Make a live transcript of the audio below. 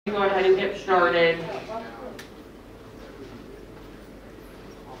Go ahead and get started.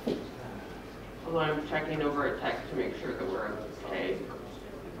 Although I'm checking over a text to make sure that we're okay.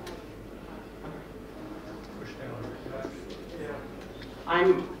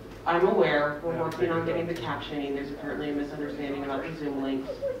 I'm aware we're working on getting the captioning. There's apparently a misunderstanding about the Zoom links,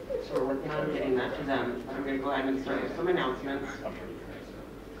 so we're working on getting that to them. I'm going to go ahead and start with some announcements.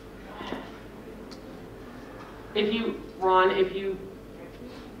 Ron,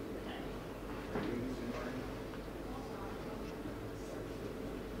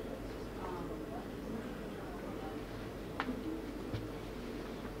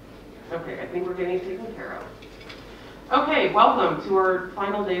 okay, I think we're getting taken care of. Okay, welcome to our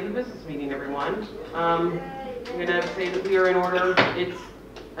final day of the business meeting, everyone. I'm going to say that we are in order. It's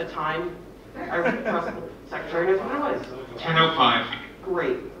a time. Our secretary knows what it was. 10:05.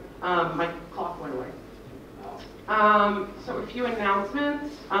 Great. My clock went away. So a few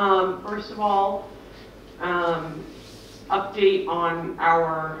announcements. First of all, update on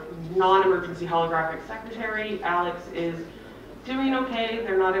our non-emergency holographic secretary. Alex is doing okay.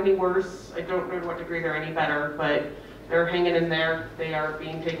 They're not any worse. I don't know to what degree they're any better, but they're hanging in there. They are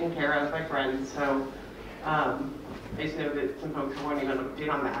being taken care of by friends. So I just know that some folks are wanting an update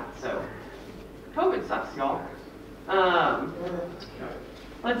on that. So COVID sucks, y'all.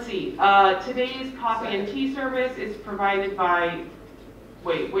 Let's see. Today's coffee and tea service is provided by,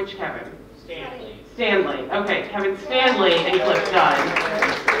 wait, which Kevin? Stanley. Okay, Kevin Stanley and Cliff Dunn.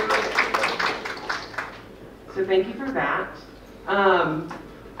 So thank you for that.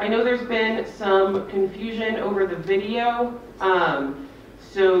 I know there's been some confusion over the video.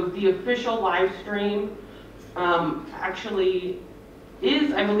 So the official live stream actually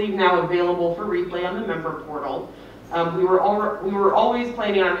is, I believe, now available for replay on the member portal. We were always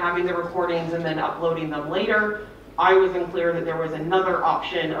planning on having the recordings and then uploading them later. I was unclear that there was another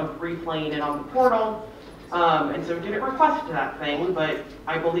option of replaying it on the portal, and so didn't request that thing, but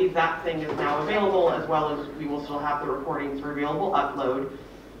I believe that thing is now available, as well as we will still have the recordings for available upload.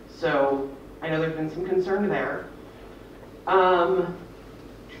 So I know there's been some concern there. I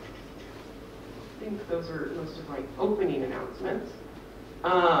think those are most of my opening announcements.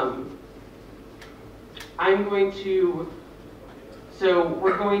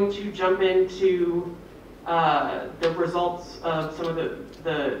 We're going to jump into the results of some of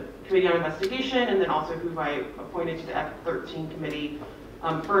the committee on investigation, and then also who I appointed to the F13 committee.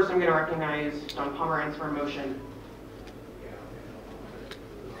 First, I'm going to recognize Don Pomerantz for a motion.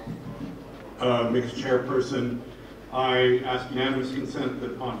 Mixed Chairperson, I ask unanimous consent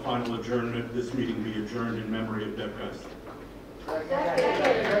that upon final adjournment, this meeting be adjourned in memory of Deb Best.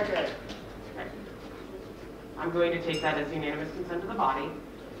 I'm going to take that as unanimous consent of the body,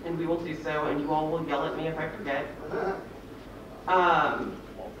 and we will do so, and you all will yell at me if I forget.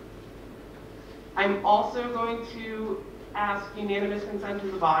 I'm also going to ask unanimous consent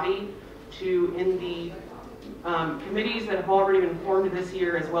of the body to, in the committees that have already been formed this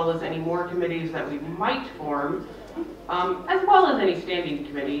year, as well as any more committees that we might form, as well as any standing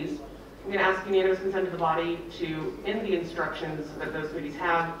committees, I'm going to ask unanimous consent of the body to, in the instructions that those committees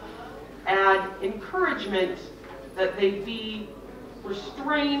have, add encouragement that they be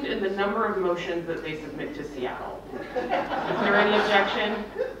restrained in the number of motions that they submit to Seattle. Is there any objection?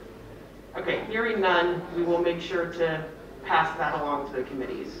 Okay, hearing none, we will make sure to pass that along to the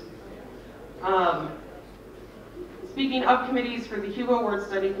committees. Speaking of committees, for the Hugo Award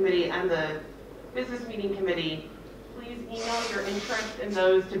Study Committee and the Business Meeting Committee, please email your interest in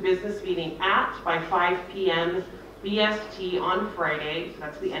those to businessmeeting@ by 5 p.m. BST on Friday, so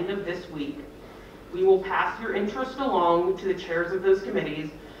that's the end of this week. We will pass your interest along to the chairs of those committees,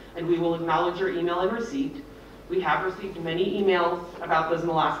 and we will acknowledge your email and receipt. We have received many emails about those in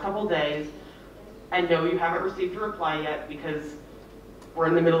the last couple days, and no, you haven't received a reply yet because we're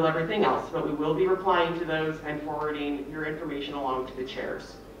in the middle of everything else, but we will be replying to those and forwarding your information along to the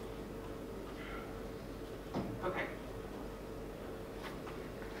chairs. Okay.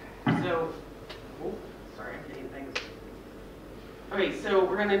 So, sorry, I'm getting things. Okay, so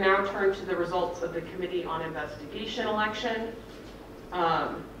we're going to now turn to the results of the Committee on Investigation election.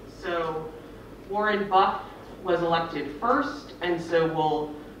 So Warren Buff was elected first, and so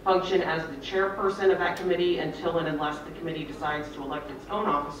will function as the chairperson of that committee until and unless the committee decides to elect its own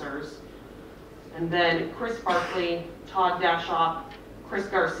officers. And then Chris Barkley, Todd Dashoff, Chris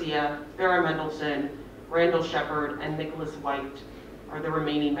Garcia, Vera Mendelson, Randall Shepard, and Nicholas White are the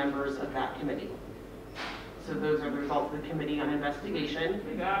remaining members of that committee. So those are the results of the Committee on Investigation.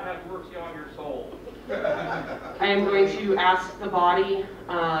 May God have mercy on your soul. I am going to ask the body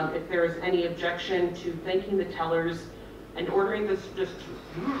if there is any objection to thanking the tellers and ordering this just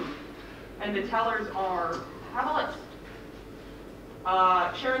And the tellers are, have a list.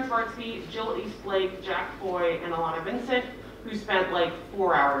 Sharon Svartsky, Jill Eastlake, Jack Foy, and Alana Vincent, who spent like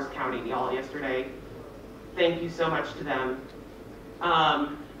 4 hours counting y'all yesterday. Thank you so much to them.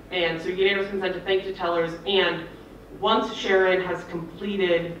 And so unanimous consent to thank the tellers. And once Sharon has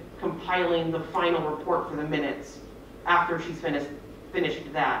completed compiling the final report for the minutes, after she's finished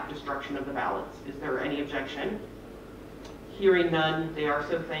that destruction of the ballots, is there any objection? Hearing none, they are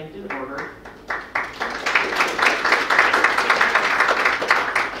so thanked and ordered.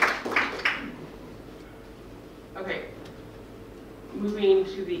 Okay, moving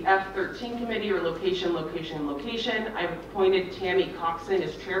to the F13 committee, or location. I've appointed Tammy Coxon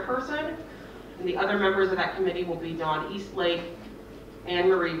as chairperson, and the other members of that committee will be Dawn Eastlake, Anne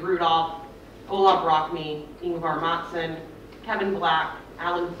Marie Rudolph, Olaf Rockney, Ingvar Matson, Kevin Black,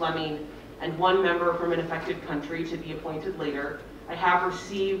 Alan Fleming, and one member from an affected country to be appointed later. I have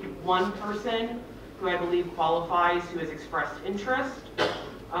received one person who I believe qualifies, who has expressed interest.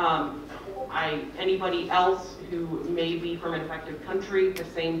 Anybody else who may be from an affected country, the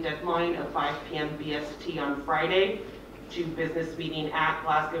same deadline of 5 p.m. BST on Friday to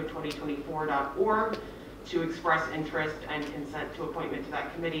businessmeeting@glasgow2024.org to express interest and consent to appointment to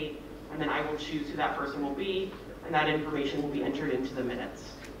that committee, and then I will choose who that person will be, and that information will be entered into the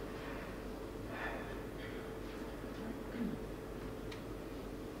minutes.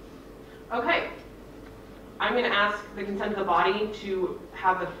 Okay, I'm going to ask the consent of the body to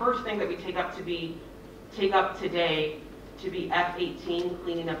have the first thing that we take up today to be F18,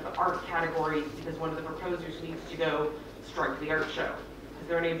 cleaning up the art categories, because one of the proposers needs to go strike the art show. Is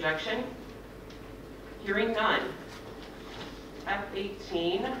there any objection? Hearing none.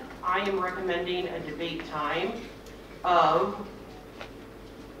 F18, I am recommending a debate time of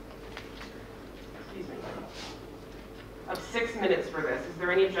 6 minutes for this. Is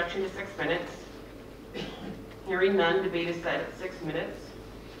there any objection to 6 minutes? Hearing none, debate is set at 6 minutes.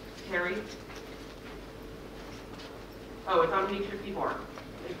 Terry? Oh, it's on page 54.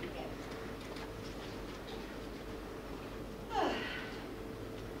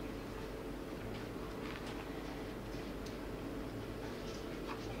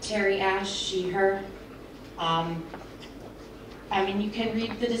 Terry Ash, she, her. I mean, you can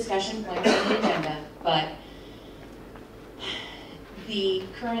read the discussion points on the agenda, but the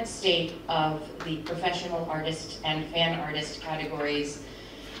current state of the professional artist and fan artist categories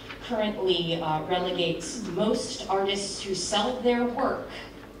currently relegates most artists who sell their work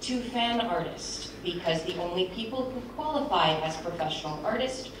to fan artist, because the only people who qualify as professional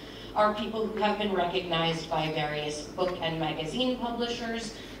artist are people who have been recognized by various book and magazine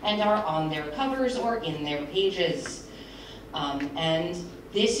publishers and are on their covers or in their pages. And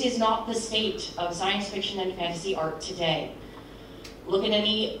this is not the state of science fiction and fantasy art today. Look at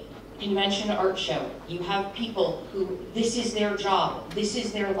any convention art show. You have people who, this is their job, this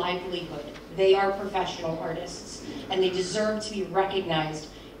is their livelihood. They are professional artists, and they deserve to be recognized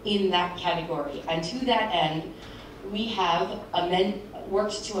in that category. And to that end, we have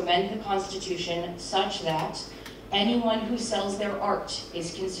worked to amend the Constitution such that anyone who sells their art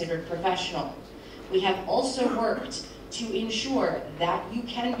is considered professional. We have also worked to ensure that you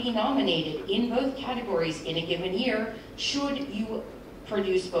can be nominated in both categories in a given year should you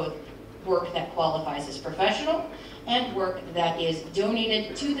produce both work that qualifies as professional and work that is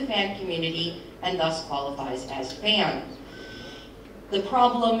donated to the fan community and thus qualifies as fan. The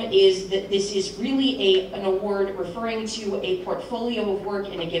problem is that this is really an award referring to a portfolio of work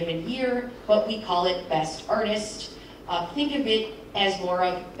in a given year, but we call it Best Artist. Think of it as more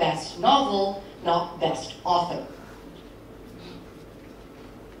of Best Novel, not Best Author.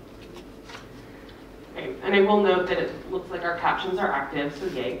 Okay, and I will note that it looks like our captions are active, so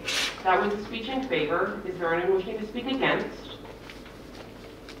yay. That was a speech in favor. Is there anyone wishing to speak against?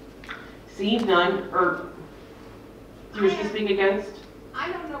 Seeing none, or do you wish to speak against? I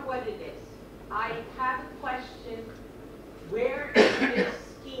don't know what it is. I have a question. Where is this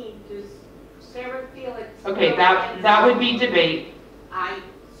scheme? Does Sarah feel it's... Okay, that would be debate.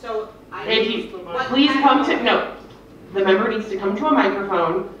 Please come to, no, the member needs to come to a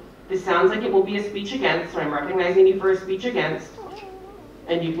microphone. This sounds like it will be a speech against, so I'm recognizing you for a speech against,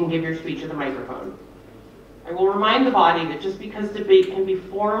 and you can give your speech at the microphone. I will remind the body that just because debate can be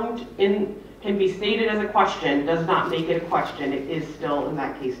stated as a question does not make it a question. It is still, in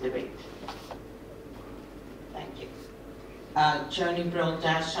that case, debate. Thank you. Joni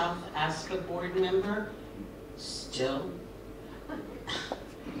Brill-Dashoff, ask a board member. Still.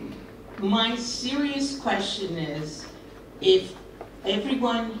 My serious question is, if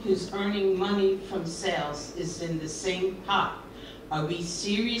everyone who's earning money from sales is in the same pot, Are we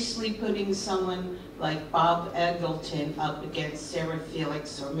seriously putting someone like Bob Eggleton up against Sarah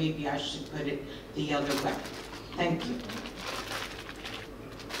Felix, or maybe I should put it the other way? Thank you.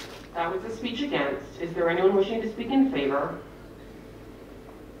 That was a speech against. Is there anyone wishing to speak in favor?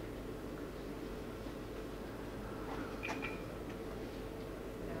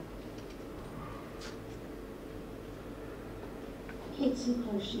 Kate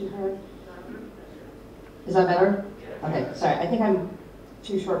Sinclair, she heard. Is that better? Okay, sorry. I think I'm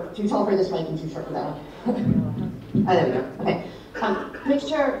too short, too tall for this mic and too short for that one. Oh, there we go. Okay. Mr.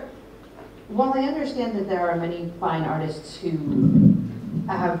 Chair, while I understand that there are many fine artists who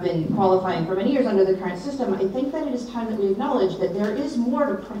have been qualifying for many years under the current system, I think that it is time that we acknowledge that there is more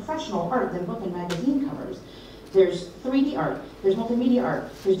to professional art than book and magazine covers. There's 3D art, there's multimedia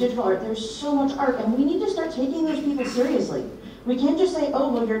art, there's digital art, there's so much art, and we need to start taking those people seriously. We can't just say,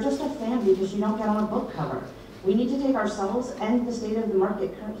 oh, well, you're just a fan because you don't get on a book cover. We need to take ourselves and the state of the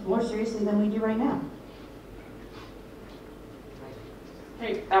market more seriously than we do right now.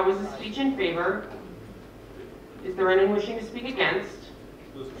 Okay, that was a speech in favor. Is there anyone wishing to speak against?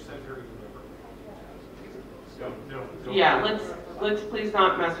 Yeah, let's please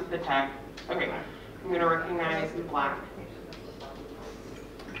not mess with the tech. Okay, I'm going to recognize the black.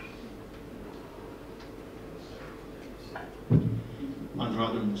 Andrew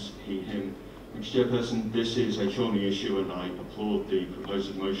Adams, he, him. Mr. Chairperson, this is a thorny issue, and I applaud the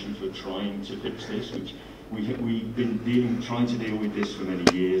proposed motion for trying to fix this, which we've been trying to deal with this for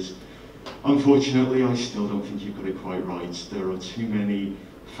many years. Unfortunately, I still don't think you've got it quite right. There are too many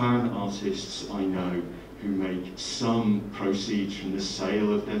fan artists I know who make some proceeds from the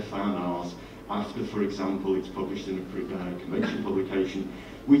sale of their fan art after, for example, it's published in a convention publication,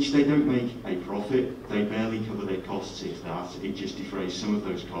 which they don't make a profit. They barely cover their costs, if that. It just defrays some of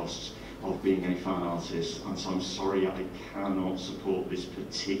those costs of being a fan artist, and so I'm sorry I cannot support this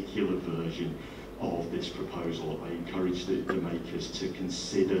particular version of this proposal. I encourage the makers to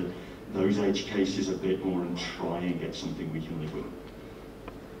consider those edge cases a bit more and try and get something we can live with.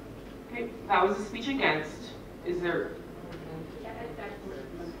 Okay, that was a speech against. Is there?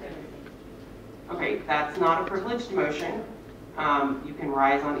 Okay, that's not a privileged motion. You can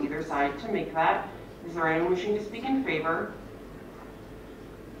rise on either side to make that. Is there anyone wishing to speak in favor?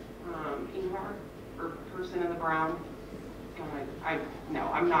 Ingvar, or person in the brown? God, no,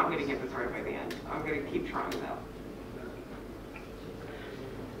 I'm not going to get this right by the end. I'm going to keep trying though.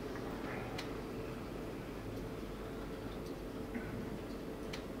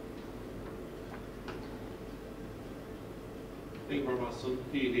 Ingvar Masson,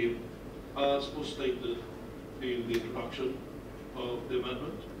 he as was stated in the introduction of the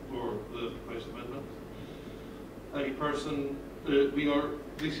amendment, or the proposed amendment, a person,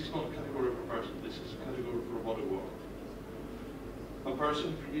 this is not a category of a person, this is a category for a body of work. A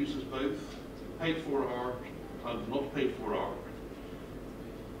person produces both paid for art and not paid for art.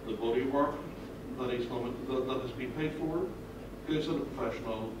 The body of work that has been paid for goes on a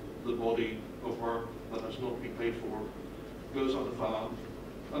professional. The body of work that has not been paid for goes on a fan,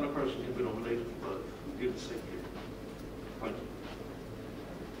 and a person can be nominated for both in the same year. Thank you.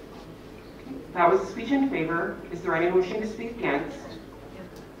 That was a speech in favor. Is there anyone wishing to speak against?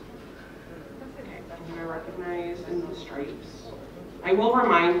 I'm going to recognize in the stripes. I will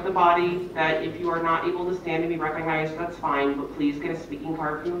remind the body that if you are not able to stand and be recognized, that's fine, but please get a speaking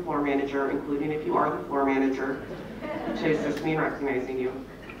card from the floor manager, including if you are the floor manager, to assist me in recognizing you.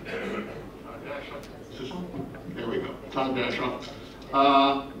 There we go. Todd Dashoff.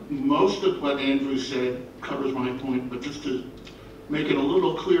 Most of what Andrew said covers my point, but just to make it a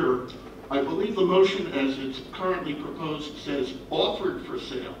little clearer, I believe the motion as it's currently proposed says offered for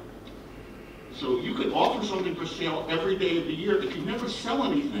sale. So you could offer something for sale every day of the year. If you never sell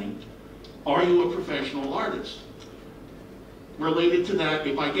anything, are you a professional artist? Related to that,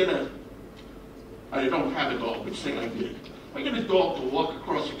 if I don't have a dog, but say I did. If I get a dog to walk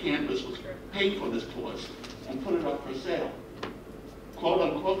across a canvas with pay for this place and put it up for sale, quote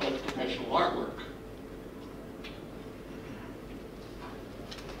unquote, that's professional artwork.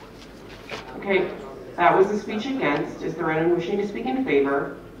 Okay, that was a speech against. Is there anyone wishing to speak in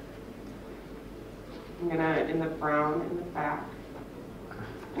favor? I'm gonna, in the brown in the back.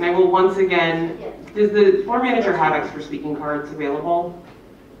 And I will once again, does the floor manager have extra speaking cards available?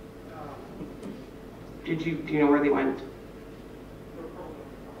 Do you know where they went?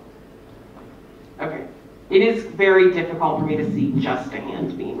 Okay. It is very difficult for me to see just a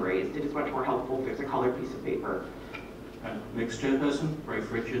hand being raised. It is much more helpful if there's a colored piece of paper. Next chairperson,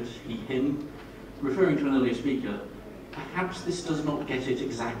 Rafe Richards, he, him. Referring to an earlier speaker, perhaps this does not get it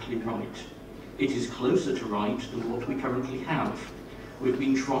exactly right. It is closer to right than what we currently have. We've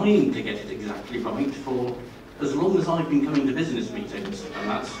been trying to get it exactly right for as long as I've been coming to business meetings, and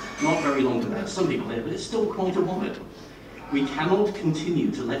that's not very long compared to some people here, but it's still quite a while. We cannot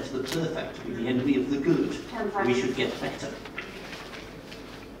continue to let the perfect be the enemy of the good. We should get better.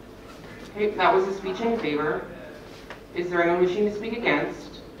 Okay, that was a speech in favor. Is there anyone wishing to speak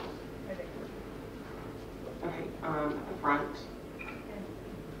against? Okay, at the front.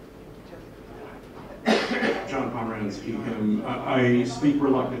 John Pomeranz, him. I speak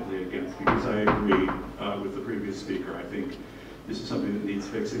reluctantly against because I agree with the previous speaker. I think this is something that needs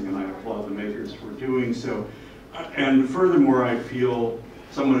fixing, and I applaud the makers for doing so. And furthermore, I feel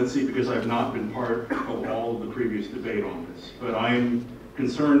somewhat at sea because I've not been part of all of the previous debate on this. But I am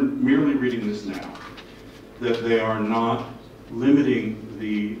concerned, merely reading this now, that they are not limiting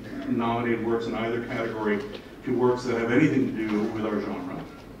the nominated works in either category to works that have anything to do with our genre.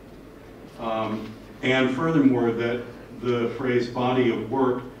 And furthermore, that the phrase body of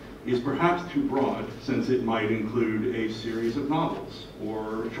work is perhaps too broad, since it might include a series of novels,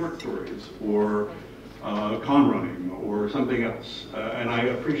 or short stories, or con running, or something else. And I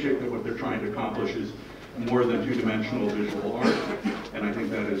appreciate that what they're trying to accomplish is more than two-dimensional visual art, and I think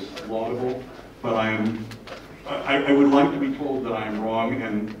that is laudable. But I would like to be told that I am wrong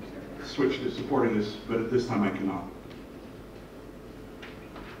and switch to supporting this, but at this time I cannot.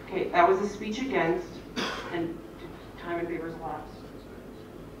 Okay, that was a speech against, and time in favor is elapsed.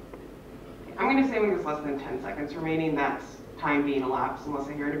 Okay, I'm going to say when there's less than 10 seconds remaining, that's time being elapsed, unless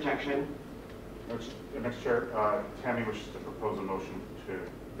I hear an objection. Next Chair, Tammy wishes to propose a motion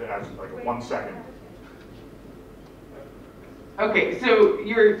to add like 1 second. Okay, so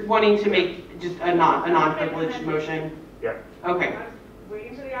you're wanting to make just a non-privileged motion? Yeah. Okay.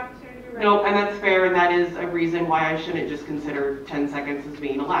 Waiting for the opportunity to. No, and that's fair, and that is a reason why I shouldn't just consider 10 seconds as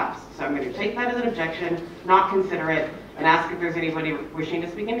being elapsed. So I'm going to take that as an objection, not consider it, and ask if there's anybody wishing to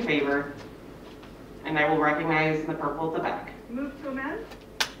speak in favor. And I will recognize the purple at the back. Move to amend?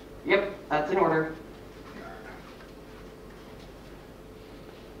 Yep, that's in order.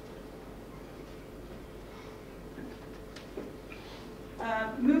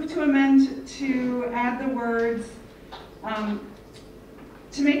 Move to amend to add the words,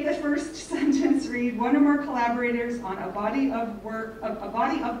 to make the first sentence read, one or more collaborators on a body of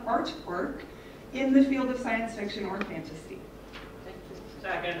artwork in the field of science fiction or fantasy.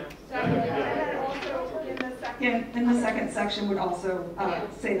 Second. And also in the second. In the second section would also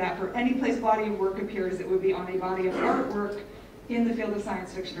say that for any place body of work appears, it would be on a body of artwork in the field of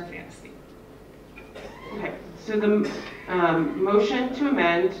science fiction or fantasy. Okay, so the motion to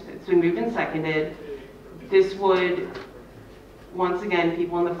amend, it's been moved and seconded. This would, once again,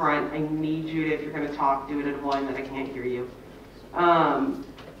 people in the front, I need you to, if you're going to talk, do it at a volume that I can't hear you.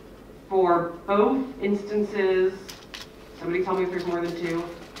 For both instances, somebody tell me if there's more than two.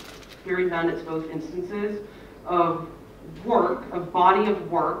 Hearing none, it's both instances of work, of body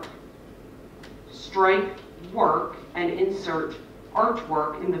of work, strike work, and insert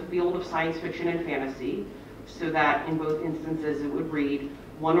artwork in the field of science fiction and fantasy, so that in both instances it would read,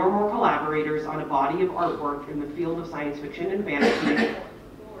 one or more collaborators on a body of artwork in the field of science fiction and fantasy.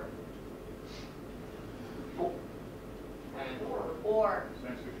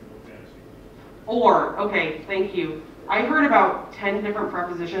 Or, okay, thank you. I heard about 10 different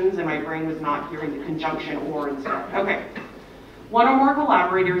prepositions and my brain was not hearing the conjunction or instead. Okay. One or more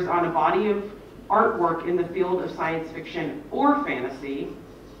collaborators on a body of artwork in the field of science fiction or fantasy.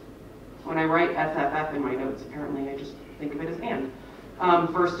 When I write SFF in my notes, apparently I just think of it as and.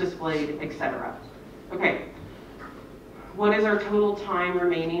 First displayed, etc. Okay. What is our total time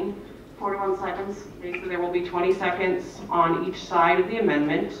remaining? 41 seconds. Okay, so there will be 20 seconds on each side of the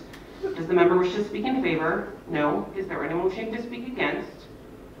amendment. Does the member wish to speak in favor? No. Is there anyone wishing to speak against?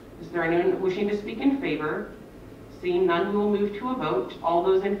 Is there anyone wishing to speak in favor? Seeing none, we will move to a vote. All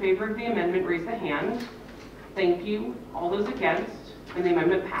those in favor of the amendment, raise the hand. Thank you. All those against, and the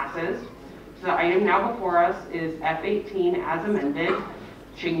amendment passes. So the item now before us is F18 as amended,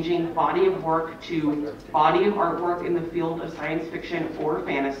 changing body of work to body of artwork in the field of science fiction or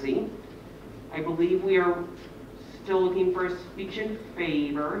fantasy. I believe we are still looking for a speech in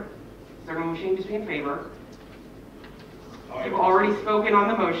favor. Is there anyone wishing to speak in favor? I've already spoken on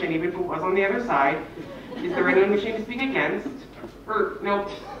the motion, even if it was on the other side. Is there anyone wishing to speak against? Or, no.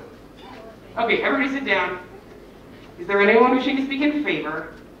 Okay, everybody sit down. Is there anyone wishing to speak in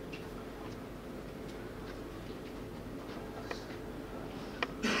favor?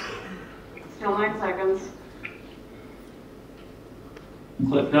 Still 9 seconds.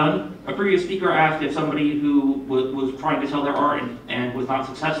 Clip Dunn. A previous speaker asked if somebody who was trying to sell their art and was not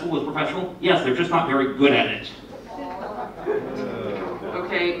successful was professional. Yes, they're just not very good at it.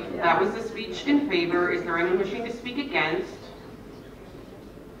 Okay, that was the speech in favor. Is there anyone wishing to speak against?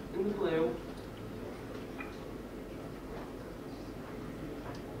 In the blue.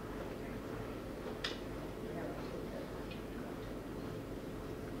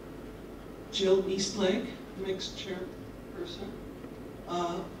 Jill Eastlake, mixed chairperson.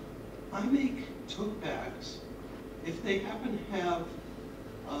 I make tote bags. If they happen to have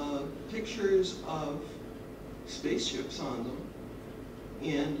pictures of spaceships on them,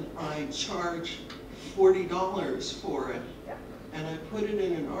 and I charge $40 for it, and I put it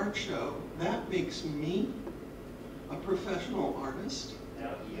in an art show, that makes me a professional artist.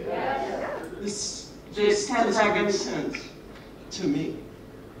 Yes. This This just 10 doesn't make seconds. sense to me.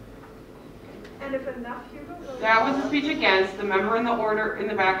 And if enough Hugo votes. That was a speech against. The member in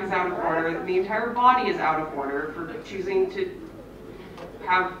the back is out of order. The entire body is out of order for choosing to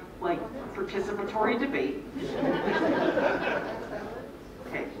have like participatory debate.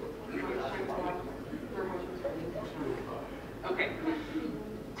 Okay. Okay.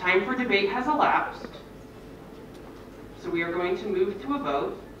 Time for debate has elapsed. So we are going to move to a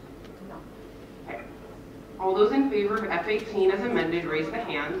vote. Okay. All those in favor of F18 as amended, raise the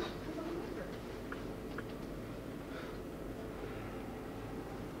hand.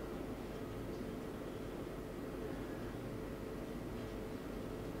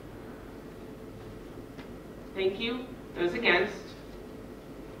 Thank you. Those against?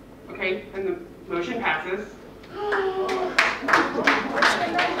 Okay, and the motion passes.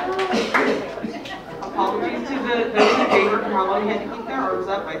 Apologies to those in favor for how long you had to keep their arms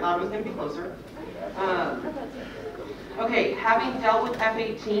up. I thought it was going to be closer. Okay, having dealt with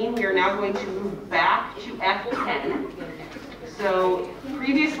F18, we are now going to move back to F10. So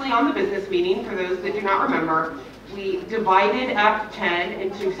previously on the business meeting, for those that do not remember, we divided F10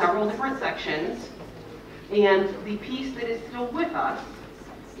 into several different sections. And the piece that is still with us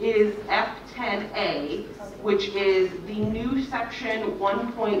is F10A, which is the new section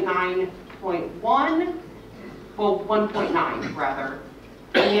 1.9.1, well, 1.9 rather,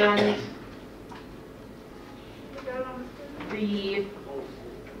 and the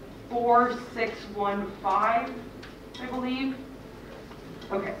 4615, I believe.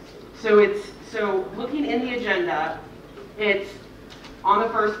 Okay, so looking in the agenda, it's on the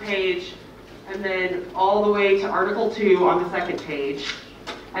first page, and then all the way to Article 2 on the second page.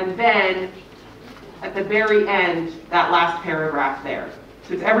 And then at the very end, that last paragraph there.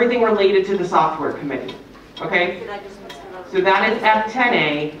 So it's everything related to the software committee. Okay? So that is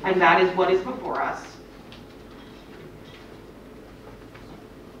F10A, and that is what is before us.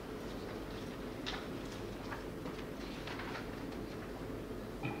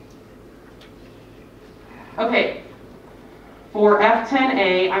 Okay. For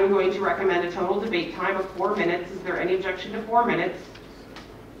F10A, I'm going to recommend a total debate time of 4 minutes. Is there any objection to 4 minutes?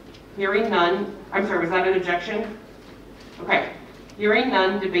 Hearing none. I'm sorry, was that an objection? Okay. Hearing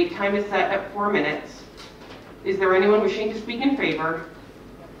none, debate time is set at 4 minutes. Is there anyone wishing to speak in favor?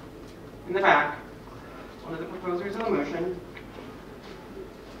 In the back. One of the proposers of the motion.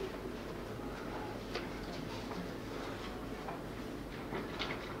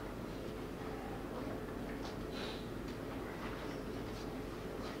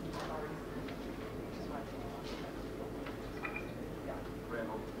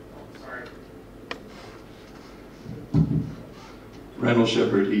 Randall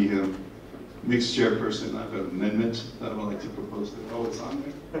Shepard, he, him. Mixed chairperson, I have an amendment that I would like to propose. Oh, it's on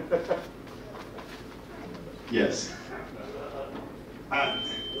there? Yes.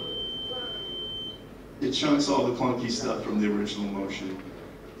 It chunks all the clunky stuff from the original motion,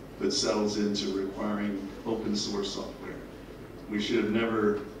 but settles into requiring open source software. We should have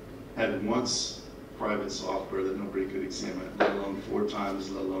never had once private software that nobody could examine, let alone 4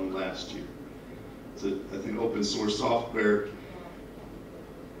 times, let alone last year. So I think open source software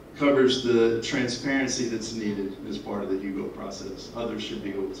covers the transparency that's needed as part of the Hugo process. Others should be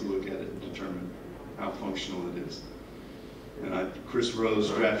able to look at it and determine how functional it is. And Chris Rose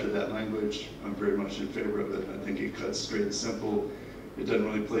drafted that language. I'm very much in favor of it. I think it cuts straight and simple. It doesn't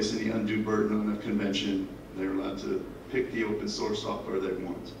really place any undue burden on the convention. They're allowed to pick the open source software they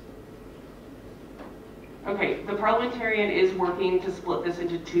want. Okay, the parliamentarian is working to split this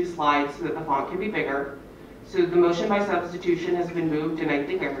into 2 slides so that the font can be bigger. So the motion by substitution has been moved, and I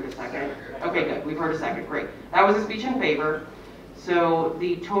think I heard a second. Okay, good. We've heard a second. Great. That was a speech in favor. So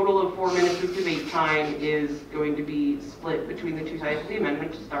the total of 4 minutes of debate time is going to be split between the 2 sides of the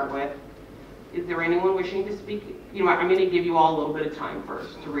amendment to start with. Is there anyone wishing to speak? You know what? I'm going to give you all a little bit of time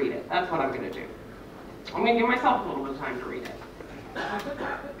first to read it. That's what I'm going to do. I'm going to give myself a little bit of time to read it.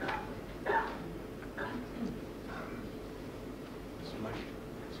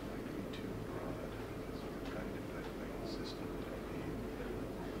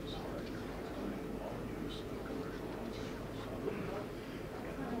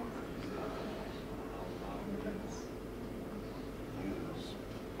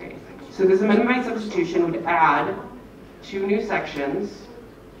 So this amendment by substitution would add 2 new sections.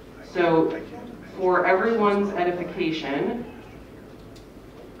 So for everyone's edification,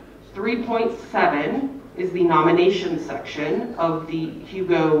 3.7 is the nomination section of the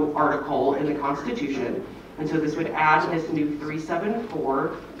Hugo article in the Constitution. And so this would add this new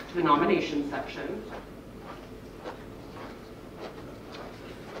 374 to the nomination section.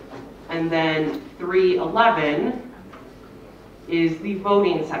 And then 311 is the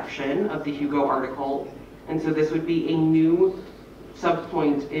voting section of the Hugo article. And so this would be a new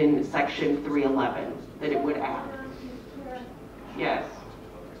subpoint in section 311 that it would add. Yes.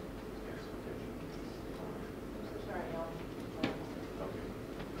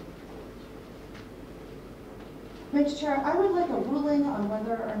 Mr. Chair, I would like a ruling on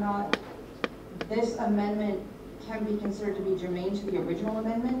whether or not this amendment can be considered to be germane to the original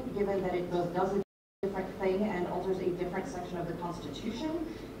amendment, given that it does a different thing and alters a different section of the Constitution.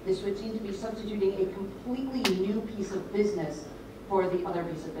 This would seem to be substituting a completely new piece of business for the other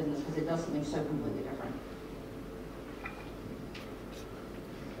piece of business, because it does something so completely different.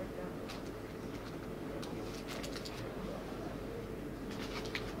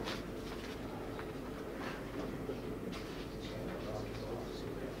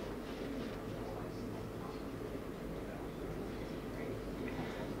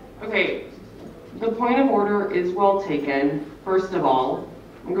 Okay, the point of order is well taken. First of all,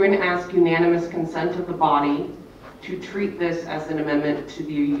 I'm going to ask unanimous consent of the body to treat this as an amendment to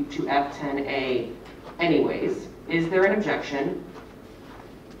F10A anyways. Is there an objection?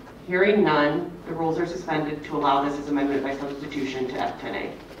 Hearing none, the rules are suspended to allow this as amendment by substitution to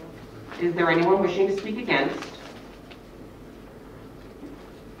F10A. Is there anyone wishing to speak against?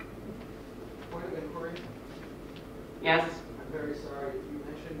 Point of inquiry? Yes? I'm very sorry. You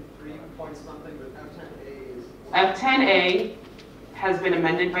mentioned 3 point something, but F10A is... F10A has been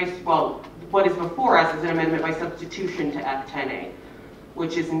amended by, well, what is before us is an amendment by substitution to F10A,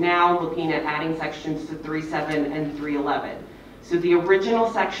 which is now looking at adding sections to 3.7 and 3.11. So the original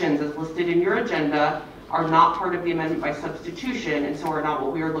sections as listed in your agenda are not part of the amendment by substitution, and so are not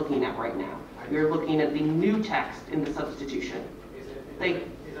what we are looking at right now. We are looking at the new text in the substitution. Is it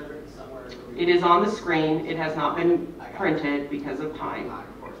written somewhere? It is on the screen. It has not been printed because of time.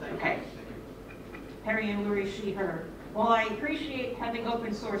 Okay. Harry and Lori Sheeher. While I appreciate having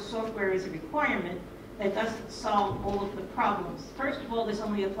open source software as a requirement, that doesn't solve all of the problems. First of all, this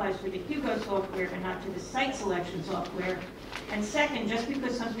only applies to the Hugo software and not to the site selection software. And second, just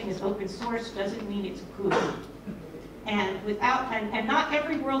because something is open source doesn't mean it's good. And and not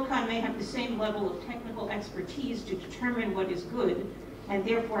every Worldcon may have the same level of technical expertise to determine what is good, and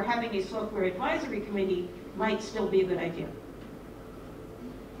therefore having a software advisory committee might still be a good idea.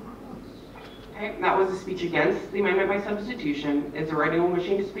 Okay, that was a speech against the amendment by substitution. Is there anyone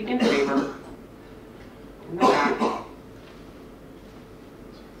wishing to speak in favor? In the back.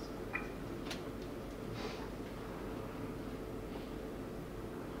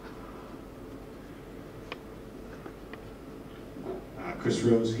 Chris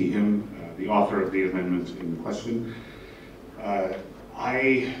Rose, he, him, the author of the amendment in question.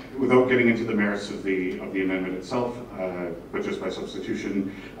 Without getting into the merits of the amendment itself, but just by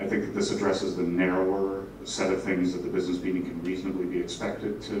substitution, I think that this addresses the narrower set of things that the business meeting can reasonably be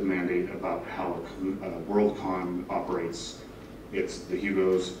expected to mandate about how Worldcon operates. It's the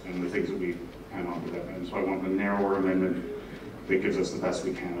Hugos and the things that we hand on to them. And so I want the narrower amendment that gives us the best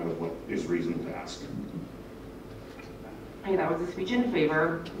we can out of what is reasonable to ask. Okay, that was a speech in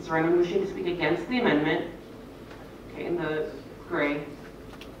favor. Is there anyone wishing to speak against the amendment? Okay, in the gray.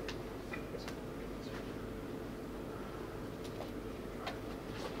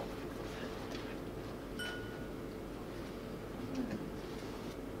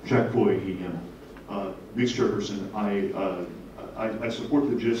 Jack Foy, he, him. Mixed Chairperson, I support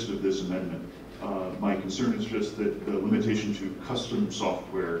the gist of this amendment. My concern is just that the limitation to custom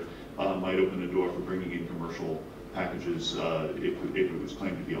software might open the door for bringing in commercial packages if it was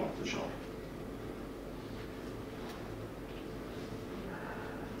claimed to be off the shelf.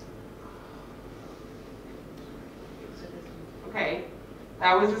 Okay,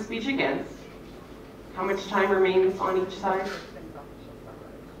 that was a speech against. How much time remains on each side?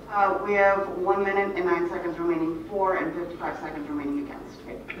 We have 1 minute and 9 seconds remaining for and 55 seconds remaining against.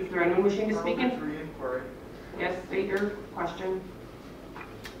 Okay. Is there anyone wishing to speak in? Yes, state your question.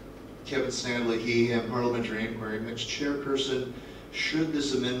 Kevin Stanley, he, him, parliamentary inquiry. Mixed Chairperson, should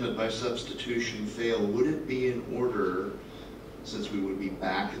this amendment by substitution fail, would it be in order, since we would be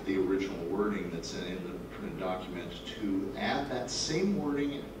back at the original wording that's in the printed document, to add that same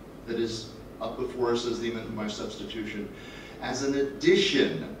wording that is up before us as the amendment by substitution as an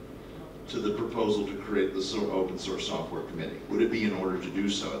addition to the proposal to create the open source software committee? Would it be in order to do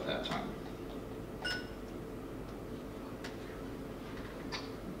so at that time?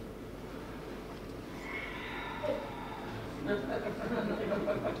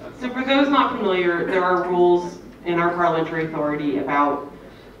 So for those not familiar, there are rules in our parliamentary authority about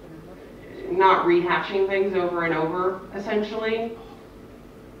not rehashing things over and over, essentially.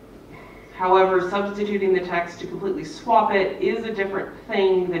 However, substituting the text to completely swap it is a different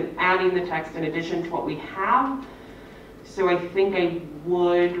thing than adding the text in addition to what we have. So I think I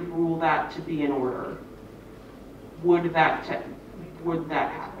would rule that to be in order. Would that happen?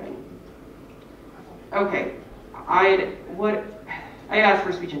 Okay, I'd ask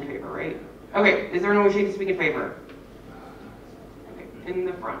for speech in favor, right? Okay, is there anyone wishing to speak in favor? Okay, in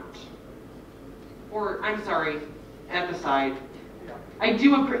the front. Or, I'm sorry, at the side. I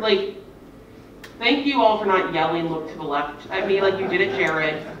do, thank you all for not yelling, look to the left at me like you did at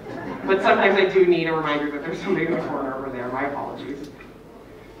Jared. But sometimes I do need a reminder that there's somebody in the corner over there. My apologies.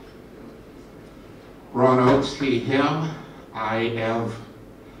 Ron Oakes, he, him. I have,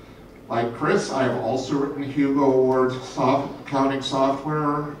 like Chris, I have also written Hugo Award accounting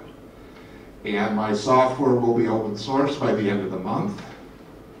software, and my software will be open source by the end of the month.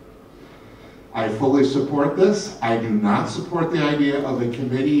 I fully support this. I do not support the idea of a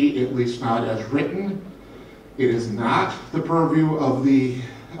committee, at least not as written. It is not the purview of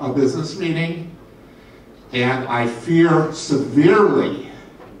a business meeting, and I fear severely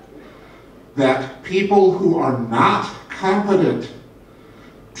that people who are not competent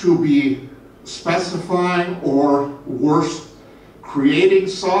to be specifying or worse, creating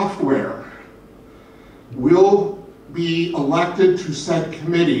software will be elected to said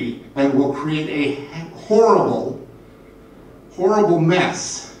committee and will create a horrible, horrible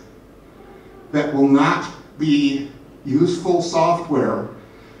mess that will not be useful software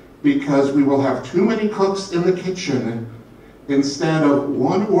because we will have too many cooks in the kitchen instead of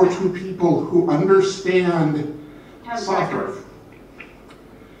one or two people who understand software.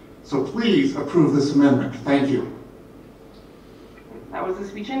 So please approve this amendment. Thank you. That was a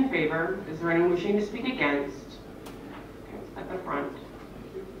speech in favor. Is there anyone wishing to speak against? At the front.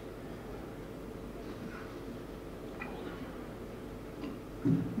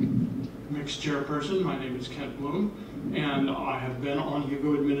 Mixed chairperson, my name is Kent Bloom, and I have been on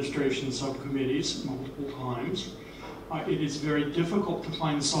Hugo administration subcommittees multiple times. It is very difficult to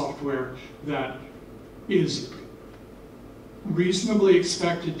find software that is reasonably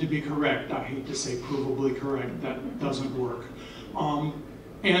expected to be correct. I hate to say provably correct, that doesn't work.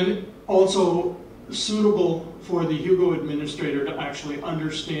 And also suitable for the Hugo administrator to actually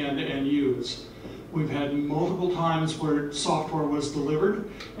understand and use. We've had multiple times where software was delivered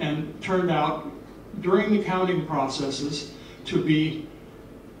and turned out during the counting processes to be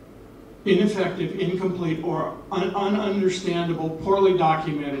ineffective, incomplete, or ununderstandable, poorly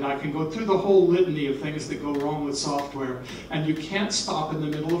documented. I can go through the whole litany of things that go wrong with software, and you can't stop in the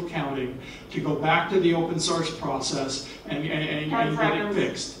middle of counting to go back to the open source process and get it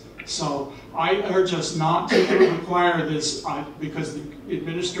fixed. So I urge us not to require this because the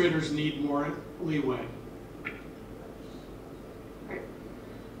administrators need more leeway. Okay.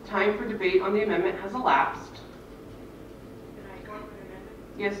 Time for debate on the amendment has elapsed.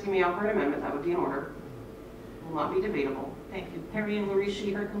 Yes, you may offer an amendment. That would be in order. It will not be debatable. Thank you. Perry and Laurie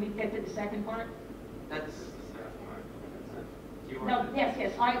Sheeher, can we get to the second part? That's... No,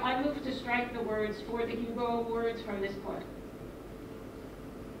 yes. I move to strike the words "for the Hugo Awards" from this part.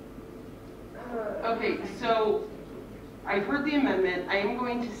 Okay, so I've heard the amendment. I am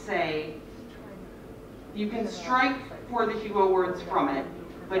going to say you can strike "for the Hugo Awards" from it,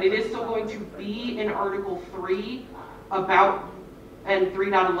 but it is still going to be in Article 3 about and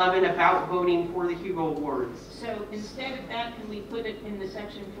 3.11 about voting for the Hugo Awards. So instead of that, can we put it in the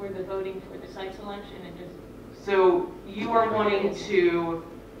section for the voting for the site selection and just... So you are wanting to,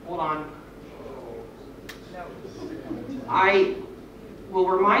 hold on. I will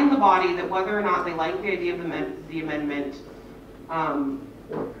remind the body that whether or not they like the idea of the amendment,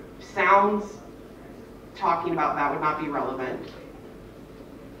 sounds talking about that would not be relevant.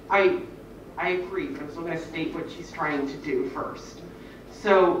 I agree, but I'm still going to state what she's trying to do first.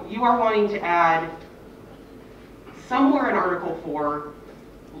 So you are wanting to add somewhere in Article 4,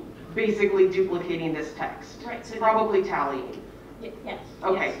 basically duplicating this text. Right. So probably tallying. Yes.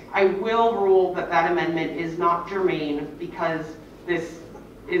 Okay. Yes. I will rule that that amendment is not germane because this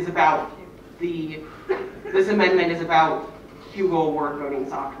is about this amendment is about Hugo Award voting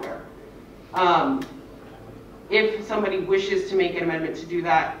software. If somebody wishes to make an amendment to do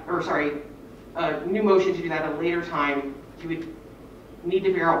that, or sorry, a new motion to do that at a later time, you would need to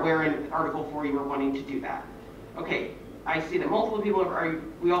figure out where in Article 4 you were wanting to do that. Okay, I see that multiple people are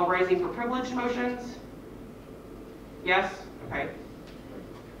we all rising for privileged motions? Yes? Okay.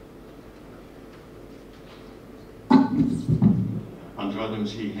 Under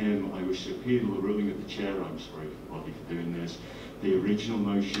Adams he, him, I wish to appeal the ruling of the chair. I'm sorry for body for doing this. The original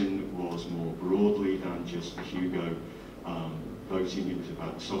motion was more broadly than just the Hugo voting. It was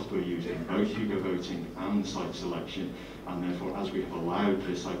about software used in both Hugo voting and site selection, and therefore as we have allowed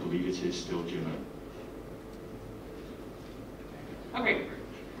this, I believe it is still germane. Okay,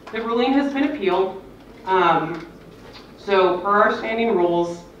 the ruling has been appealed. So per our standing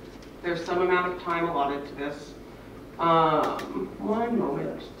rules, there's some amount of time allotted to this. One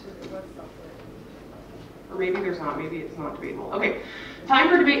moment. Or maybe there's not, maybe it's not debatable. Okay, time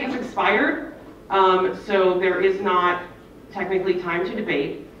for debate has expired, so there is not technically time to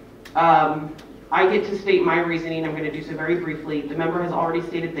debate. I get to state my reasoning. I'm going to do so very briefly. The member has already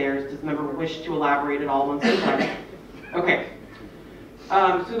stated theirs. Does the member wish to elaborate at all once it's done? Okay.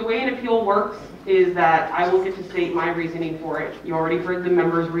 So the way an appeal works is that I will get to state my reasoning for it. You already heard the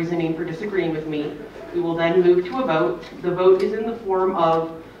member's reasoning for disagreeing with me. We will then move to a vote. The vote is in the form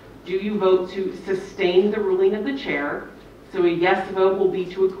of, do you vote to sustain the ruling of the chair? So a yes vote will be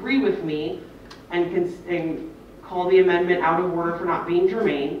to agree with me and call the amendment out of order for not being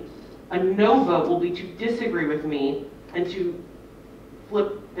germane. A no vote will be to disagree with me and to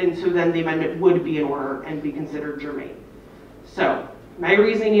flip, and so then the amendment would be in order and be considered germane. So my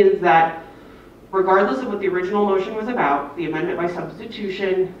reasoning is that regardless of what the original motion was about, the amendment by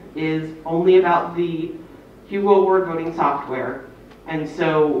substitution is only about the Hugo Award voting software. And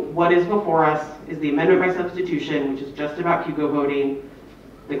so what is before us is the amendment by substitution, which is just about Hugo voting.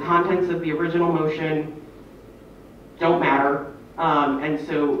 The contents of the original motion don't matter. And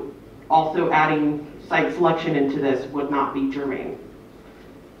so also adding site selection into this would not be germane.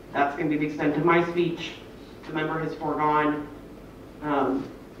 That's going to be the extent of my speech. The member has foregone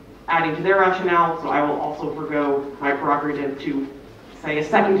adding to their rationale, so I will also forego my prerogative to say a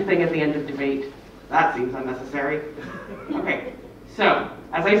second thing at the end of debate. That seems unnecessary. Okay, so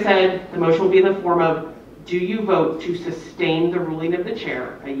as I said, the motion will be in the form of, do you vote to sustain the ruling of the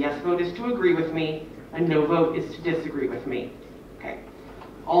chair? A yes vote is to agree with me, a no vote is to disagree with me. Okay,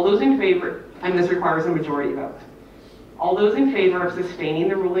 all those in favor, and this requires a majority vote. All those in favor of sustaining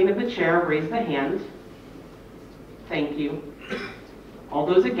the ruling of the chair, raise the hand. Thank you. All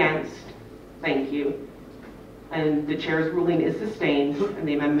those against, thank you. And the chair's ruling is sustained and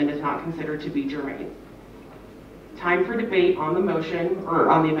the amendment is not considered to be germane. Time for debate on the motion, or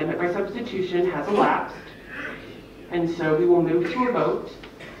on the amendment by substitution, has elapsed. And so we will move to a vote.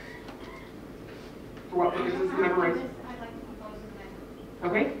 For what purposes the member raised?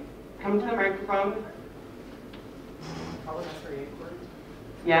 Okay, come to the microphone. Parliamentary inquiry?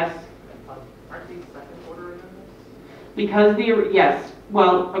 Yes. Aren't these second order amendments? Because yes,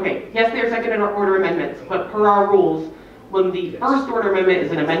 well, okay, yes, they're second order amendments, but per our rules, when the first order amendment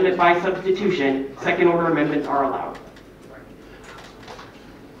is an amendment by substitution, second order amendments are allowed.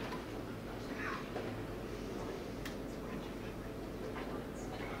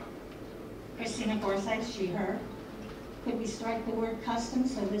 Christina Forsyth, she, her. Could we strike the word custom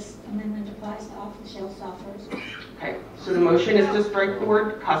so this amendment applies to off-the-shelf software? Okay, so the motion is to strike the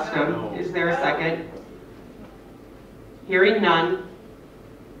word custom. Is there a second? Hearing none,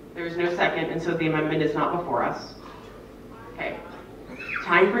 there is no second, and so the amendment is not before us. Okay.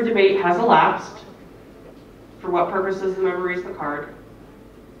 Time for debate has elapsed. For what purpose does the member raise the card?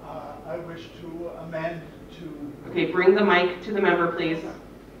 I wish to amend to... Okay, bring the mic to the member, please.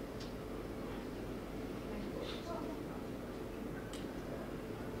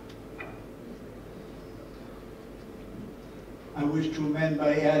 I wish to amend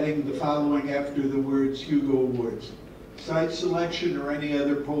by adding the following after the words Hugo Awards. Site selection or any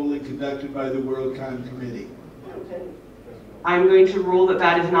other polling conducted by the Worldcon committee. I'm going to rule that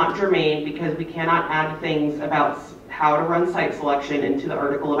that is not germane because we cannot add things about how to run site selection into the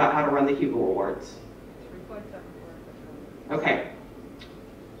article about how to run the Hugo Awards. Okay.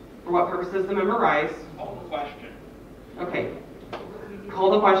 For what purpose does the member rise? Call the question. Okay.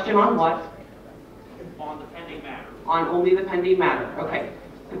 Call the question on what? On the pending matter. On only the pending matter. Okay.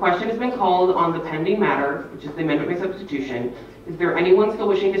 The question has been called on the pending matter, which is the amendment by substitution. Is there anyone still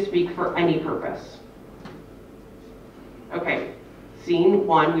wishing to speak for any purpose? Okay. Seeing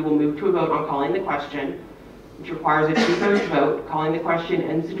one, we will move to a vote on calling the question, which requires a 2/3 vote. Calling the question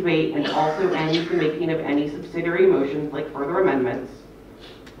ends the debate and also ends the making of any subsidiary motions like further amendments.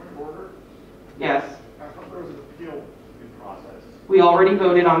 Order? Yes. I thought there was an appeal in process. We already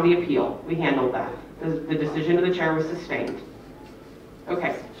voted on the appeal. We handled that. The decision of the chair was sustained.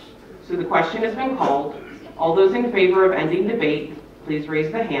 So the question has been called. All those in favor of ending debate, please raise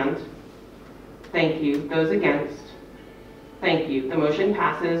the hand. Thank you. Those against? Thank you. The motion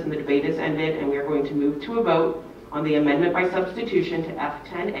passes and the debate is ended, and we are going to move to a vote on the amendment by substitution to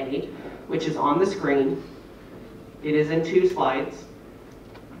F10A, which is on the screen. It is in 2 slides.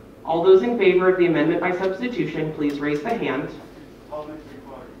 All those in favor of the amendment by substitution, please raise the hand.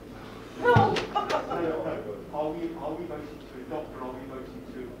 No. Are we voting to adopt, or are we voting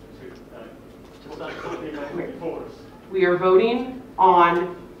to put the amendment before us? We are voting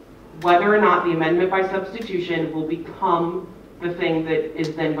on whether or not the amendment by substitution will become the thing that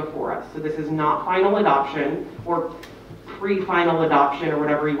is then before us. So this is not final adoption or pre-final adoption or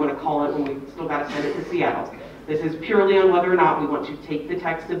whatever you want to call it when we still got to send it to Seattle. This is purely on whether or not we want to take the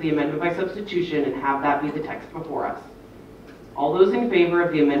text of the amendment by substitution and have that be the text before us. All those in favor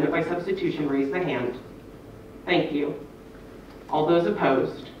of the amendment by substitution, raise the hand. Thank you. All those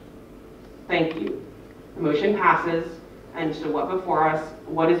opposed? Thank you. The motion passes, and so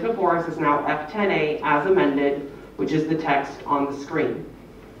what is before us is now F10A as amended, which is the text on the screen.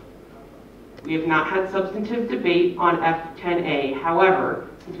 We have not had substantive debate on F10A. However,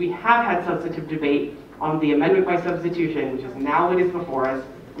 since we have had substantive debate on the amendment by substitution, which is now what is before us,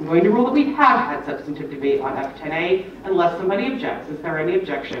 I'm going to rule that we have had substantive debate on F10A unless somebody objects. Is there any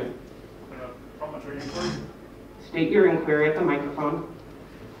objection? State your inquiry at the microphone.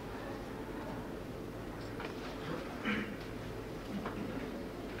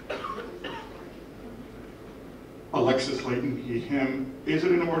 Alexis Layton, he, him. Is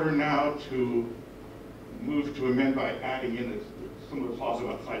it in order now to move to amend by adding in some of the clause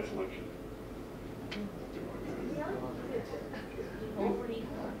about site selection?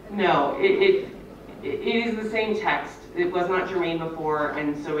 No, it is the same text. It was not germane before,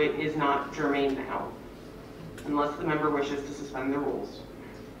 and so it is not germane now, unless the member wishes to suspend the rules.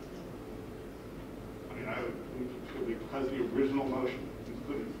 I mean, I would think because the original motion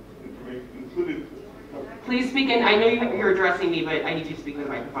included. Please speak in. I know you're addressing me, but I need you to speak in the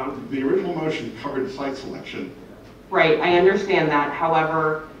microphone. The original motion covered site selection. Right, I understand that.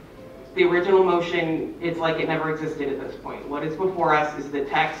 However, the original motion, it's like it never existed at this point. What is before us is the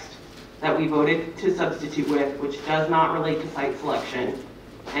text that we voted to substitute with, which does not relate to site selection.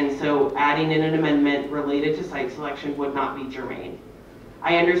 And so adding in an amendment related to site selection would not be germane.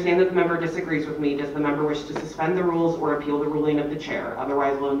 I understand that the member disagrees with me. Does the member wish to suspend the rules or appeal the ruling of the chair?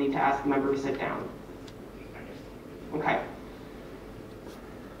 Otherwise, we'll need to ask the member to sit down. Okay.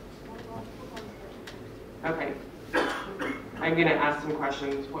 Okay. I'm going to ask some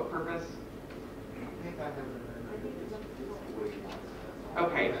questions. What purpose?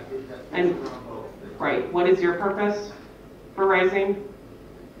 Okay. And, right, what is your purpose for rising?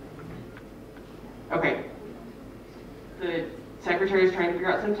 Okay. The secretary is trying to figure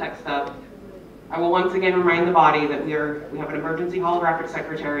out some tech stuff. I will once again remind the body that we have an emergency holographic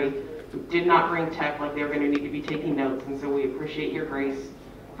secretary who did not bring tech like they're going to need to be taking notes, and so we appreciate your grace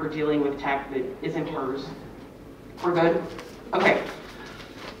for dealing with tech that isn't hers. We're good? Okay.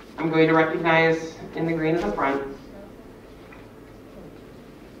 I'm going to recognize in the green at the front.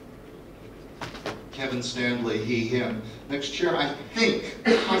 Kevin Stanley, he, him. Next chair, I think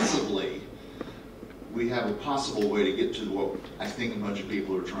possibly we have a possible way to get to what I think a bunch of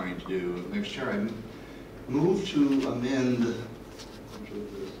people are trying to do. Next chair, I move to amend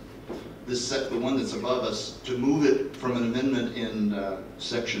this the one that's above us, to move it from an amendment in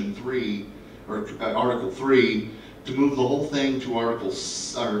section 3 or article 3 to move the whole thing to article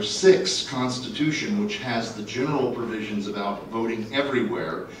 6 Constitution, which has the general provisions about voting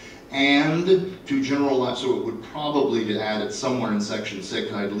everywhere, and to generalize, so it would probably to add it somewhere in section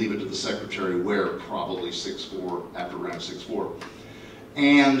 6, I'd leave it to the secretary where, probably 6.4, after round 6.4,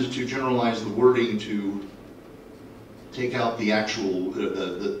 and to generalize the wording to take out the actual,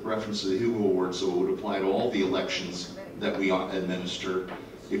 the reference to the Hugo Award, so it would apply to all the elections that we administer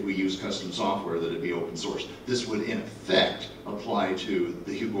if we use custom software, that it be open source. This would in effect apply to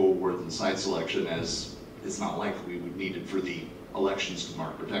the Hugo Award and site selection, as it's not likely we would need it for the elections to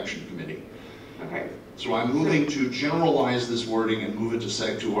Mark Protection Committee. Okay. So I'm moving to generalize this wording and move it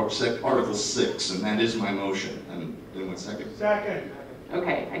to Article 6, and that is my motion. And then one second. Second.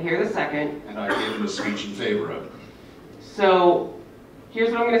 Okay, I hear the second. And I gave him a speech in favor of it. So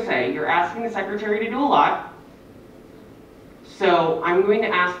here's what I'm going to say. You're asking the secretary to do a lot. So I'm going to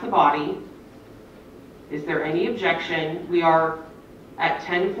ask the body, is there any objection? We are at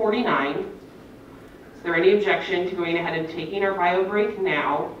 10:49. Is there any objection to going ahead and taking our bio break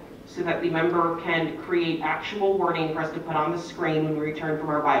now so that the member can create actual wording for us to put on the screen when we return from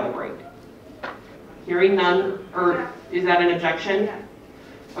our bio break? Hearing none, or is that an objection?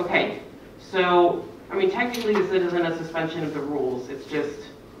 Okay, so, I mean, technically this isn't a suspension of the rules, it's just,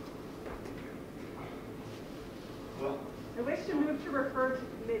 I wish to move to refer to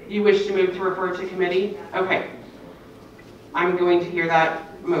committee. you wish to move to refer to committee? Okay. I'm going to hear that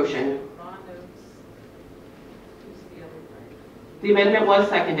motion. The amendment was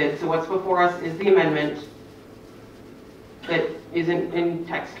seconded, so what's before us is the amendment that isn't in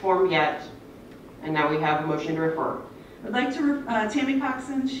text form yet, and now we have a motion to refer. I'd like to, Tammy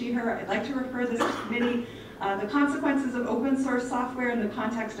Coxon, she, her, I'd like to refer this to committee. The consequences of open source software in the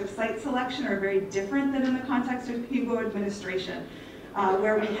context of site selection are very different than in the context of Hugo administration,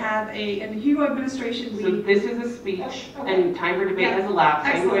 where we have in Hugo administration, So this is a speech, and time for debate has elapsed.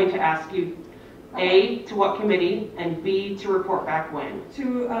 Excellent. I'm going to ask you, A, to what committee, and B, to report back when.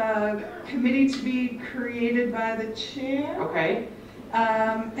 To a committee to be created by the chair. Okay.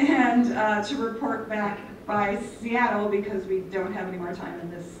 And to report back by Seattle because we don't have any more time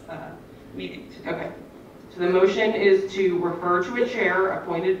in this meeting. Okay. So the motion is to refer to refer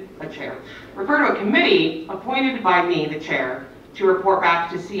to a committee appointed by me, the chair, to report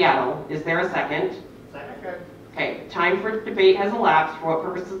back to Seattle. Is there a second? Second. Okay, time for debate has elapsed. For what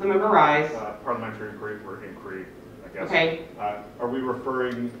purpose does the member rise? Parliamentary inquiry for inquiry, I guess. Okay. Are we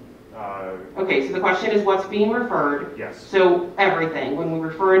referring? Okay, so the question is what's being referred. Yes. So everything. When we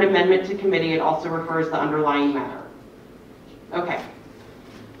refer an amendment to committee, it also refers the underlying matter. Okay.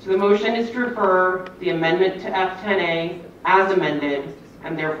 So the motion is to refer the amendment to F10A as amended,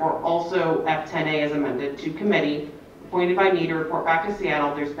 and therefore also F10A as amended, to committee appointed by me to report back to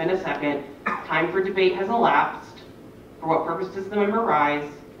Seattle. There's been a second. Time for debate has elapsed. For what purpose does the member rise?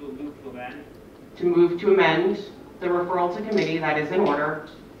 To move to amend the referral to committee. That is in order.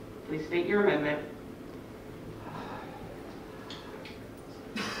 Please state your amendment.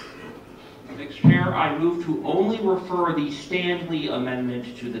 Mr. Chair, I move to only refer the Stanley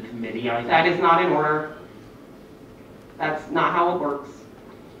amendment to the committee. That is not in order. That's not how it works.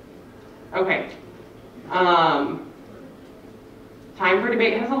 Okay. Time for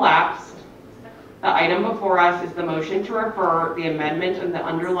debate has elapsed. The item before us is the motion to refer the amendment and the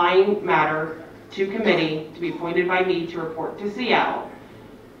underlying matter to committee to be appointed by me to report to Seattle.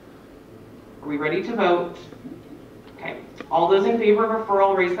 Are we ready to vote? Okay. All those in favor of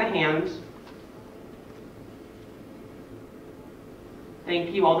referral, raise the hand.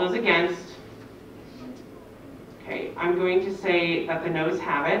 Thank you. All those against? Okay, I'm going to say that the noes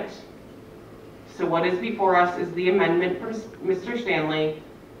have it. So what is before us is the amendment from Mr. Stanley.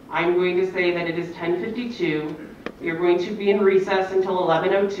 I'm going to say that it is 10:52. We are going to be in recess until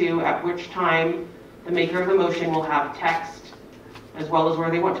 11:02, at which time the maker of the motion will have text, as well as where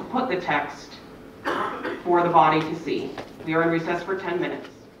they want to put the text for the body to see. We are in recess for 10 minutes.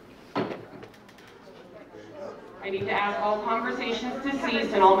 I need to ask all conversations to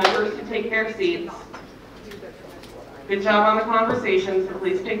cease and all members to take their seats. Good job on the conversations, so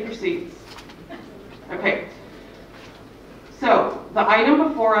please take your seats. Okay. So, the item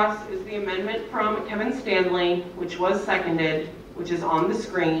before us is the amendment from Kevin Stanley, which was seconded, which is on the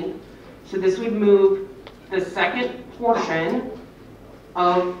screen. So this would move the second portion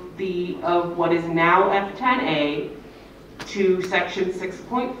of what is now F10A to section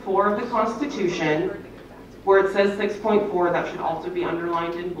 6.4 of the Constitution. Where it says 6.4, that should also be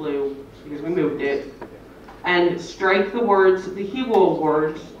underlined in blue because we moved it. And strike the words the Hugo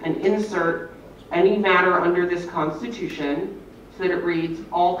Awards and insert any matter under this Constitution so that it reads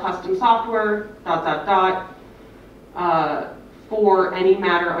all custom software, ... for any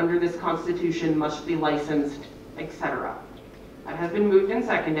matter under this Constitution must be licensed, etc. That has been moved and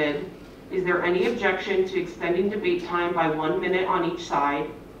seconded. Is there any objection to extending debate time by 1 minute on each side?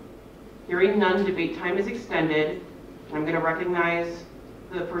 Hearing none, debate time is extended. I'm going to recognize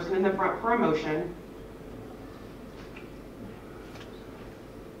the person in the front for a motion.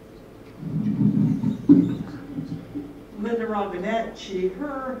 Linda Robinette, she,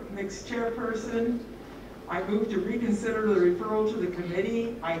 her, mixed chairperson. I move to reconsider the referral to the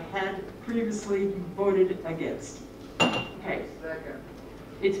committee. I had previously voted against. Okay. Second.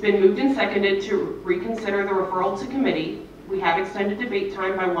 It's been moved and seconded to reconsider the referral to committee. We have extended debate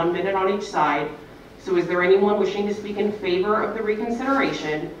time by 1 minute on each side. So is there anyone wishing to speak in favor of the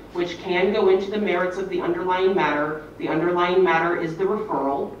reconsideration, which can go into the merits of the underlying matter? The underlying matter is the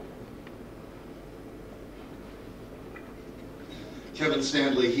referral. Kevin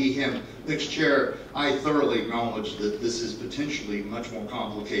Stanley, he, him. Mixed Chair, I thoroughly acknowledge that this is potentially much more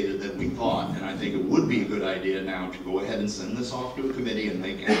complicated than we thought, and I think it would be a good idea now to go ahead and send this off to a committee and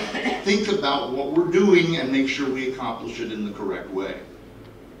think about what we're doing and make sure we accomplish it in the correct way.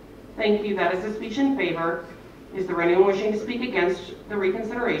 Thank you. That is a speech in favor. Is there anyone wishing to speak against the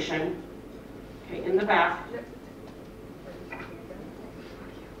reconsideration? Okay, in the back.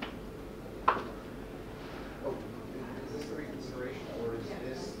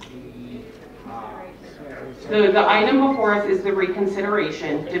 The item before us is the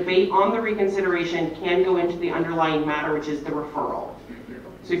reconsideration. Debate on the reconsideration can go into the underlying matter, which is the referral.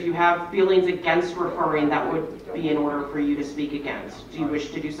 So if you have feelings against referring, that would be in order for you to speak against. Do you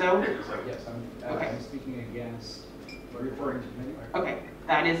wish to do so? Yes, I'm speaking against referring to committee. Okay,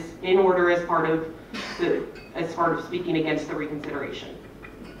 that is in order as part of speaking against the reconsideration.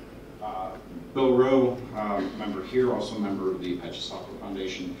 Bill Rowe, member here, also member of the Apache Software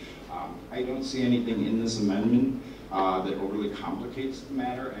Foundation. I don't see anything in this amendment that overly complicates the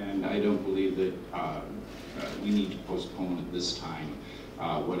matter, and I don't believe that we need to postpone at this time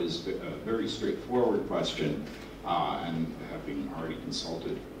what is a very straightforward question, and having already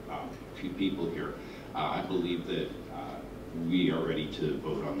consulted a few people here, I believe that we are ready to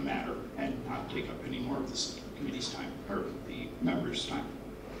vote on the matter and not take up any more of this committee's time, or the members' time.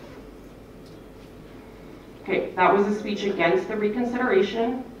 Okay, that was a speech against the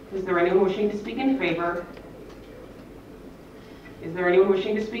reconsideration. Is there anyone wishing to speak in favor? Is there anyone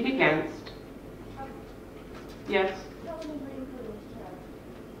wishing to speak against? Yes?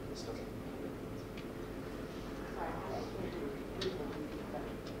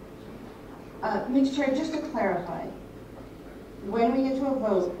 Mr. Chair, just to clarify, when we get to a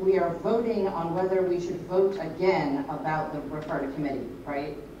vote, we are voting on whether we should vote again about the refer to committee,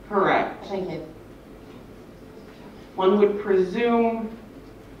 right? Correct. Thank you. One would presume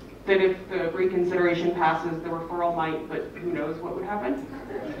that if the reconsideration passes, the referral might, but who knows what would happen?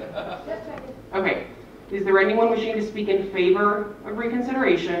 Okay. Is there anyone wishing to speak in favor of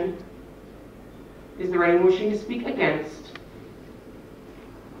reconsideration? Is there anyone wishing to speak against?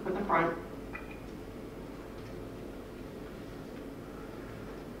 At the front.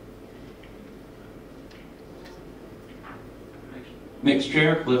 Mixed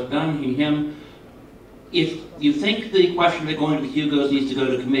Chair, Cliff Gunn, he, him. If you think the question of going to the Hugos needs to go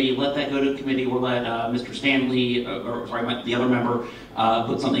to committee, let that go to committee, or let Mr. Stanley, the other member,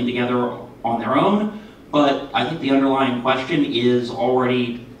 put something together on their own. But I think the underlying question is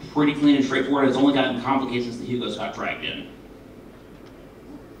already pretty clean and straightforward. It's only gotten complicated since the Hugos got dragged in.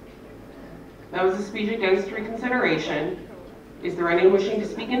 That was a speech against reconsideration. Is there anyone wishing to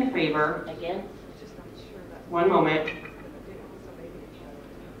speak in favor? Again? One moment.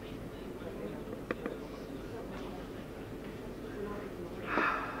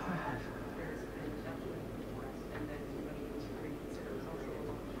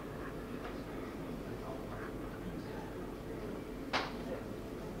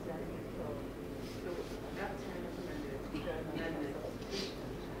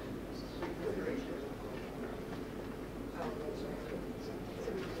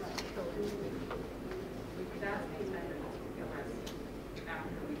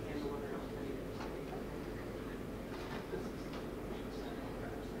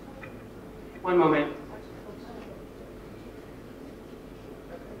 One moment.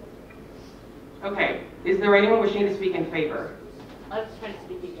 Okay, is there anyone wishing to speak in favor? I was trying to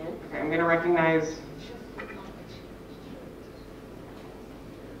speak again. Okay, I'm going to recognize.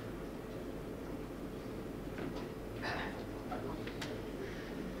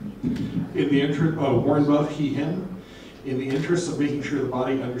 In the interest of Warren Buff, he, him, in the interest of making sure the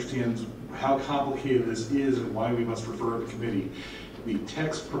body understands how complicated this is and why we must refer to committee, the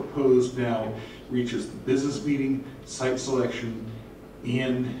text proposed now reaches the business meeting, site selection,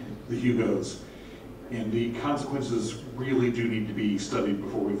 and the Hugos. And the consequences really do need to be studied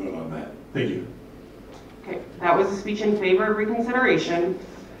before we vote on that. Thank you. Okay, that was a speech in favor of reconsideration.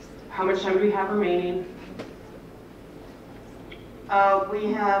 How much time do we have remaining?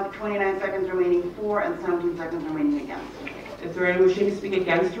 We have 29 seconds remaining for and 17 seconds remaining against. Is there anyone wishing to speak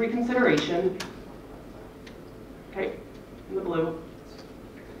against reconsideration? Okay, in the blue.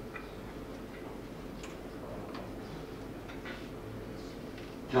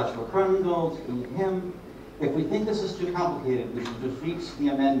 Joshua Kronengold, him. If we think this is too complicated, we should defeat the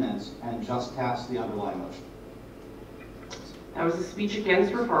amendments and just pass the underlying motion. That was a speech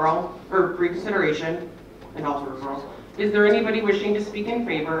against referral, or reconsideration, and also referral. Is there anybody wishing to speak in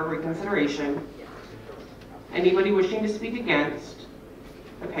favor of reconsideration? Anybody wishing to speak against?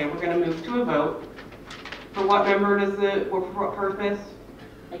 Okay, we're going to move to a vote. For what member does the, or for what purpose?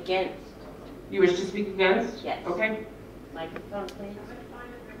 Against. You wish to speak against? Yes. Okay. Microphone, please.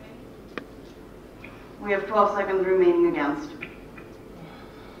 We have 12 seconds remaining against.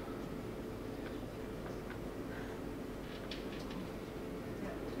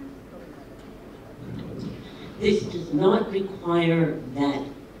 This does not require that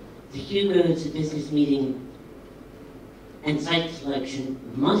the Hugo's business meeting and site selection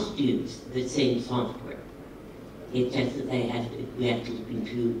must use the same software. It's just that we have to look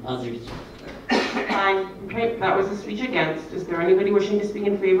into other software. Fine. Okay, that was a speech against. Is there anybody wishing to speak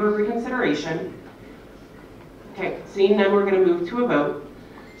in favor of reconsideration? Okay, seeing none, we're going to move to a vote.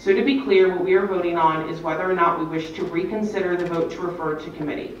 So to be clear, what we are voting on is whether or not we wish to reconsider the vote to refer to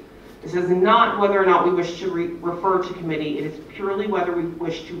committee. This is not whether or not we wish to refer to committee. It is purely whether we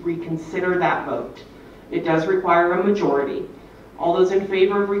wish to reconsider that vote. It does require a majority. All those in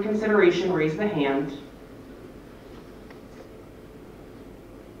favor of reconsideration, raise the hand.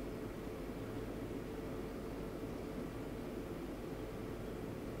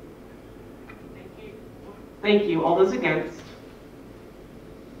 Thank you. All those against?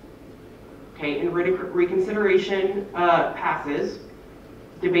 Okay, and reconsideration passes.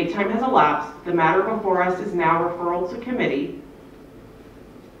 Debate time has elapsed. The matter before us is now referral to committee.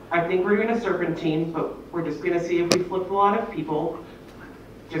 I think we're doing a serpentine, but we're just going to see if we flip a lot of people,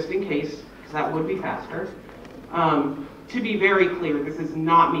 just in case, because that would be faster. To be very clear, this is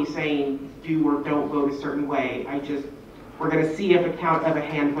not me saying do or don't vote a certain way. We're going to see if a count of a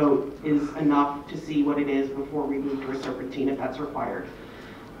hand vote is enough to see what it is before we move to a serpentine, if that's required.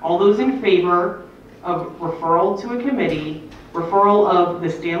 All those in favor of referral to a committee, referral of the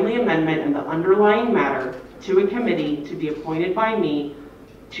Stanley Amendment and the underlying matter to a committee to be appointed by me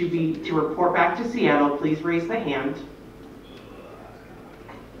to report back to Seattle, please raise the hand.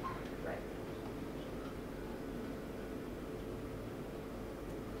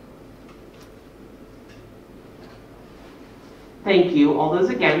 Thank you. All those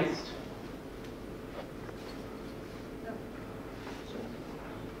against?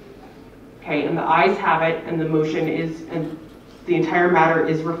 Okay, and the ayes have it, and the motion is, and the entire matter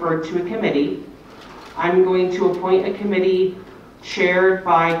is referred to a committee. I'm going to appoint a committee chaired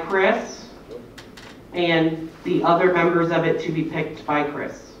by Chris, and the other members of it to be picked by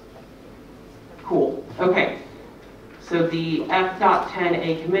Chris. Cool. Okay. So the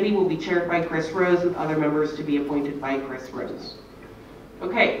F.10A committee will be chaired by Chris Rose, with other members to be appointed by Chris Rose.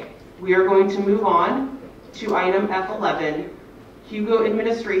 Okay, we are going to move on to item F11, Hugo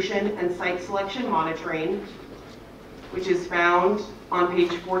Administration and Site Selection Monitoring, which is found on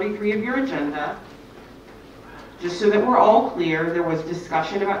page 43 of your agenda. Just so that we're all clear, there was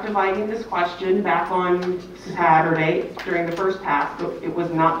discussion about dividing this question back on Saturday during the first pass, but it was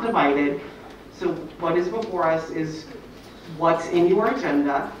not divided. So what is before us is what's in your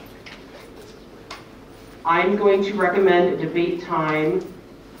agenda. I'm going to recommend a debate time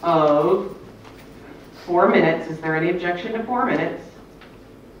of 4 minutes. Is there any objection to 4 minutes?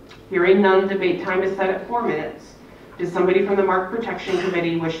 Hearing none, debate time is set at 4 minutes. Does somebody from the Mark Protection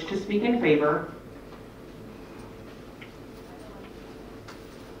Committee wish to speak in favor?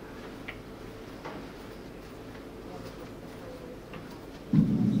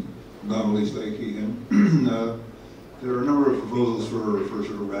 Lisa Hayes.This. There are a number of proposals for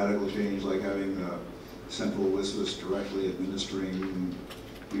sort of radical change, like having central WSFS directly administering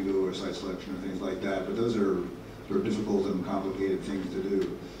Hugo or site selection or things like that, but those are sort of difficult and complicated things to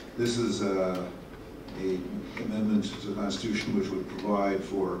do. This is a amendment to the Constitution which would provide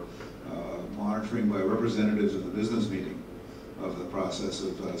for monitoring by representatives of the business meeting of the process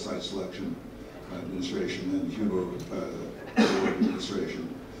of site selection administration and Hugo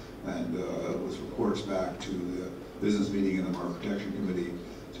administration, and with reports back to the business meeting and the Market Protection Committee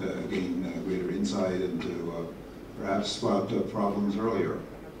to gain greater insight and to perhaps spot problems earlier.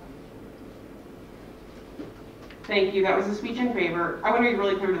 Thank you. That was a speech in favor. I want to be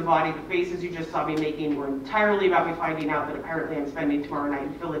really clear to the body. The faces you just saw me making were entirely about me finding out that apparently I'm spending tomorrow night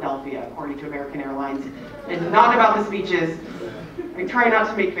in Philadelphia, according to American Airlines. It's not about the speeches. I try not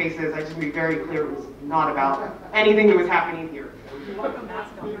to make faces. I just want to be very clear. It was not about anything that was happening here.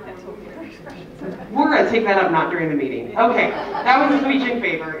 We're going to take that up not during the meeting. Okay, that was a speech in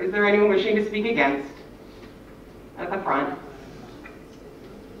favor. Is there anyone wishing to speak against? At the front.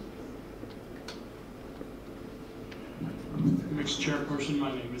 Mixed Chairperson, my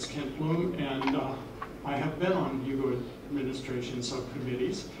name is Kent Bloom, and I have been on Hugo administration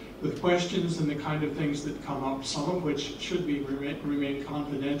subcommittees with questions and the kind of things that come up, some of which should be remain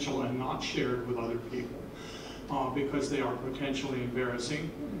confidential and not shared with other people because they are potentially embarrassing,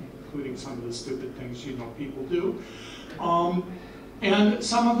 including some of the stupid things people do. And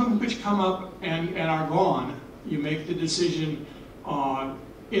some of them which come up and are gone, you make the decision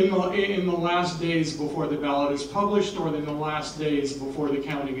in the last days before the ballot is published, or in the last days before the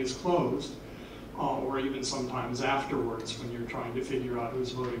counting is closed, or even sometimes afterwards when you're trying to figure out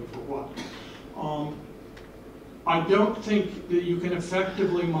who's voting for what. I don't think that you can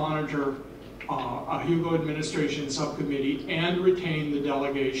effectively monitor a Hugo administration subcommittee and retain the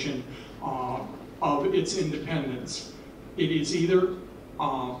delegation of its independence. It is either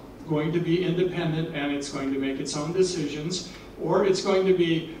going to be independent and it's going to make its own decisions, or it's going to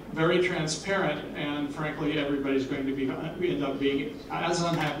be very transparent, and frankly, everybody's going to end up being as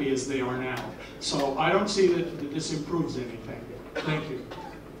unhappy as they are now. So I don't see that this improves anything. Thank you.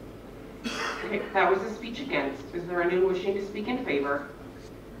 Okay, that was a speech against. Is there anyone wishing to speak in favor?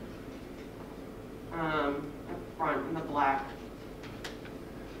 Up front in the black.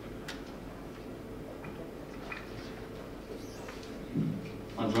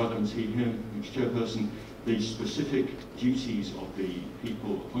 I'd rather than see him, Mr. Chairperson, the specific duties of the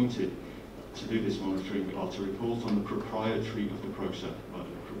people appointed to do this monitoring are to report on the propriety of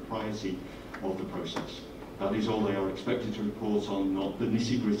the process, That is all they are expected to report on, not the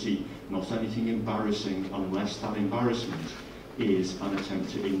nitty-gritty, not anything embarrassing, unless that embarrassment is an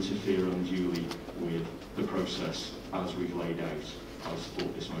attempt to interfere unduly with the process as we've laid out. I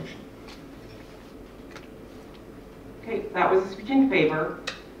support this motion. Okay, that was a speech in favor.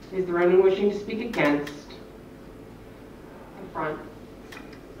 Is there anyone wishing to speak against? Up front.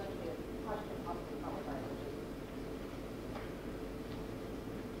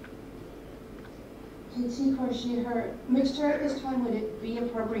 Katie Corshie, Mr. Chair, at this time, would it be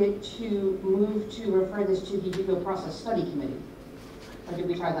appropriate to move to refer this to the Hugo Process Study Committee? Or did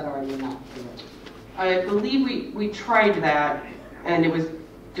we try that already and not do it? I believe we tried that, and it was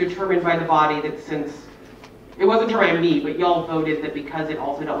determined by the body that since, it wasn't determined by me, but y'all voted that because it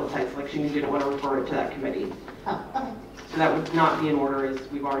also dealt with site selection, you didn't want to refer it to that committee. Oh, okay. So that would not be in order, as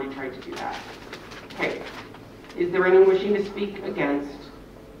we've already tried to do that. Okay. Is there anyone wishing to speak against?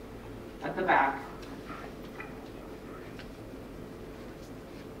 At the back.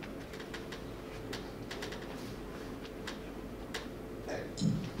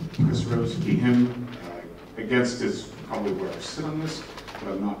 Chris Rose, him. Against is probably where I sit on this,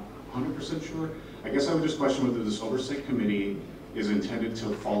 but I'm not 100% sure. I guess I would just question whether this oversight committee is intended to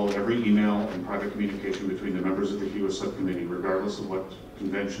follow every email and private communication between the members of the HUA subcommittee, regardless of what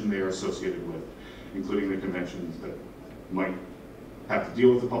convention they are associated with, including the conventions that might have to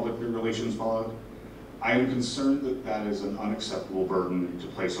deal with the public relations fallout. I am concerned that that is an unacceptable burden to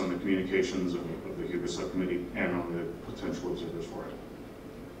place on the communications of the HUA subcommittee and on the potential observers for it.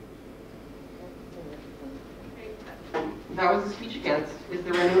 That was a speech against. Is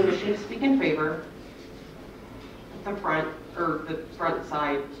there anyone wishing to speak in favor? At the front, or the front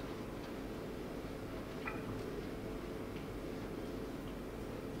side.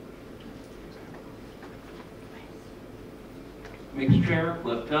 Mixed Chair,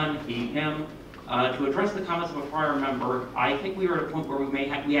 Cliff Dunn, he, him. To address the comments of a prior member, I think we are at a point where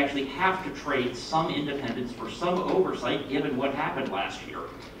we actually have to trade some independence for some oversight given what happened last year.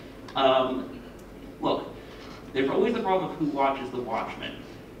 Look, there's always the problem of who watches the watchmen.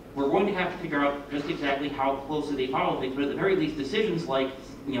 We're going to have to figure out just exactly how closely they follow things, but at the very least, decisions like,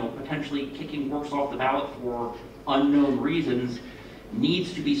 potentially kicking works off the ballot for unknown reasons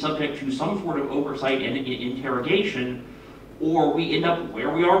needs to be subject to some sort of oversight and interrogation, or we end up where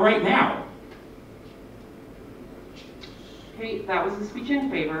we are right now. Okay, that was a speech in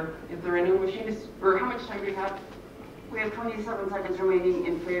favor. Is there anyone wishing to, or how much time do we have? We have 27 seconds remaining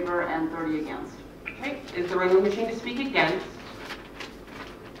in favor and 30 against. Okay, is there anyone wishing to speak against?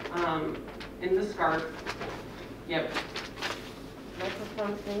 In the scarf. Yep.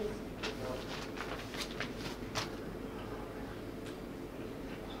 Microphone, please.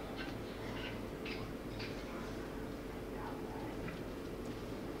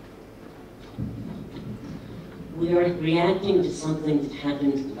 We are reacting to something that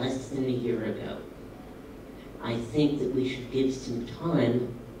happened less than a year ago. I think that we should give some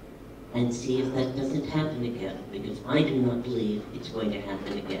time and see if that doesn't happen again, because I do not believe it's going to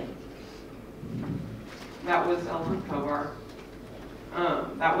happen again. That was Ellen Kovar.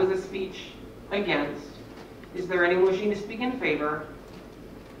 That was a speech against. Is there anyone wishing to speak in favor?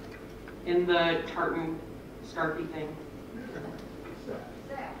 In the tartan scarfy thing.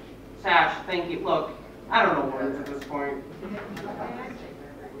 Sash, thank you. Look, I don't know words at this point.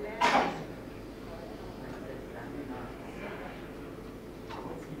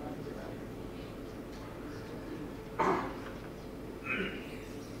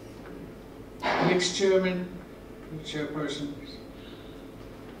 Next chairman, chairperson,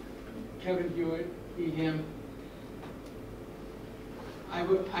 Kevin Hewitt, he, him. I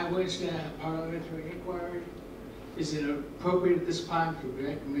was a parliamentary inquiry. Is it appropriate at this time to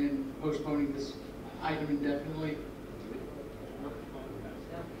recommend postponing this item indefinitely?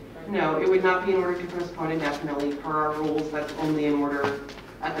 No, it would not be in order to postpone indefinitely. Per our rules, that's only in order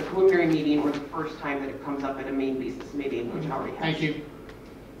at the preliminary meeting or the first time that it comes up at a main business meeting, which already has. Thank you.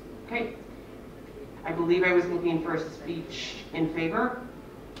 Okay. I believe I was looking for a speech in favor.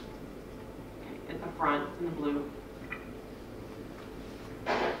 Okay, at the front, in the blue.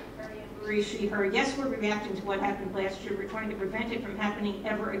 Marie, she, her. Yes, we're reacting to what happened last year. We're trying to prevent it from happening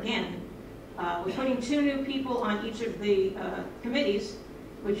ever again. We're putting 2 new people on each of the committees,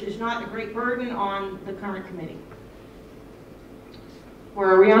 which is not a great burden on the current committee. Where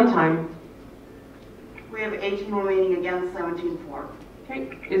are we on time? We have 18 remaining against, 17 for.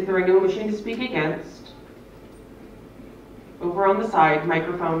 Okay. Is there anyone wishing to speak against? Over on the side,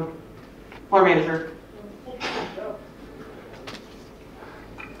 microphone. Floor manager.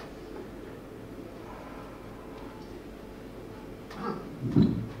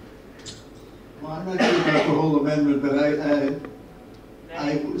 Well, I'm not sure about the whole amendment, but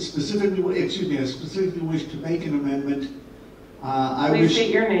I specifically wish to make an amendment. Please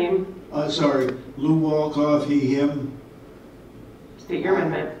state your name. Sorry, Lou Walkoff, he, him. State your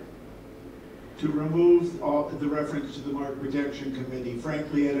amendment. To remove the reference to the Mark Protection Committee.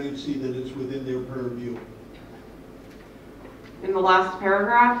 Frankly, I don't see that it's within their purview. In the last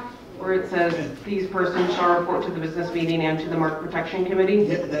paragraph, where it says, these persons shall report to the business meeting and to the Mark Protection Committee?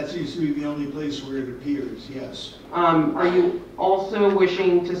 Yeah, that seems to be the only place where it appears, yes. Are you also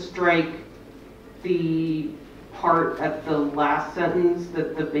wishing to strike the part at the last sentence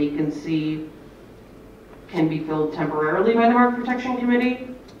that the vacancy can be filled temporarily by the Mark Protection Committee?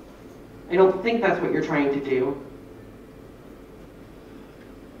 I don't think that's what you're trying to do.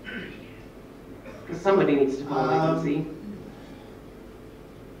 Because somebody needs to fill a vacancy.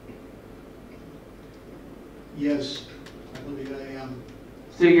 Yes, I believe I am.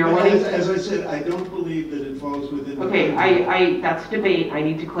 So you're wanting... As I said, I don't believe that it falls within... Okay, that's debate. I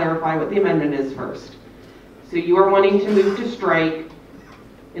need to clarify what the amendment is first. So you are wanting to move to strike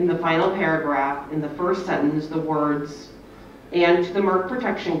in the final paragraph, in the first sentence, the words, and to the Mark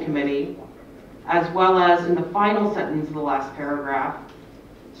Protection Committee, as well as in the final sentence of the last paragraph,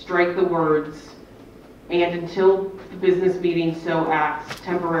 strike the words, and until the business meeting so acts,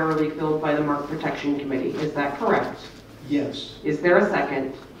 temporarily filled by the Mark Protection Committee. Is that correct? Yes. Is there a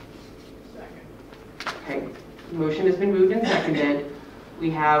second? Second. Okay. The motion has been moved and seconded. We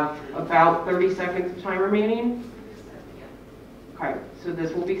have about 30 seconds of time remaining. Okay, so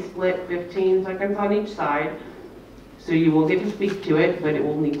this will be split 15 seconds on each side. So you will get to speak to it, but it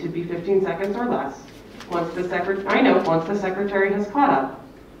will need to be 15 seconds or less. Once the secretary has caught up.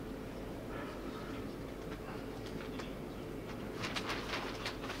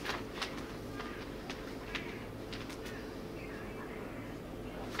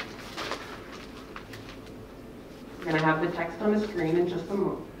 We're going to have the text on the screen in just a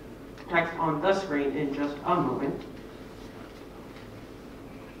moment. Text on the screen in just a moment.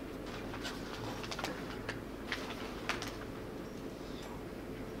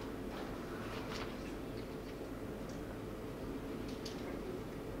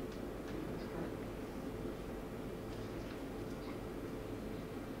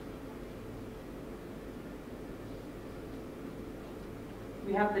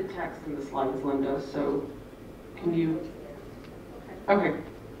 We have the text in the slides, Linda, so can you? Okay.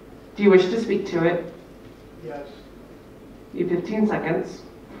 Do you wish to speak to it? Yes. You have 15 seconds.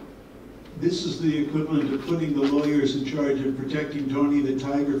 This is the equivalent of putting the lawyers in charge of protecting Tony the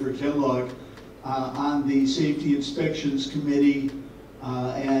Tiger for Kellogg on the Safety Inspections Committee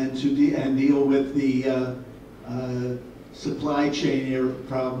and deal with the supply chain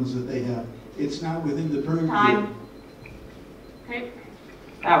problems that they have. It's not within the purview. Time. Okay.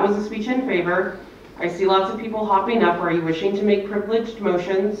 That was a speech in favor. I see lots of people hopping up. Are you wishing to make privileged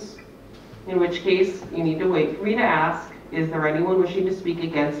motions? In which case, you need to wait for me to ask. Is there anyone wishing to speak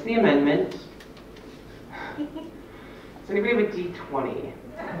against the amendment? Does anybody have a D20?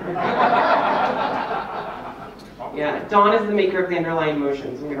 Yeah, Don is the maker of the underlying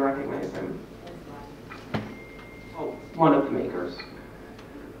motions. I'm going to recognize him. Oh, one of the makers.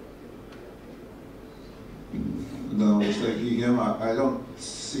 No, it's like him. I don't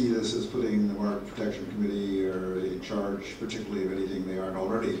see this as putting the Mark Protection Committee in charge, particularly of anything they aren't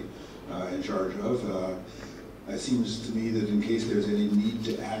already in charge of. It seems to me that in case there's any need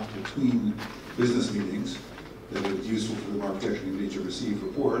to act between business meetings, that it's useful for the Mark Protection Committee to receive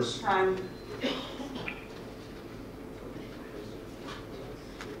reports. Time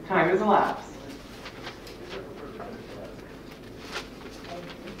has elapsed.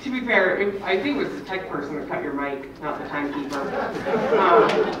 To be fair, I think it was the tech person that cut your mic, not the timekeeper.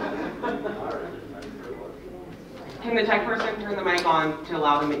 Can the tech person turn the mic on to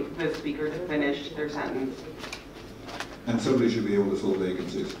allow the speaker to finish their sentence? And somebody should be able to fill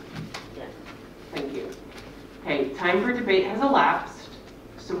vacancies. Thank you. Okay, time for debate has elapsed,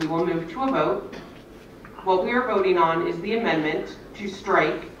 so we will move to a vote. What we are voting on is the amendment to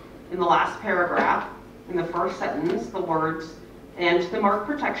strike in the last paragraph, in the first sentence, the words, "and the Mark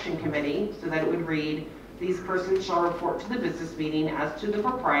Protection Committee," so that it would read, "These persons shall report to the business meeting as to the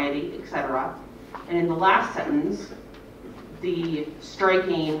propriety," etc. And in the last sentence, the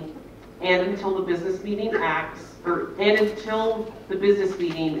striking, "and until the business meeting acts," or "and until the business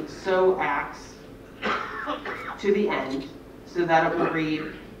meeting so acts," to the end, so that it will read,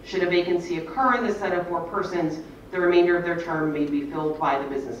 "Should a vacancy occur in the set of 4 persons, the remainder of their term may be filled by the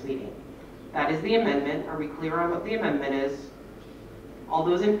business meeting." That is the amendment. Are we clear on what the amendment is? All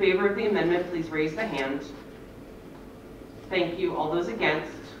those in favor of the amendment, please raise the hand. Thank you. All those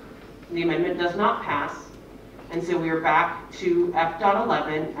against? The amendment does not pass. And so we are back to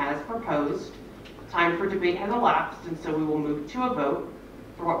F.11 as proposed. Time for debate has elapsed, and so we will move to a vote.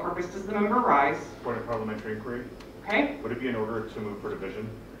 For what purpose does the member rise? Point of parliamentary inquiry. Okay. Would it be in order to move for division?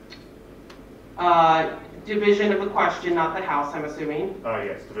 Division of the question, not the House, I'm assuming.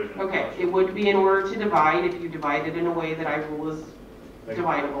 Yes, division. Okay, it would be in order to divide if you divide it in a way that I rule is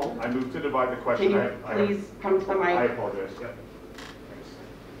dividable. I move to divide the question. Can you please come to the mic? I apologize. Yeah.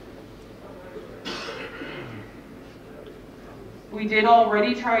 We did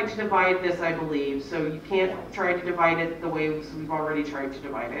already try to divide this, I believe, so you can't try to divide it the way we've already tried to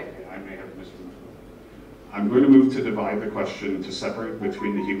divide it. I may have missed one. I'm going to move to divide the question to separate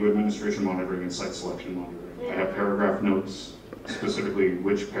between the Hugo administration monitoring and site selection monitoring. I have paragraph notes, specifically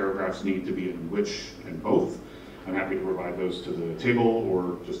which paragraphs need to be in which and both. I'm happy to provide those to the table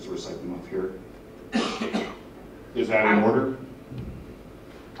or just to recite them off here. Is that in order?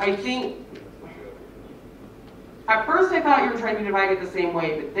 I think, at first I thought you were trying to divide it the same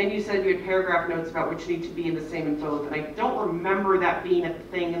way, but then you said you had paragraph notes about which need to be in the same in both, and I don't remember that being a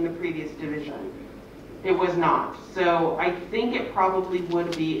thing in the previous division. It was not. So I think it probably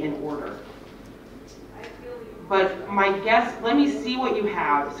would be in order. But my guess, let me see what you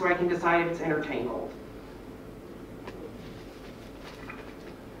have so I can decide if it's intertangled.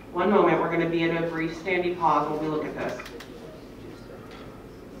 One moment, we're going to be at a brief standing pause while we look at this.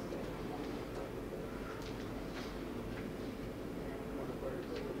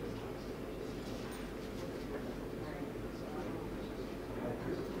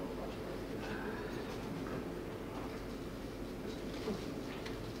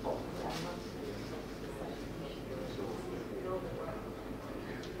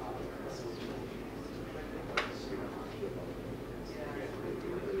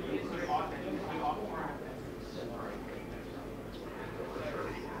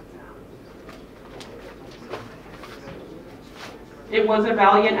 It was a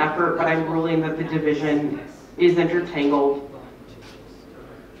valiant effort, but I'm ruling that the division is intertangled.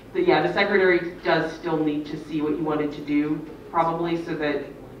 But yeah, the secretary does still need to see what you wanted to do, probably, so that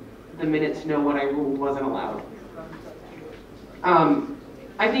the minutes know what I ruled wasn't allowed.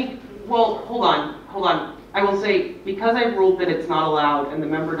 I think, well, hold on. I will say, because I ruled that it's not allowed and the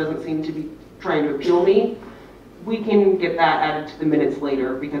member doesn't seem to be trying to appeal me, we can get that added to the minutes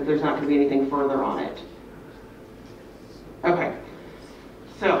later because there's not going to be anything further on it. Okay.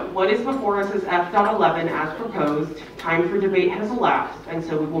 So what is before us is F.11 as proposed. Time for debate has elapsed, and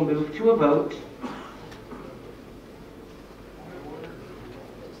so we will move to a vote.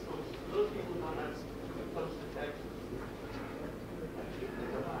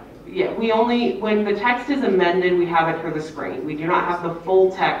 Yeah, when the text is amended, we have it for the screen. We do not have the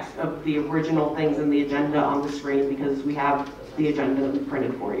full text of the original things in the agenda on the screen because we have the agenda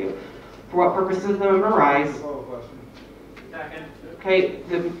printed for you. For what purposes does the member rise? Second. Okay,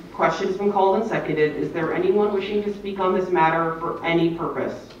 the question has been called and seconded. Is there anyone wishing to speak on this matter for any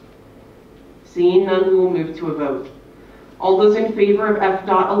purpose? Seeing none, we will move to a vote. All those in favor of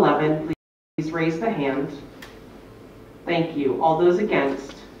F.11, please raise the hand. Thank you. All those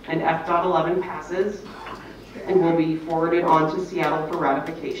against? And F.11 passes and will be forwarded on to Seattle for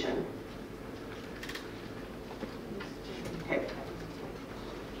ratification. Okay.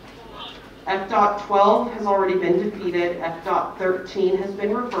 F.12 has already been defeated. F.13 has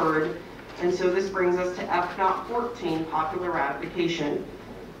been referred. And so this brings us to F.14, popular ratification.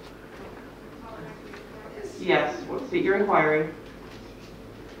 Yes, state your inquiry.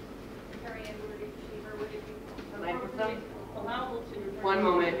 One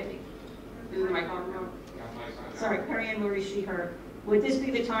moment. Is the mic on now? Sorry, Perry Ann Lurie, she, her. Would this be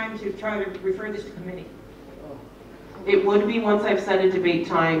the time to try to refer this to committee? It would be once I've set a debate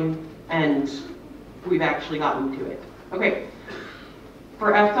time and we've actually gotten to it. Okay.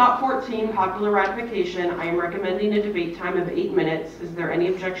 For FDOT 14 popular ratification, I am recommending a debate time of 8 minutes. Is there any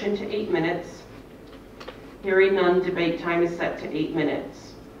objection to 8 minutes? Hearing none, debate time is set to 8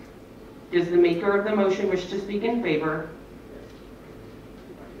 minutes. Does the maker of the motion wish to speak in favor?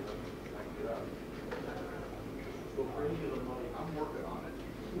 I'm working on it.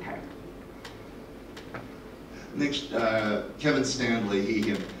 Okay. Next, Kevin Stanley, he,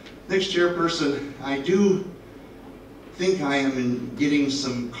 him. Next chairperson, I do think I am getting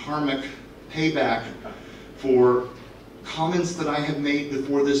some karmic payback for comments that I have made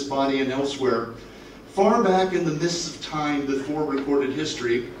before this body and elsewhere, far back in the mists of time before recorded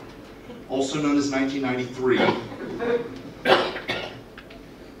history, also known as 1993.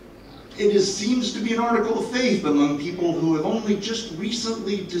 It seems to be an article of faith among people who have only just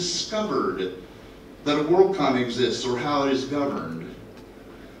recently discovered that a Worldcon exists or how it is governed,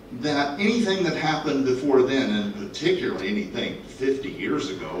 that anything that happened before then, and particularly anything 50 years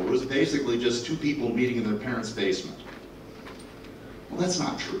ago, was basically just two people meeting in their parents' basement. Well, that's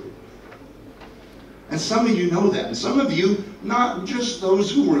not true. And some of you know that, and some of you, not just those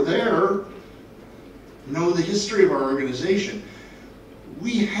who were there, know the history of our organization.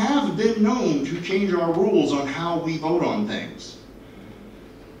 We have been known to change our rules on how we vote on things.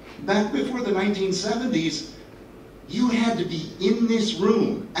 Back before the 1970s, you had to be in this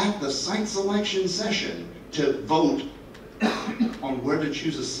room at the site selection session to vote on where to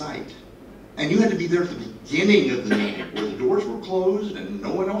choose a site. And you had to be there at the beginning of the meeting where the doors were closed and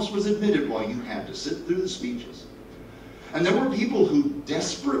no one else was admitted while you had to sit through the speeches. And there were people who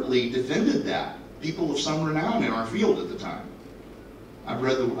desperately defended that, people of some renown in our field at the time. I've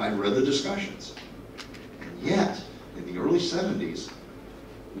read the discussions. And yet, in the early 70s,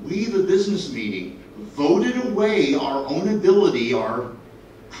 we, the business meeting, voted away our own ability, our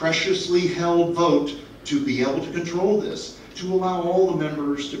preciously held vote, to be able to control this, to allow all the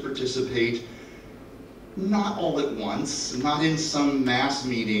members to participate, not all at once, not in some mass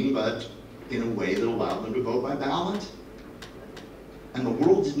meeting, but in a way that allowed them to vote by ballot. And the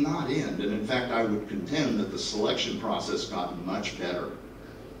world did not end, and in fact I would contend that the selection process got much better.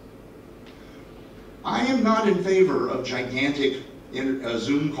 I am not in favor of gigantic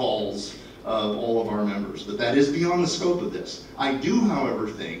Zoom calls of all of our members, but that is beyond the scope of this. I do, however,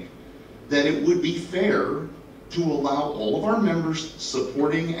 think that it would be fair to allow all of our members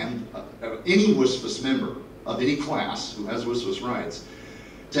supporting and any WSFS member of any class who has WSFS rights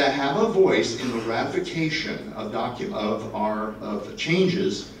to have a voice in the ratification of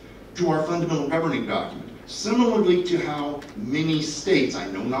changes to our fundamental governing document. Similarly to how many states, I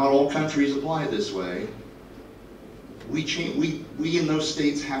know not all countries apply this way, we in those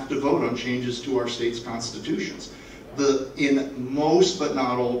states have to vote on changes to our state's constitutions. In most but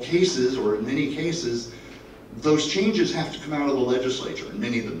not all cases, or in many cases, those changes have to come out of the legislature, and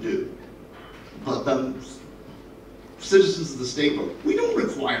many of them do. But the citizens of the state vote. We don't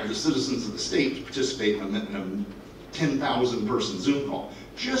require the citizens of the state to participate in a 10,000 person Zoom call.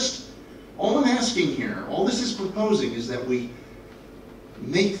 All I'm asking here, all this is proposing, is that we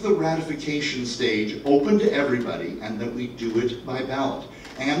make the ratification stage open to everybody and that we do it by ballot.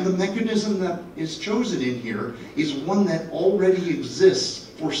 And the mechanism that is chosen in here is one that already exists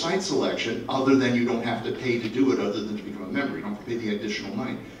for site selection, other than you don't have to pay to do it, other than to become a member. You don't have to pay the additional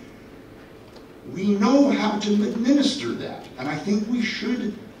money. We know how to administer that, and I think we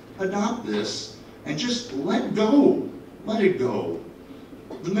should adopt this and just let go. Let it go.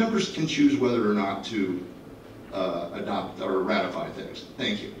 The members can choose whether or not to adopt or ratify things.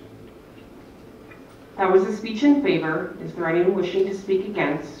 Thank you. That was a speech in favor. Is there anyone wishing to speak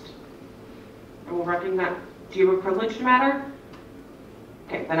against? I will recognize. Do you have a privileged matter?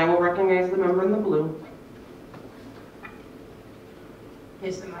 Okay, then I will recognize the member in the blue.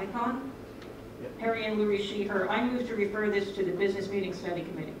 Is the mic on? Harry and Louis Sheeher. I move to refer this to the Business Meeting Study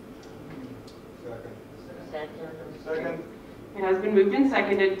Committee. Second. It has been moved and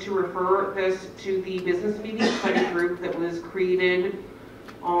seconded to refer this to the Business Meeting Study Group that was created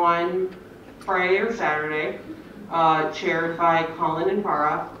on Friday or Saturday, chaired by Colin and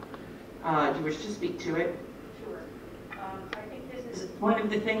Farah. Do you wish to speak to it? Sure. I think this is one of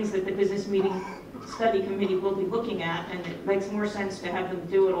the things that the Business Meeting Study Committee will be looking at, and it makes more sense to have them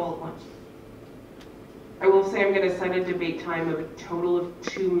do it all at once. I will say I'm going to set a debate time of a total of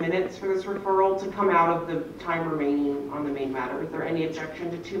 2 minutes for this referral to come out of the time remaining on the main matter. Is there any objection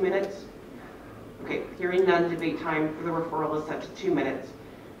to 2 minutes? Okay, hearing none, debate time for the referral is set to 2 minutes.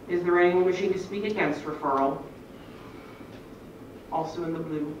 Is there anyone wishing to speak against referral? Also in the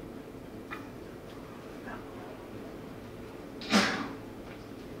blue.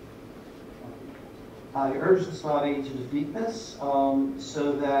 I urge this body to defeat this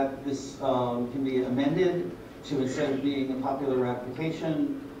so that this can be amended to, instead of being a popular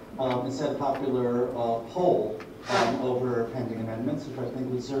ratification, instead of popular poll over pending amendments, which I think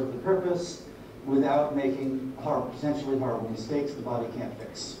would serve the purpose without making potentially horrible mistakes the body can't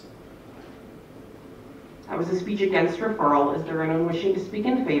fix. That was a speech against referral. Is there anyone wishing to speak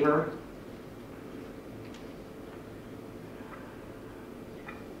in favor?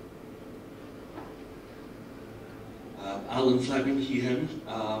 Alan Fleming, he, him.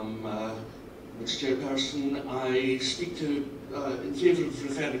 Mr. Chairperson, I speak to, in favour of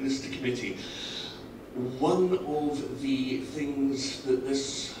referring this to committee. One of the things that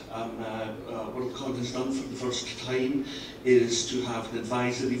this Worldcon has done for the first time is to have an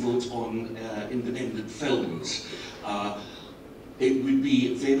advisory vote on independent films. It would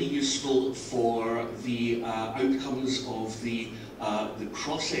be very useful for the outcomes of the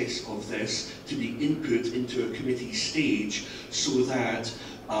process of this to be input into a committee stage so that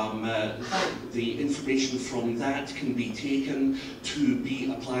the information from that can be taken to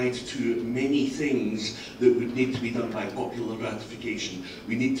be applied to many things that would need to be done by popular ratification.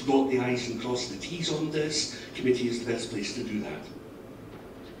 We need to dot the I's and cross the T's on this. Committee is the best place to do that.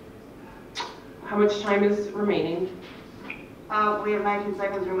 How much time is remaining? We have 19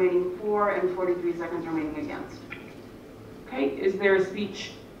 seconds remaining for and 43 seconds remaining against. Okay, is there a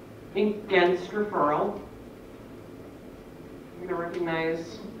speech against referral? I'm going to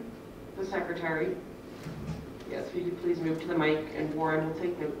recognize the secretary. Yes, if you could please move to the mic and Warren will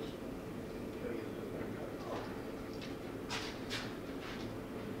take notes.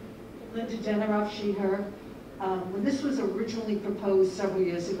 Linda Deneroff, she, her. When this was originally proposed several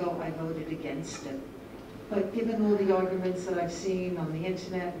years ago, I voted against it. But given all the arguments that I've seen on the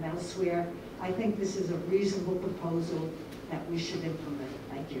internet and elsewhere, I think this is a reasonable proposal that we should implement.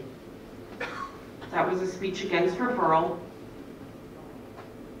 Thank you. That was a speech against referral.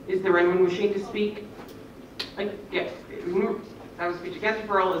 Is there anyone wishing to speak? Yes, that was a speech against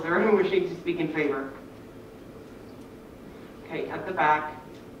referral. Is there anyone wishing to speak in favor? Okay, at the back.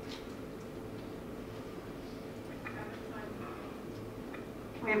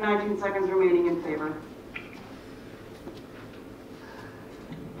 We have 19 seconds remaining in favor.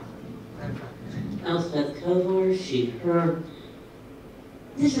 Elspeth Kovar, she, her.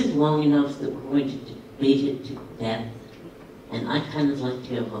 This is long enough that we're going to debate it to death, and I'd kind of like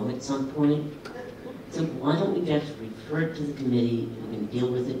to go home at some point. So why don't we just refer it to the committee and we can deal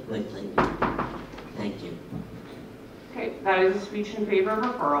with it quickly? Thank you. Okay, that is a speech in favor of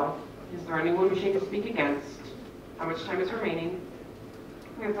referral. Is there anyone wishing to speak against? How much time is remaining?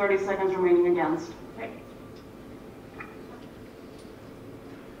 We have 30 seconds remaining against. Okay.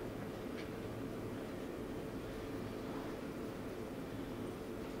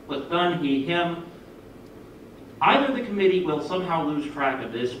 What's done, he, him. Either the committee will somehow lose track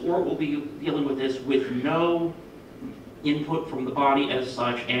of this, or it will be dealing with this with no input from the body as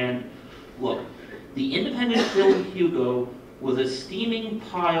such. And look, the Independent Film Hugo was a steaming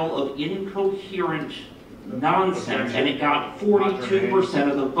pile of incoherent nonsense, and it got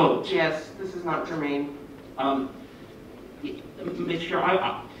 42% of the vote. Yes, this is not germane. Make sure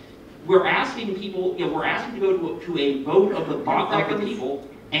we're asking people. We're asking to go to a vote of the people,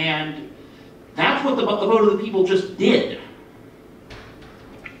 and that's what the vote of the people just did.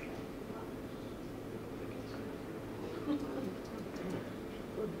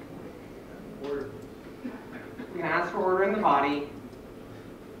 We're going to ask for order in the body.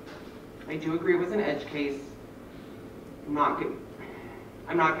 I do agree it was an edge case. I'm not going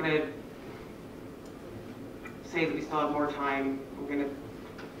to say that we still have more time. I'm going to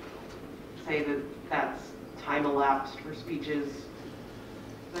say that that's time elapsed for speeches. Is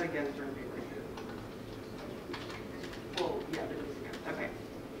that against or in favor? Well, yeah, that is against. Okay.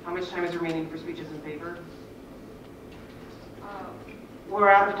 How much time is remaining for speeches in favor? We're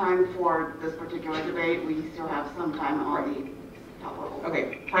out of time for this particular debate. We still have some time on the top level.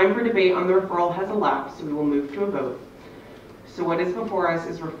 Okay, time for debate on the referral has elapsed, so we will move to a vote. So what is before us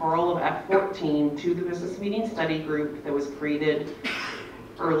is referral of F14 to the Business Meeting Study Group that was created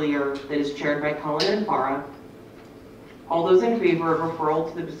earlier, that is chaired by Colin and Farah. All those in favor of referral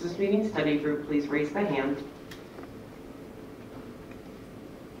to the Business Meeting Study Group, please raise the hand.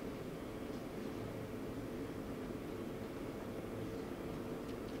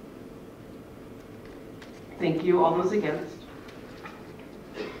 Thank you. All those against?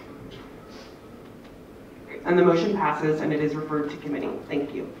 And the motion passes and it is referred to committee.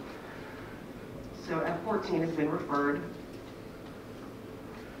 Thank you. So F14 has been referred.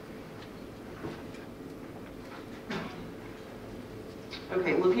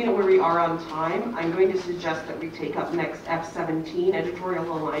 Okay, looking at where we are on time, I'm going to suggest that we take up next F17,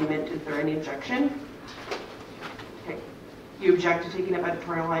 editorial alignment. Is there any objection? Okay. You object to taking up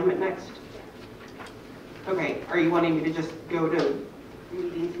editorial alignment next? Okay, are you wanting me to just go to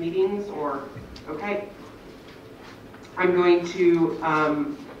meetings, or, okay. I'm going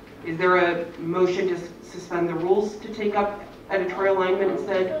to, is there a motion to suspend the rules to take up editorial alignment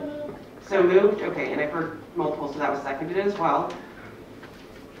instead? So moved? Okay, and I've heard multiple, so that was seconded as well.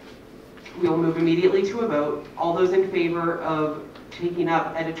 We'll move immediately to a vote. All those in favor of taking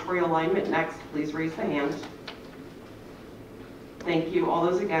up editorial alignment next, please raise the hand. Thank you. All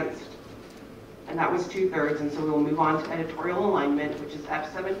those against? And that was 2/3, and so we will move on to editorial alignment, which is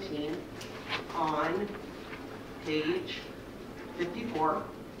F17 on page 54.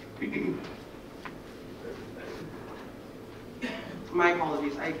 My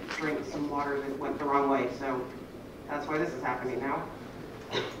apologies, I drank some water that went the wrong way, so that's why this is happening now.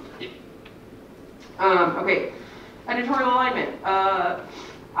 Okay, editorial alignment.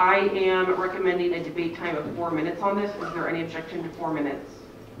 I am recommending a debate time of 4 minutes on this. Is there any objection to 4 minutes?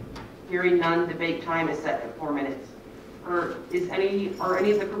 Hearing none, debate time is set at 4 minutes. Are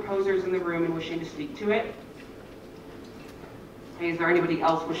any of the proposers in the room and wishing to speak to it? Okay, is there anybody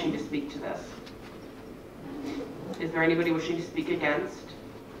else wishing to speak to this? Is there anybody wishing to speak against?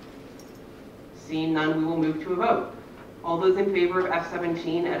 Seeing none, we will move to a vote. All those in favor of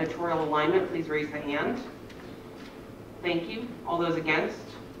F17 editorial alignment, please raise the hand. Thank you. All those against?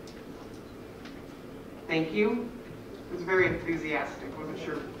 Thank you. It was very enthusiastic. Wasn't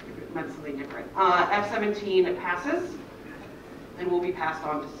sure if it meant something different. F17 passes and will be passed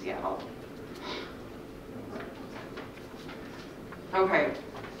on to Seattle. Okay.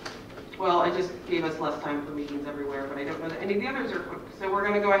 Well, I just gave us less time for meetings everywhere, but I don't know that any of the others are quick. So we're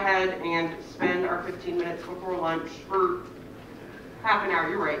going to go ahead and spend our 15 minutes before lunch, or half an hour.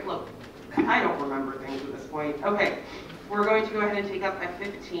 You're right. Look, I don't remember things at this point. Okay. We're going to go ahead and take up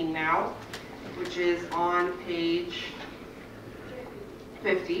F15 now, which is on page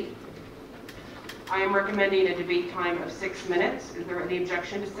 50. I am recommending a debate time of 6 minutes. Is there any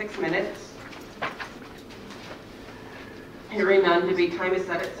objection to 6 minutes? Hearing none, debate time is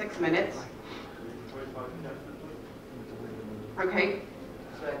set at 6 minutes. Okay.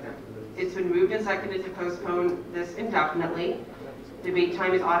 It's been moved and seconded to postpone this indefinitely. Debate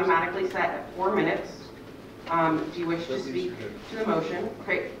time is automatically set at 4 minutes. Do you wish to speak to the motion?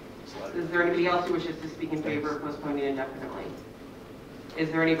 Okay. Is there anybody else who wishes to speak in favor of postponing indefinitely?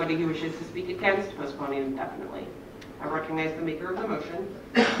 Is there anybody who wishes to speak against postponing indefinitely? I recognize the maker of the motion.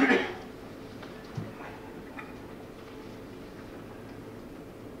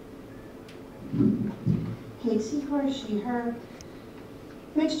 Casey, her, she, her.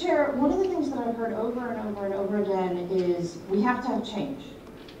 Mixed Chair, one of the things that I've heard over and over and over again is we have to have change.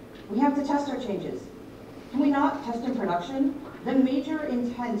 We have to test our changes. Can we not test in production? The major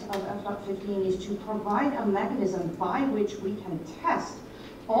intent of F.15 is to provide a mechanism by which we can test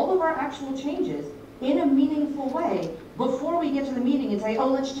all of our actual changes in a meaningful way before we get to the meeting and say, oh,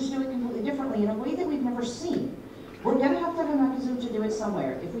 let's just do it completely differently in a way that we've never seen. We're going to have a mechanism to do it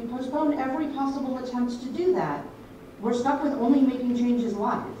somewhere. If we postpone every possible attempt to do that, we're stuck with only making changes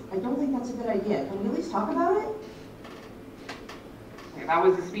live. I don't think that's a good idea. Can we at least talk about it? Okay, that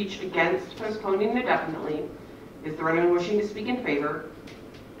was a speech against postponing indefinitely. Is there anyone wishing to speak in favor?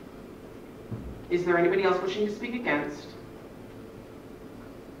 Is there anybody else wishing to speak against?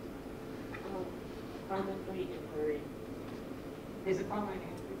 Parliamentary inquiry. Is it parliamentary?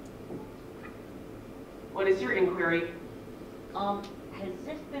 What is your inquiry? Has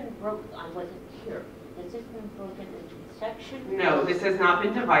this been broken? I wasn't here. Has this been broken into sections? No, this has not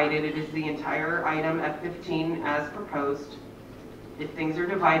been divided. It is the entire item F15 as proposed. If things are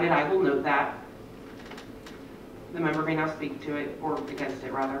divided, I will note that. The member may now speak to it, or against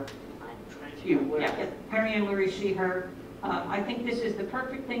it, rather. I'm trying to You, yeah. Yes, Mary Ann Lurie, she, her. I think this is the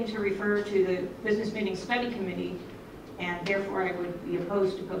perfect thing to refer to the Business Meeting Study Committee, and therefore I would be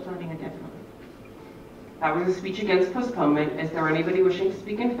opposed to postponing indefinitely. That was a speech against postponement. Is there anybody wishing to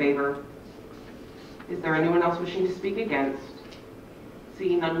speak in favor? Is there anyone else wishing to speak against?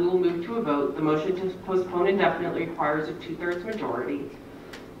 Seeing none, we will move to a vote. The motion to postpone indefinitely requires a 2/3 majority.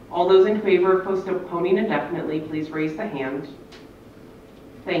 All those in favor of postponing indefinitely, please raise the hand.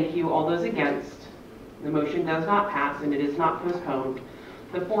 Thank you. All those against? The motion does not pass and it is not postponed.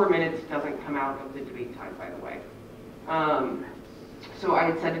 The 4 minutes doesn't come out of the debate time, by the way. So I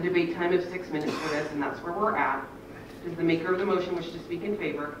had set a debate time of 6 minutes for this, and that's where we're at. Does the maker of the motion wish to speak in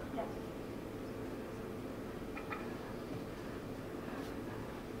favor? Yes.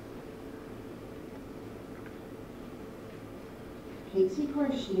 Kate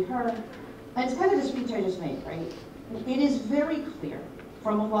Secor, she, her. And it's kind of the speech I just made, right? It is very clear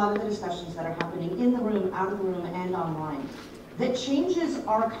from a lot of the discussions that are happening in the room, out of the room, and online, that changes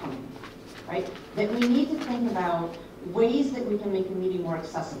are coming, right? That we need to think about ways that we can make the meeting more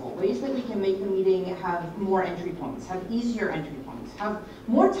accessible, ways that we can make the meeting have more entry points, have easier entry points, have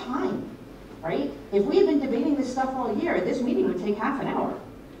more time, right? If we had been debating this stuff all year, this meeting would take half an hour.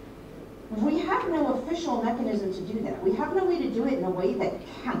 We have no official mechanism to do that. We have no way to do it in a way that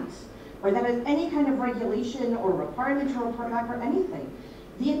counts, or that has any kind of regulation or requirement to report back or anything.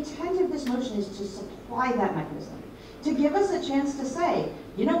 The intent of this motion is to supply that mechanism, to give us a chance to say,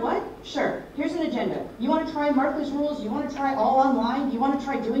 you know what? Sure, here's an agenda. You want to try Martha's Rules? You want to try all online? You want to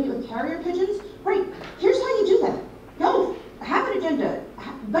try doing it with carrier pigeons? Great, here's how you do that. Go, have an agenda,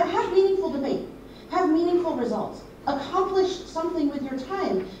 but have meaningful debate. Have meaningful results. Accomplish something with your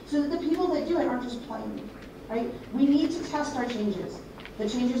time so that the people that do it aren't just playing, right? We need to test our changes. The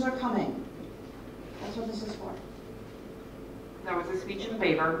changes are coming. That's what this is for. That was a speech in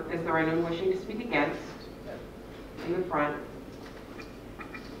favor. Is there anyone wishing to speak against? In the front.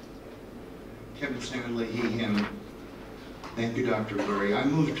 Kevin Stanley, he, him. Thank you, Dr. Lurie. I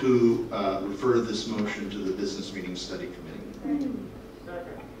move to refer this motion to the Business Meeting Study Committee.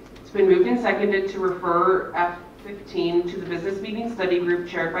 It's been moved and seconded to refer F15 to the Business Meeting Study Group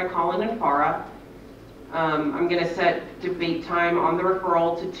chaired by Colin and Farah. I'm going to set debate time on the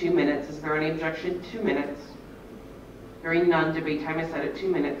referral to 2 minutes. Is there any objection? 2 minutes. Hearing none, debate time is set at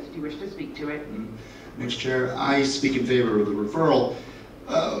 2 minutes. Do you wish to speak to it? Mr. Chair, I speak in favor of the referral.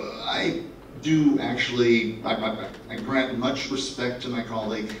 I do actually, I grant much respect to my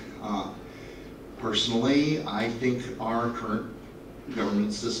colleague. Personally, I think our current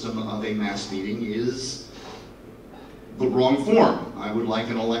government system of a mass meeting is the wrong form. I would like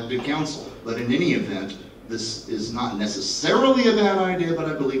an elected council. But in any event, this is not necessarily a bad idea, but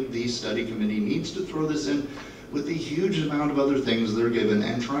I believe the study committee needs to throw this in with the huge amount of other things that are given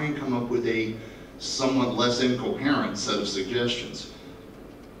and try and come up with a somewhat less incoherent set of suggestions.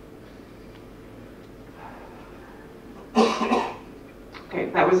 Okay,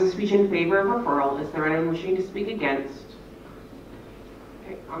 that was a speech in favor of referral. Is there anyone wishing to speak against?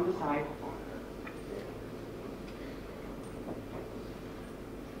 Okay, on the side.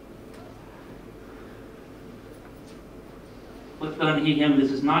 Clifton, he, him,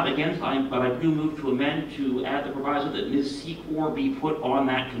 this is not against, but I do move to amend to add the proviso that Ms. Secor be put on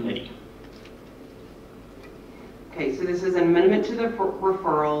that committee. Okay, so this is an amendment to the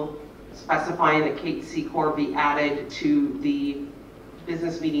referral specifying that Kate Secor be added to the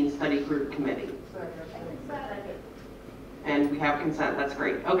Business Meeting Study Group Committee. And we have consent, that's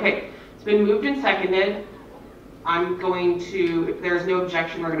great. Okay, it's been moved and seconded. I'm going to, if there's no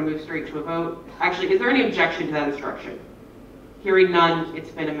objection, we're going to move straight to a vote. Actually, is there any objection to that instruction? Hearing none, it's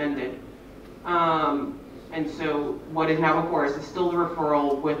been amended. And so what is now before us is still the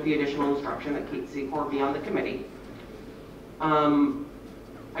referral with the additional instruction that Kate Secor be on the committee.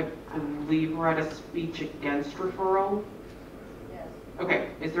 I believe we're at a speech against referral. Yes. Okay,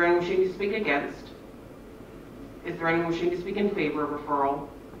 is there anyone wishing to speak against? Is there anyone wishing to speak in favor of referral?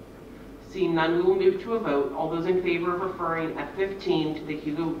 Seeing none, we will move to a vote. All those in favor of referring F15 to the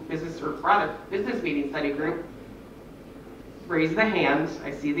Hugo Business Meeting Study Group, raise the hand.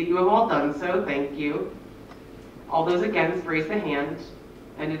 I see that you have all done so. Thank you. All those against, raise the hand,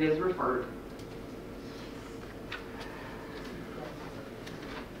 and it is referred.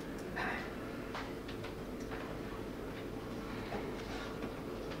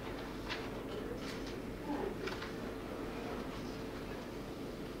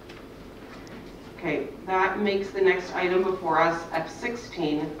 Okay, that makes the next item before us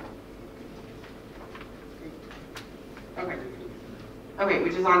F16. Okay. Okay,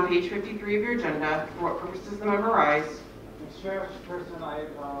 which is on page 53 of your agenda. For what purpose does the member rise? Mr. Chairperson, I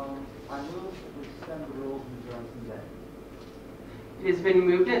move that we suspend the rules and adjourn today. It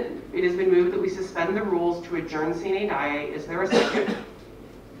has been moved that we suspend the rules to adjourn sine die. Is there a second?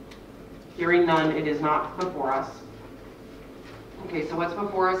 Hearing none, it is not before us. Okay, so what's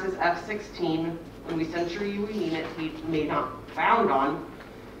before us is F16. When we censure you, we mean it. We may not found on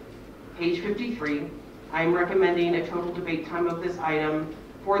page 53. I'm recommending a total debate time of this item,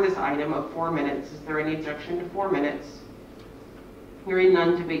 of 4 minutes. Is there any objection to 4 minutes? Hearing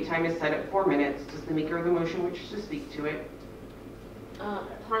none, debate time is set at 4 minutes. Does the maker of the motion wish to speak to it?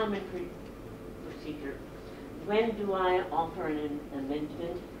 Parliamentary procedure. When do I offer an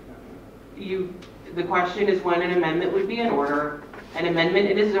amendment? The question is when an amendment would be in order. An amendment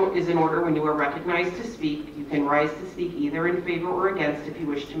is in order when you are recognized to speak. You can rise to speak either in favor or against if you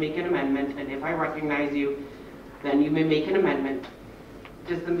wish to make an amendment, and if I recognize you, then you may make an amendment.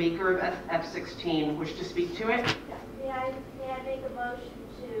 Does the maker of F16 wish to speak to it? May I make a motion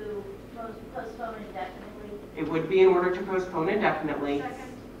to postpone indefinitely? It would be in order to postpone indefinitely.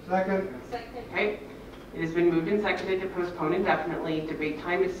 Second. Okay. It has been moved and seconded to postpone indefinitely. Debate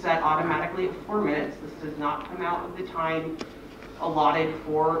time is set automatically at 4 minutes. This does not come out of the time allotted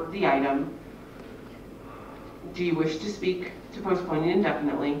for the item. Do you wish to speak to postponing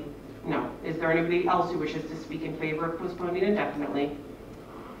indefinitely? No. Is there anybody else who wishes to speak in favor of postponing indefinitely?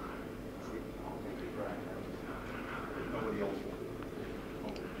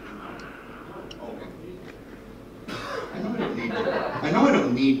 I know I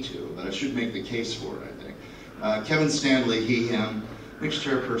don't need to, but I should make the case for it, I think. Kevin Stanley, he, him, mixed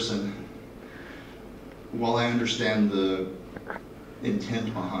chairperson. While I understand the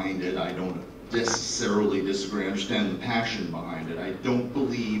intent behind it, I don't necessarily disagree. I understand the passion behind it. I don't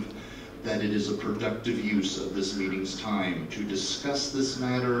believe that it is a productive use of this meeting's time to discuss this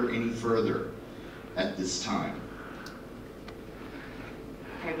matter any further at this time.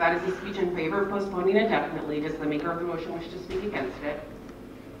 Okay, that is a speech in favor of postponing indefinitely. Does the maker of the motion wish to speak against it?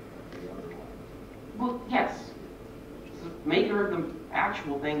 Well, yes. The maker of the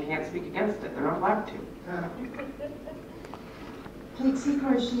actual thing can't speak against it. They're not allowed to. Kate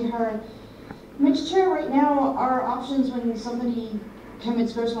Secor, she, her. Mixed Chair, right now, our options when somebody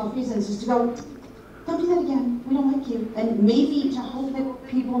commits gross malfeasance is to go, don't do that again, we don't like you. And maybe to hope that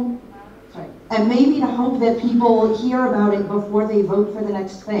people, hear about it before they vote for the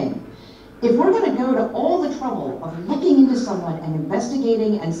next thing. If we're going to go to all the trouble of looking into someone and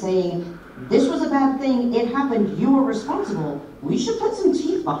investigating and saying, this was a bad thing, it happened, you were responsible, we should put some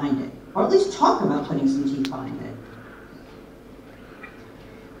teeth behind it. Or at least talk about putting some teeth behind it.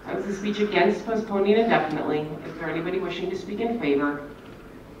 That was a speech against postponing indefinitely. Is there anybody wishing to speak in favor?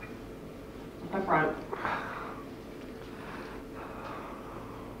 At the front.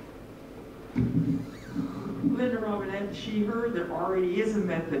 Linda Robinette, she, her, there already is a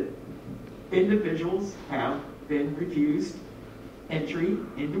method. Individuals have been refused entry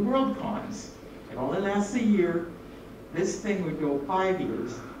into Worldcons. It only lasts a year. This thing would go 5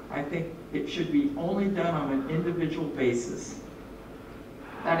 years. I think it should be only done on an individual basis.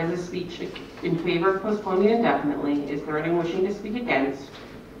 That is a speech in favor of postponing indefinitely. Is there anyone wishing to speak against?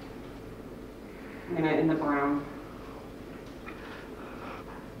 I'm going to in the brown.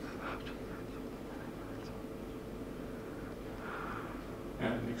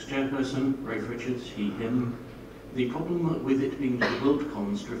 Next chairperson, Rafe Richards, he, him. The problem with it being the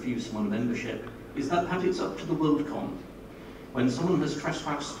Worldcons to refuse someone membership is that it's up to the Worldcon. When someone has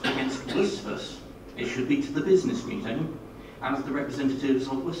trespassed against WSFS, it should be to the business meeting and the representatives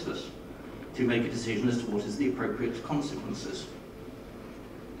of WSFS to make a decision as to what is the appropriate consequences.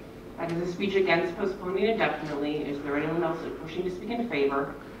 That is a speech against postponing indefinitely. Is there anyone else wishing to speak in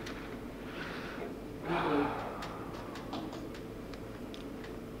favor?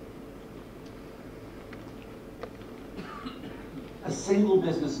 A single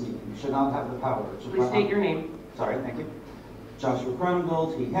business meeting should not have the power to... Please state your name. Sorry, thank you. Joshua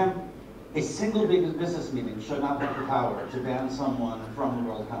Cronengold, he, him. A single business meeting should not have the power to ban someone from the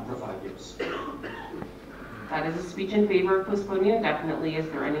Worldcon for 5 years. That is a speech in favor of postponing indefinitely. Is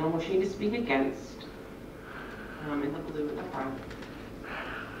there anyone wishing to speak against? In the blue at the front.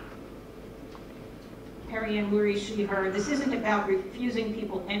 Perry Ann Lurie, she, her. This isn't about refusing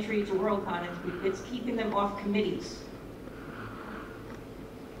people entry to Worldcon. It's keeping them off committees.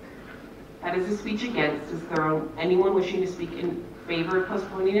 That is a speech against. Is there anyone wishing to speak in favor of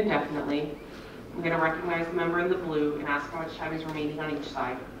postponing indefinitely? I'm going to recognize the member in the blue and ask how much time is remaining on each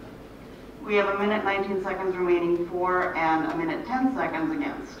side. We have 1 minute 19 seconds remaining for and 1 minute 10 seconds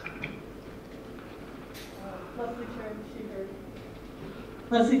against.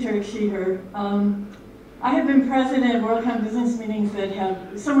 Leslie Turk, she, her. I have been president of Worldcon business meetings that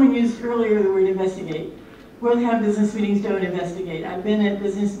have, someone used earlier the word investigate. Worldcon business meetings don't investigate. I've been at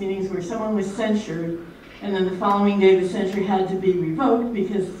business meetings where someone was censured and then the following day the censure had to be revoked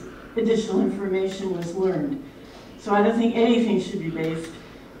because additional information was learned. So I don't think anything should be based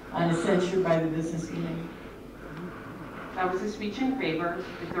on a censure by the business meeting. That was a speech in favor.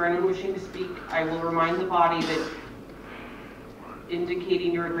 If there are anyone wishing to speak, I will remind the body that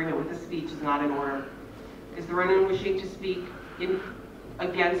indicating your agreement with the speech is not in order. Is there anyone wishing to speak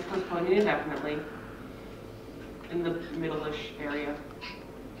against postponing indefinitely? In the middle-ish area.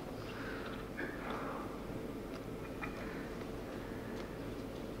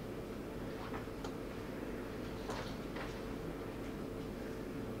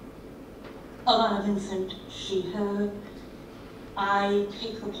 Alana Vincent, she, her. I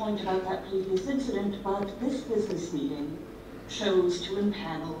take the point about that previous incident, but this business meeting chose to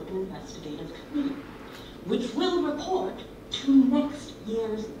impanel an investigative committee, which will report to next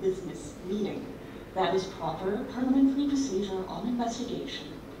year's business meeting. That is proper parliamentary procedure on investigation,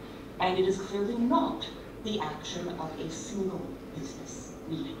 and it is clearly not the action of a single business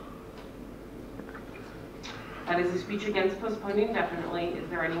meeting. That is a speech against postponing indefinitely. Is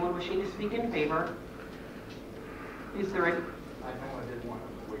there anyone wishing to speak in favor? Is there a... I know I did want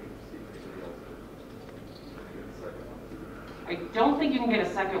to wait to see if anybody else could get a second one. I don't think you can get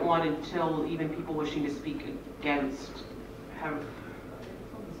a second one until even people wishing to speak against have...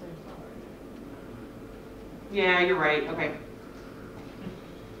 Yeah, you're right. Okay.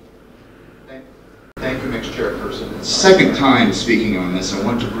 Thank you, Next Chairperson. Second time speaking on this, I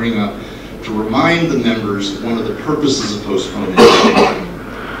want to bring up, to remind the members of one of the purposes of postponement.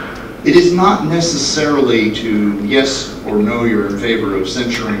 It is not necessarily to yes or no you're in favor of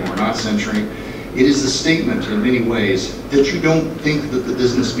censuring or not censuring. It is a statement in many ways that you don't think that the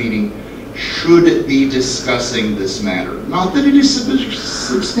business meeting should be discussing this matter. Not that it is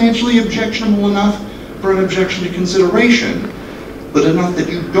substantially objectionable enough for an objection to consideration, but enough that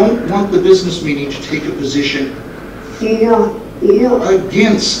you don't want the business meeting to take a position for or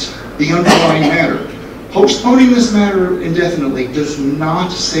against the underlying matter. Postponing this matter indefinitely does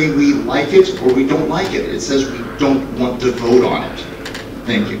not say we like it or we don't like it. It says we don't want to vote on it.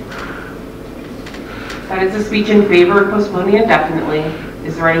 Thank you. That is a speech in favor of postponing indefinitely.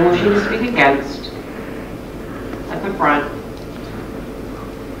 Is there anyone wishing to speak against? At the front.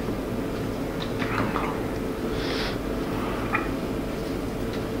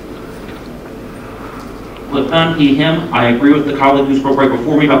 Clifton, he, him. I agree with the colleague who spoke right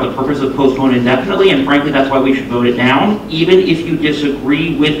before me about the purpose of postponing indefinitely, and frankly, that's why we should vote it down. Even if you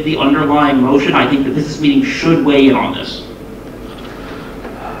disagree with the underlying motion, I think the business meeting should weigh in on this.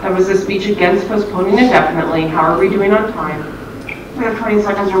 That was a speech against postponing indefinitely. How are we doing on time? We have 20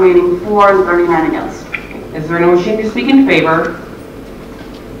 seconds remaining for and 39 against. Is there anyone wishing to speak in favor?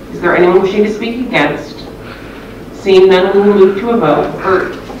 Is there anyone wishing to speak against? Seeing none, we will move to a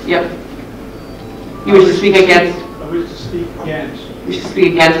vote. Yep. You wish to speak against? I wish to speak against. You wish to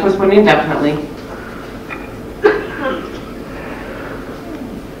speak against postponing indefinitely.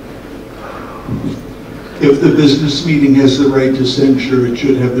 If the business meeting has the right to censure, it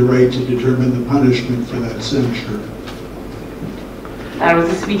should have the right to determine the punishment for that censure. That was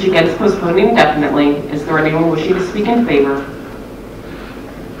a speech against postponing indefinitely. Is there anyone wishing to speak in favor?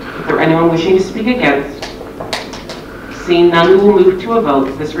 Is there anyone wishing to speak against? Seeing none, we will move to a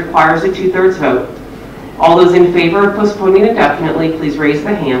vote. This requires a 2/3 vote. All those in favor of postponing indefinitely, please raise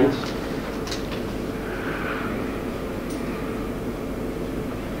the hand.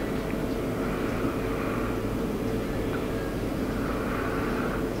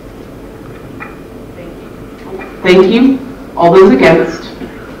 Thank you. All those against?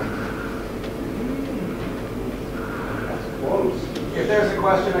 If there's a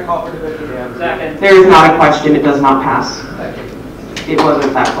question, I call for division. Second. There is not a question. It does not pass. It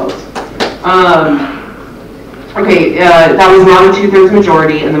wasn't that close. Okay, that was not a 2/3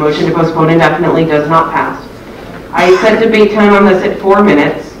 majority, and the motion to postpone indefinitely does not pass. I set debate time on this at 4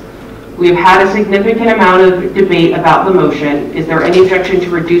 minutes. We've had a significant amount of debate about the motion. Is there any objection to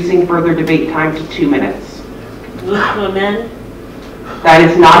reducing further debate time to 2 minutes? Move to amend. That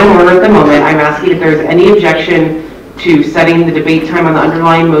is not in order at the moment. I'm asking if there's any objection to setting the debate time on the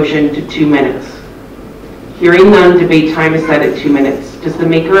underlying motion to 2 minutes. Hearing none, debate time is set at 2 minutes. Does the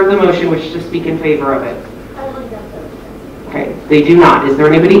maker of the motion wish to speak in favor of it? Okay, they do not. Is there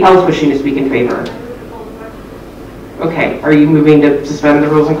anybody else wishing to speak in favor? Okay, are you moving to suspend the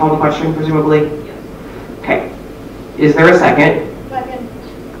rules and call the question, presumably? Okay. Is there a second? Second.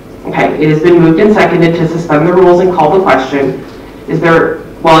 Okay, it has been moved and seconded to suspend the rules and call the question. Is there,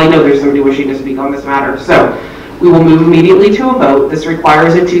 well, I know there's somebody wishing to speak on this matter, so we will move immediately to a vote. This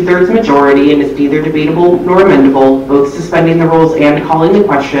requires a 2/3 majority and is neither debatable nor amendable, both suspending the rules and calling the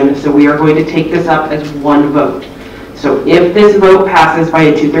question, so we are going to take this up as one vote. So if this vote passes by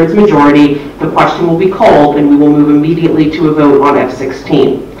a 2/3 majority, the question will be called and we will move immediately to a vote on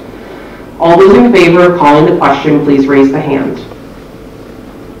F16. All those in favor of calling the question, please raise the hand.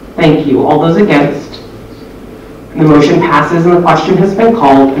 Thank you. All those against? The motion passes and the question has been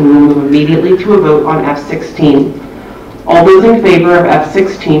called, and we will move immediately to a vote on F16. All those in favor of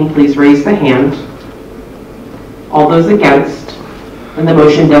F16, please raise the hand. All those against? And the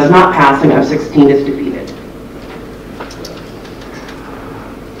motion does not pass and F16 is defeated.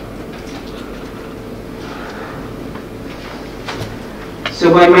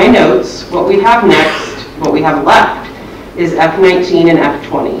 So by my notes, what we have next, what we have left, is F19 and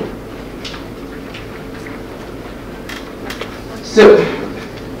F20. So,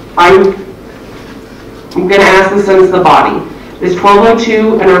 I'm going to ask the sense of the body. It's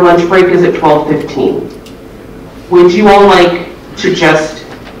 12:02 and our lunch break is at 12:15. Would you all like to just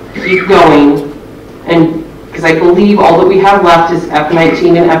keep going? And because I believe all that we have left is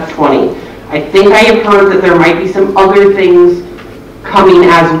F19 and F20. I think I have heard that there might be some other things coming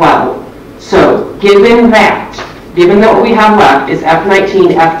as well. So, given that what we have left is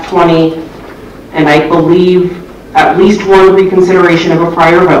F19, F20, and I believe at least one reconsideration of a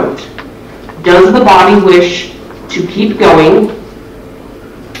prior vote, does the body wish to keep going?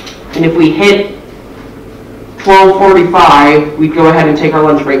 And if we hit 12:45, we'd go ahead and take our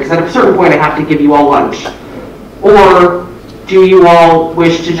lunch break, because at a certain point I have to give you all lunch. Or do you all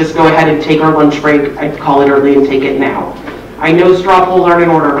wish to just go ahead and take our lunch break? I'd call it early and take it now. I know straw polls aren't in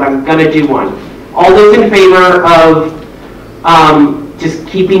order, but I'm going to do one. All those in favor of just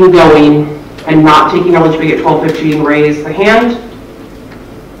keeping going and not taking our lunch break at 12:15, raise the hand.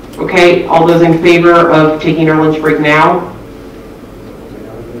 Okay, all those in favor of taking our lunch break now?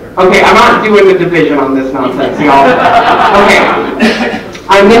 Okay, I'm not doing the division on this nonsense, y'all. Okay,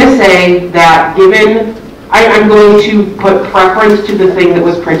 I'm going to say that given, I'm going to put preference to the thing that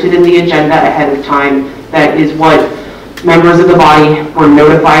was printed in the agenda ahead of time. That is what members of the body were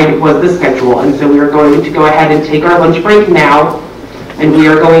notified was the schedule. And so we are going to go ahead and take our lunch break now. And we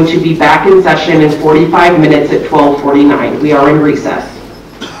are going to be back in session in 45 minutes at 12:49. We are in recess.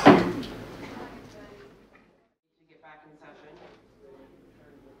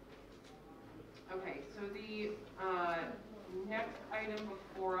 Okay, so the next item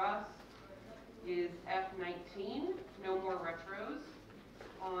before us is F19, no more retros,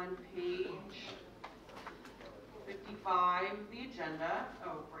 on page 55 of the agenda.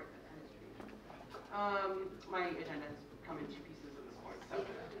 Oh, right, my agenda has come in two pieces at this point. So,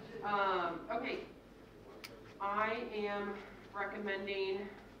 okay, I am recommending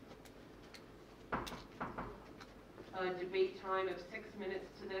a debate time of 6 minutes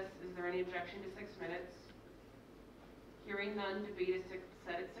to this. Is there any objection to 6 minutes? Hearing none, debate is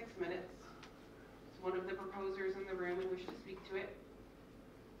set at 6 minutes. Is one of the proposers in the room who wish to speak to it?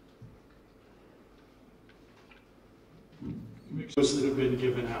 Those that have been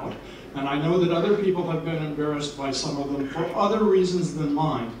given out. And I know that other people have been embarrassed by some of them for other reasons than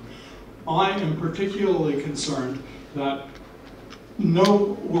mine. I am particularly concerned that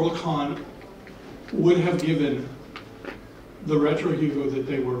no Worldcon would have given the retro Hugo that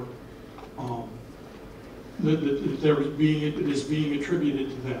they were, that is being attributed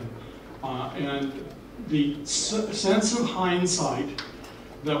to them. And the sense of hindsight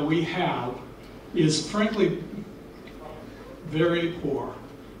that we have is frankly very poor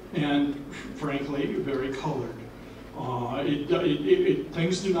and frankly very colored.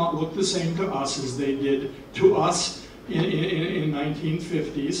 Things do not look the same to us as they did to us in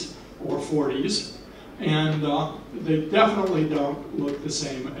 1950s or 40s, and they definitely don't look the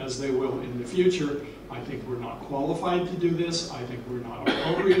same as they will in the future. I think we're not qualified to do this. I think we're not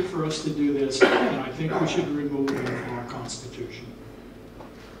appropriate for us to do this, and I think we should remove them from our Constitution.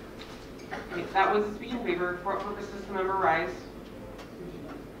 Okay, that was a speech in favor. For what purpose does the member rise?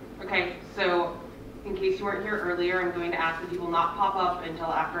 Okay, so in case you weren't here earlier, I'm going to ask that you will not pop up until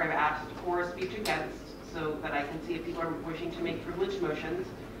after I've asked for a speech against, so that I can see if people are wishing to make privileged motions.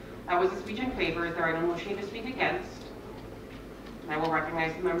 That was a speech in favor. Is there anyone wishing to speak against? And I will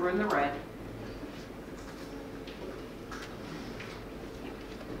recognize the member in the red.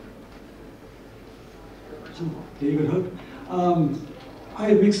 David Hook. I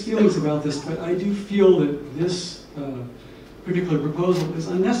have mixed feelings about this, but I do feel that this particular proposal is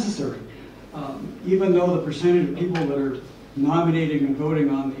unnecessary. Even though the percentage of people that are nominating and voting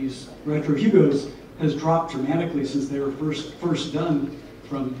on these retro Hugos has dropped dramatically since they were first done,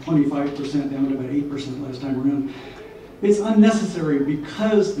 from 25% down to about 8% last time around. It's unnecessary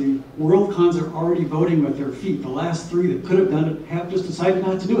because the Worldcons are already voting with their feet. The last three that could have done it have just decided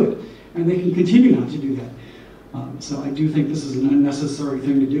not to do it, and they can continue not to do that. So I do think this is an unnecessary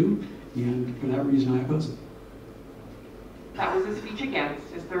thing to do, and for that reason I oppose it. That was a speech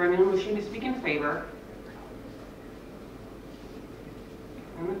against. Is there anyone wishing to speak in favor?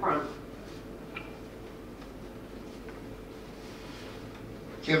 In the front.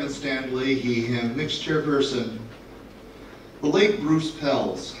 Kevin Stanley, he, him, mixed chairperson. The late Bruce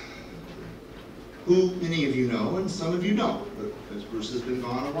Pells, who many of you know and some of you don't, because Bruce has been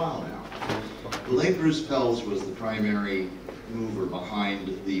gone a while now. The late Bruce Pells was the primary mover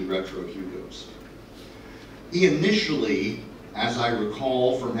behind the retro Hugos. He initially, as I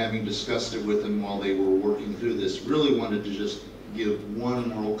recall from having discussed it with him while they were working through this, really wanted to just give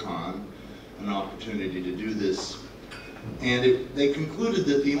one Worldcon an opportunity to do this And they concluded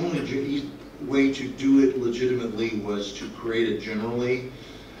that the only way to do it legitimately was to create it generally.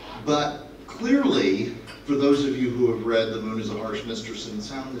 But clearly, for those of you who have read The Moon is a Harsh Mistress and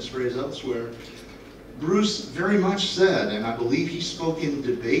found this phrase elsewhere, Bruce very much said, and I believe he spoke in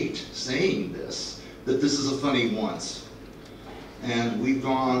debate saying this, that this is a funny once. And we've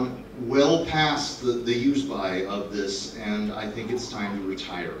gone well past the use-by of this, and I think it's time to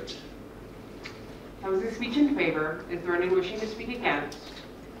retire it. That was a speech in favor. Is there anyone wishing to speak against?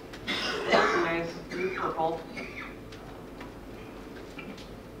 Recognize in purple.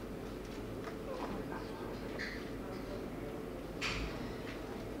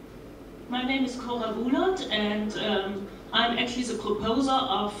 My name is Cora Bulat, and I'm actually the proposer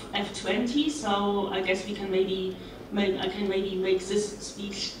of F20, so I guess we can I can maybe make this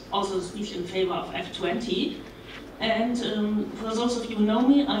speech also a speech in favor of F20. And for those of you who know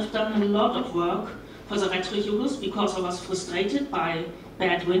me, I've done a lot of work for the Retro Jugos because I was frustrated by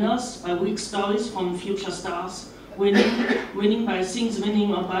bad winners, by weak stories from future stars winning by Things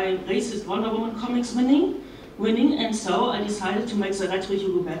winning, or by racist Wonder Woman comics winning, and so I decided to make the Retro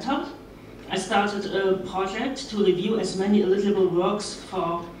Jugo better. I started a project to review as many eligible works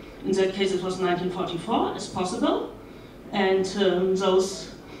for, in that case it was 1944, as possible. And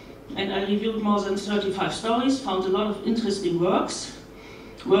I reviewed more than 35 stories, found a lot of interesting works,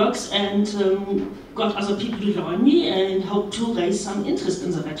 and got other people to join me and hope to raise some interest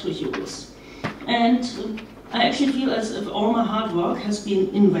in the Retro Jugos. And I actually feel as if all my hard work has been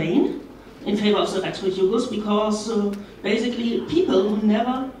in vain in favor of the Retro Jugos, because basically people who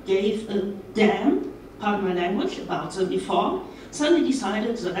never gave a damn, pardon my language, about them before, suddenly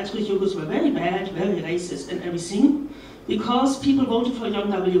decided the Retro Jugos were very bad, very racist and everything, because people voted for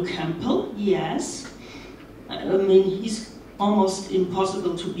John W. Campbell, yes. I mean, he's almost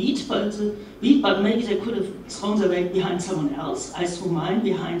impossible to beat, but maybe they could have thrown their weight behind someone else. I threw mine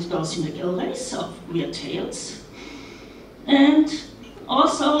behind Dorothy McIlrace of Weird Tales. And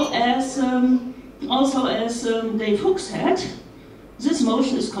also as Dave Hook said, this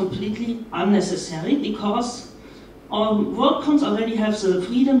motion is completely unnecessary because Worldcons already have the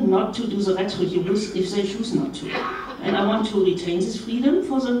freedom not to do the Retro Jugos if they choose not to. And I want to retain this freedom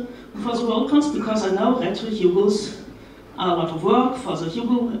for the Worldcons because I know Retro Jugos are a lot of work for the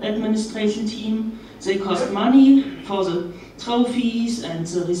Jugo administration team. They cost money for the trophies and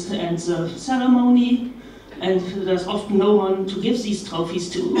the ceremony, and there's often no one to give these trophies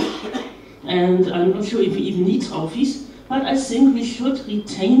to. And I'm not sure if we even need trophies, but I think we should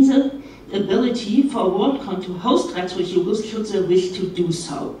retain the ability for Worldcon to host Retro Jugos should they wish to do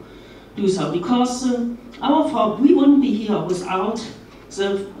so. Because we wouldn't be here without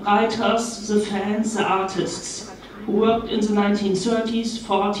the writers, the fans, the artists who worked in the 1930s,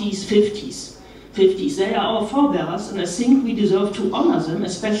 40s, 50s. They are our forebearers, and I think we deserve to honor them,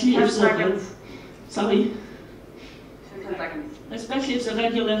 especially if the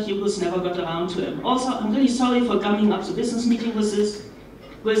regular Jugos never got around to him. Also, I'm really sorry for gumming up the business meeting with this,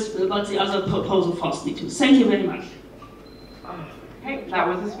 but the other proposal forced me to. Thank you very much. Okay, that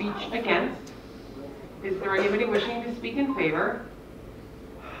was a speech against. Is there anybody wishing to speak in favor?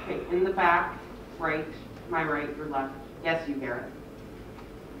 Okay, in the back, right, my right, your left. Yes, you, Garrett.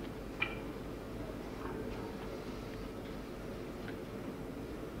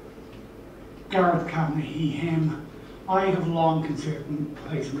 Gareth Cavanagh, he, him. I have long considered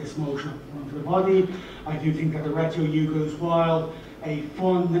placing this motion up front of the body. I do think that the Retro Jugos, while a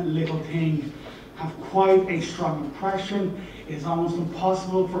fun little thing, have quite a strong impression. It is almost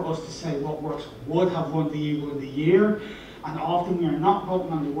impossible for us to say what works would have won the Jugo of the Year, and often we are not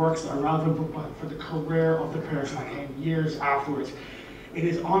voting on the works that are relevant, but for the career of the person that came years afterwards. It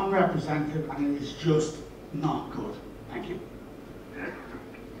is unrepresentative and it is just not good. Thank you.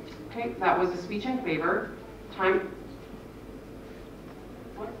 Okay, that was a speech in favor. Time.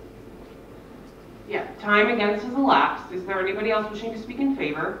 What? Yeah, time against has elapsed. Is there anybody else wishing to speak in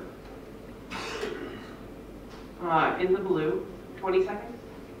favor? In the blue, 20 seconds?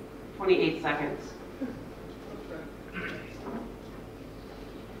 28 seconds.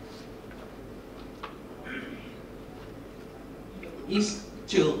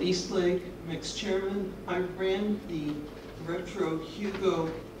 Jill Eastlake, mixed chairman. I ran the Retro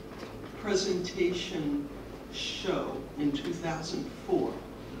Jugo presentation show in 2004.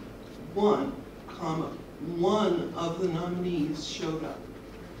 One of the nominees showed up,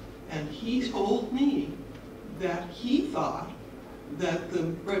 and he told me that he thought that the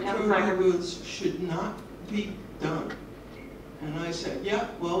Retro Jugos should not be done. And I said, yeah,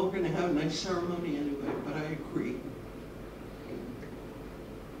 well, we're going to have a nice ceremony anyway, but I agree.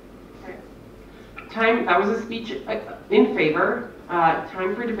 Time, that was a speech in favor.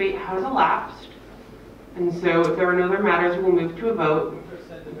 Time for debate has elapsed. And so if there are no other matters, we'll move to a vote.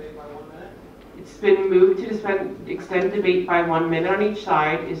 It's been moved to extend debate by 1 minute on each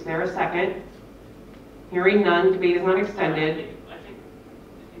side. Is there a second? Hearing none, debate is not extended.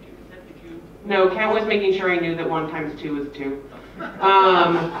 No, Kent was making sure I knew that 1 times 2 is 2.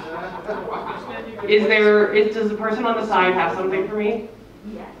 Does the person on the side have something for me?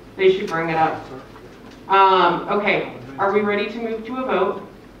 Yes. They should bring it up. Okay, are we ready to move to a vote?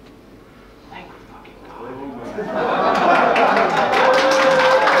 Thank fucking God.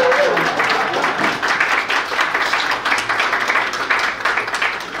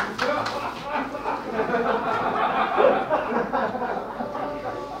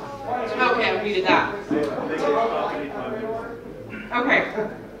 Okay, I needed that. Okay,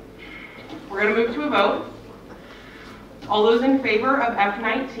 we're going to move to a vote. All those in favor of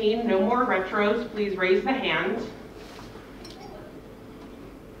F19, no more retros, please raise the hand.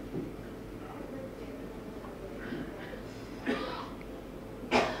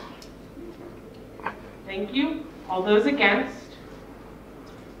 Thank you. All those against?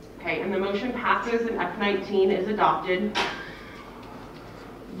 Okay, and the motion passes and F19 is adopted.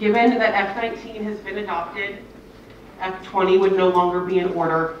 Given that F19 has been adopted, F20 would no longer be in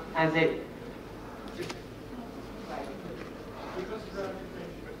order as it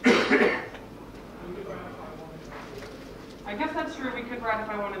I guess that's true. We could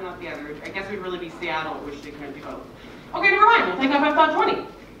ratify one and not the other. I guess it would really be Seattle, which they couldn't do both. Okay, never mind. We'll take up F.20.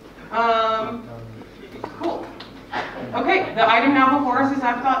 Cool. Okay, the item now before us is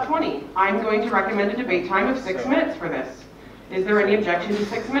F.20. I'm going to recommend a debate time of 6 minutes for this. Is there any objection to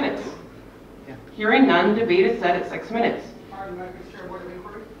 6 minutes? Hearing none, debate is set at 6 minutes.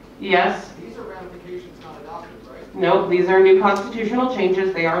 Yes. These are ratifications, not adoptions, right? No, these are new constitutional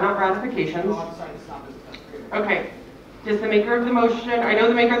changes. They are not ratifications. Okay. Does the maker of the motion, I know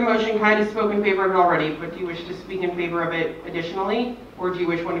the maker of the motion kind of spoke in favor of it already, but do you wish to speak in favor of it additionally, or do you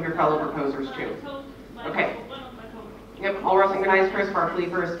wish one of your fellow proposers to? Okay. Yep, I'll recognize Chris Barkley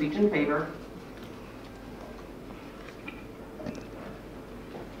for a speech in favor.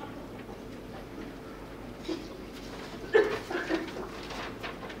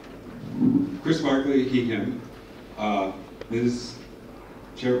 Chris Barkley, he, him, Ms.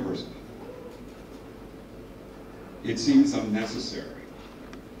 Chairperson. It seems unnecessary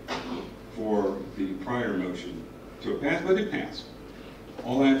for the prior motion to have passed, but it passed.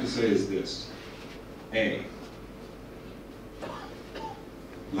 All I have to say is this. A,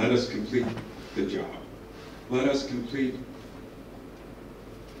 let us complete the job. Let us complete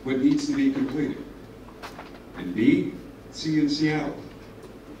what needs to be completed. And B, see you in Seattle.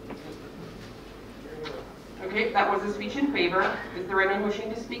 Okay, that was a speech in favor. Is there anyone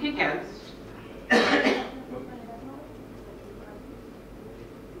wishing to speak against?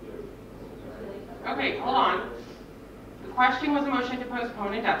 Okay, hold on. The question was a motion to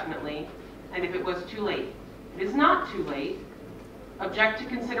postpone indefinitely, and if it was too late. It is not too late. Object to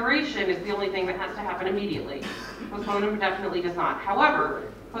consideration is the only thing that has to happen immediately. Postpone indefinitely does not.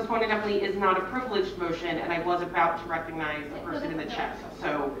 However, postpone indefinitely is not a privileged motion, and I was about to recognize the person in the check.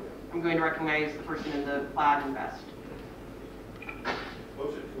 So I'm going to recognize the person in the plaid and vest.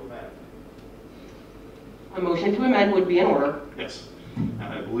 Motion to amend. A motion to amend would be in order. Yes. And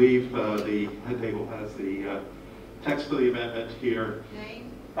I believe the table has the text for the amendment here.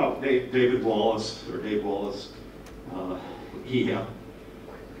 Name? Oh, David Wallace, or Dave Wallace, he, him.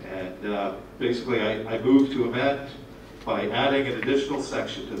 And basically I moved to amend by adding an additional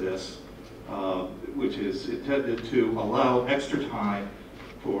section to this, which is intended to allow extra time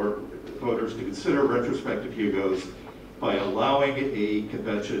for voters to consider retrospective Hugos by allowing a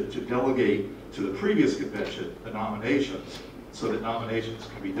convention to delegate to the previous convention the nominations, so that nominations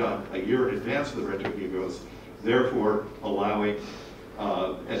can be done a year in advance of the retro Hugos, therefore allowing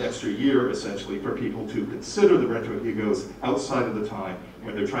an extra year essentially for people to consider the retro Hugos outside of the time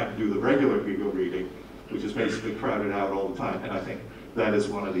when they're trying to do the regular Hugo reading, which is basically crowded out all the time. And I think that is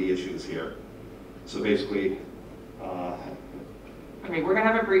one of the issues here. So basically, okay, we're going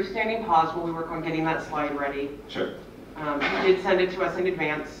to have a brief standing pause while we work on getting that slide ready. Sure. He did send it to us in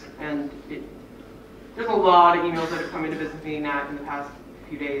advance, and there's a lot of emails that have come into Business Meeting Act in the past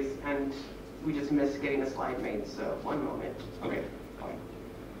few days, and we just missed getting the slide made, so 1 moment. Okay. Fine.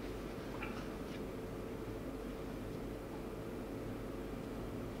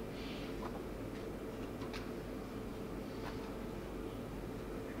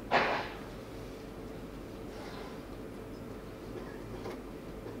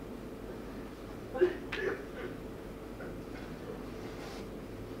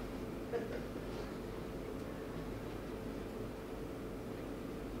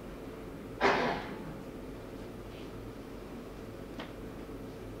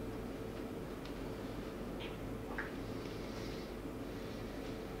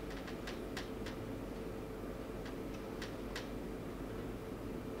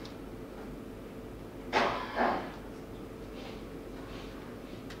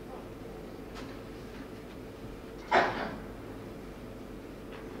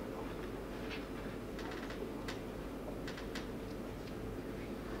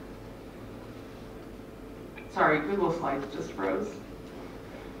 sorry, Google Slides just froze.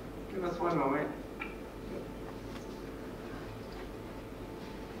 Give us one moment.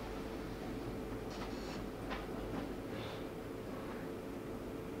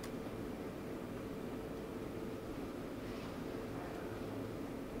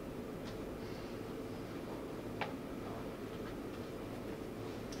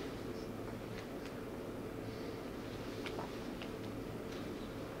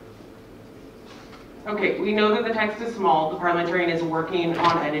 Okay, we know that the text is small. The parliamentarian is working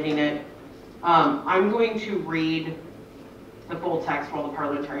on editing it. I'm going to read the full text while the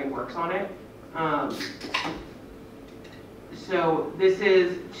parliamentarian works on it. So this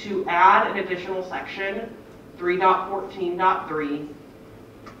is to add an additional section, 3.14.3,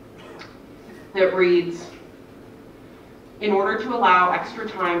 that reads, in order to allow extra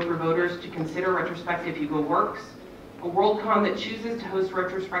time for voters to consider retrospective Hugo works, a Worldcon that chooses to host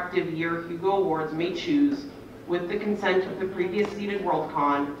retrospective year Hugo Awards may choose, with the consent of the previous seated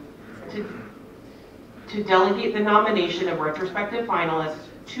Worldcon, to delegate the nomination of retrospective finalists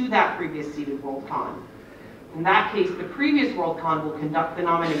to that previous seated Worldcon. In that case, the previous Worldcon will conduct the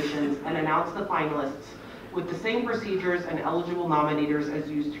nominations and announce the finalists with the same procedures and eligible nominators as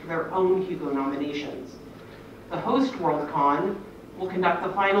used for their own Hugo nominations. The host Worldcon will conduct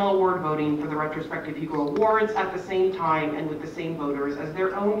the final award voting for the retrospective Hugo Awards at the same time and with the same voters as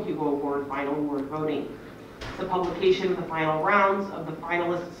their own Hugo Award final award voting. The publication of the final rounds of the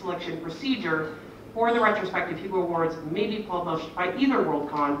finalist selection procedure for the retrospective Hugo Awards may be published by either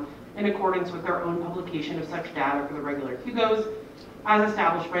Worldcon in accordance with their own publication of such data for the regular Hugos as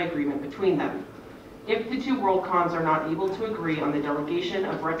established by agreement between them. If the two Worldcons are not able to agree on the delegation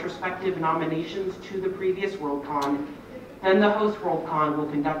of retrospective nominations to the previous Worldcon, then the host Worldcon will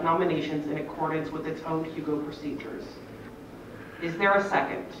conduct nominations in accordance with its own Hugo procedures. Is there a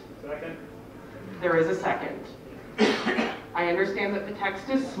second? Second. There is a second. I understand that the text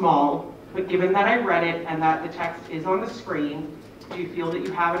is small, but given that I read it and that the text is on the screen, do you feel that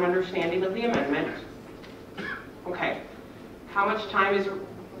you have an understanding of the amendment? Okay. How much time is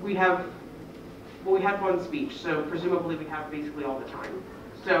we have? Well, we had one speech, so presumably we have basically all the time.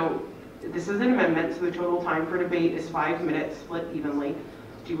 So this is an amendment, so the total time for debate is 5 minutes, split evenly.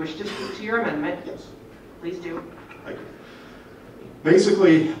 Do you wish to speak to your amendment? Yes. Please do.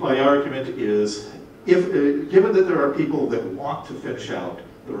 Basically, my argument is, given that there are people that want to finish out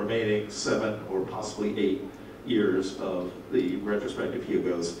the remaining 7 or possibly 8 years of the retrospective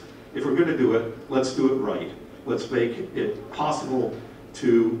Hugos, if we're going to do it, let's do it right. Let's make it possible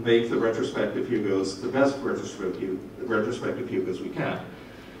to make the retrospective Hugos the best retrospective Hugos we can.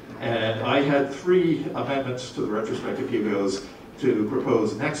 And I had 3 amendments to the retrospective Hugos to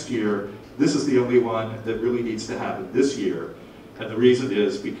propose next year. This is the only one that really needs to happen this year. And the reason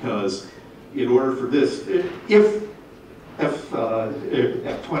is because in order for this, if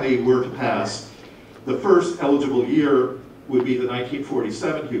F20 were to pass, the first eligible year would be the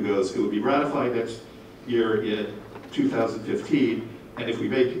 1947 Hugos. It would be ratified next year in 2015. And if we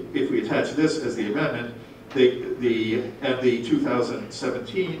attach this as the amendment, the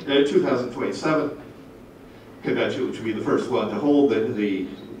 2027 convention, which would be the first one to hold the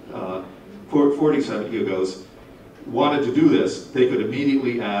 47 Hugos, wanted to do this, they could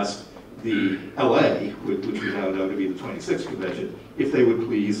immediately ask the LA, which we now know to be the 26th convention, if they would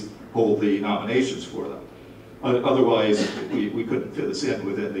please hold the nominations for them. Otherwise, we couldn't fit this in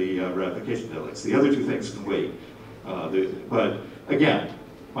within the ratification deadlines. The other 2 things can wait. But again,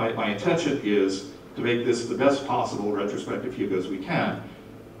 my intention is to make this the best possible retrospective Hugos we can.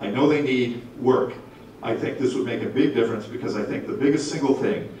 I know they need work. I think this would make a big difference because I think the biggest single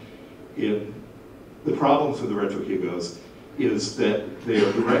thing in the problems with the retro Hugos is that they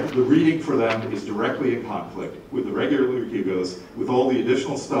are the reading for them is directly in conflict with the regular Hugos, with all the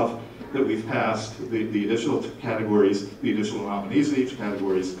additional stuff that we've passed, the additional categories, the additional nominees in each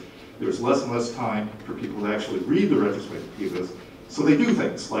categories. There's less and less time for people to actually read the retrospective Hugos. So they do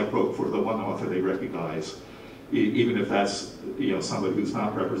things like vote for the one author they recognize, even if that's somebody who's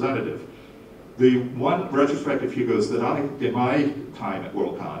not representative. The one retrospective Hugos that in my time at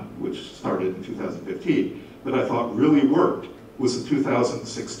Worldcon, which started in 2015, that I thought really worked was the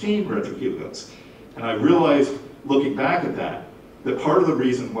 2016 retro Hugos. And I realized, looking back at that part of the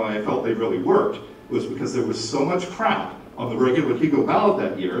reason why I felt they really worked was because there was so much crap on the regular Hugo ballot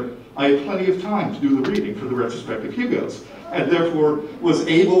that year, I had plenty of time to do the reading for the retrospective Hugos, and therefore was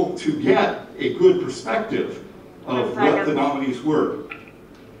able to get a good perspective of what the nominees were.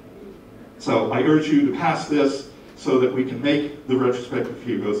 So I urge you to pass this so that we can make the retrospective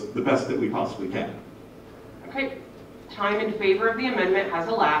Hugos the best that we possibly can. Okay, time in favor of the amendment has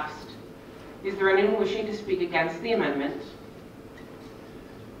elapsed. Is there anyone wishing to speak against the amendment?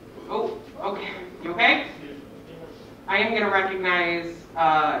 Oh, okay. You okay? I am going to recognize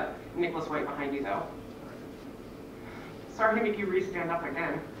Nicholas White behind you, though. Sorry to make you re-stand up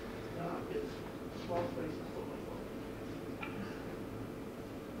again.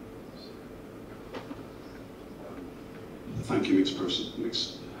 Thank you,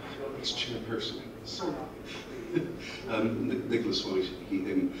 Chairperson. Sorry. Nicholas White,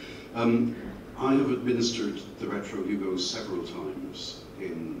 him. I have administered the Retro Hugos several times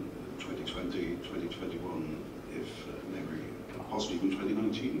in 2020, 2021, if memory, possibly even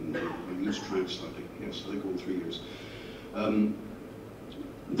 2019. I lose track slightly. Yes, I think all 3 years.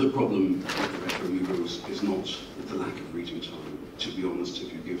 The problem with the Retro Hugos is not the lack of reading time. To be honest,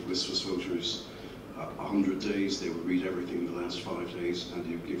 if you give listless voters 100 days, they will read everything in the last 5 days, and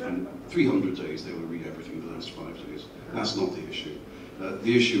you give them 300 days, they will read everything in the last 5 days. That's not the issue.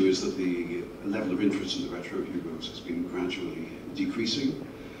 The issue is that the level of interest in the Retro Hugos has been gradually decreasing.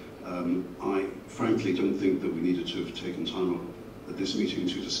 I frankly don't think that we needed to have taken time up at this meeting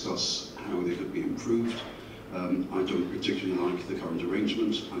to discuss how they could be improved. I don't particularly like the current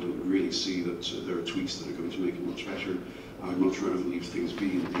arrangement. I don't really see that there are tweaks that are going to make it much better. I'd much rather leave things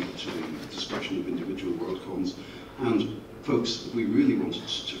be and leave it to the discretion of individual Worldcons. And folks, if we really wanted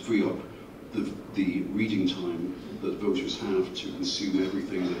to free up the reading time that voters have to consume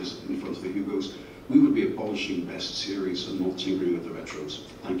everything that is in front of the Hugos, we would be abolishing best series and not tinkering with the retros.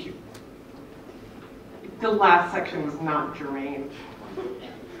 Thank you. The last section was not germane.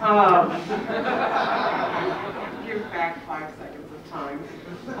 Give back 5 seconds of time.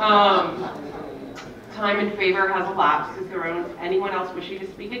 Time in favor has elapsed. Is there anyone else wishing to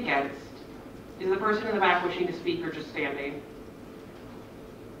speak against? Is the person in the back wishing to speak or just standing?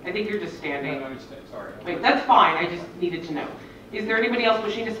 I think you're just standing. No, sorry. Wait, that's fine. I just needed to know. Is there anybody else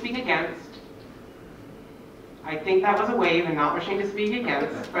wishing to speak against? I think that was a wave and not wishing to speak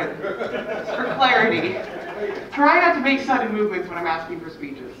against, but just for clarity, try not to make sudden movements when I'm asking for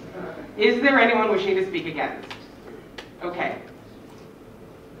speeches. Is there anyone wishing to speak against? Okay.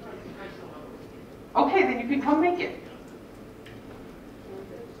 Okay, then you can come make it.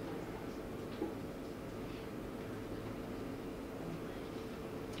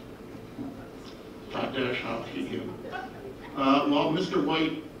 While Mr.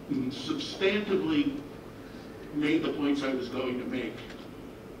 White substantively made the points I was going to make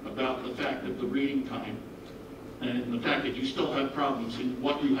about the fact of the reading time and the fact that you still have problems in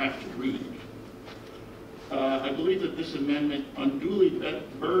what you have to read, I believe that this amendment unduly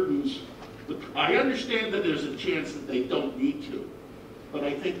burdens I understand that there's a chance that they don't need to, but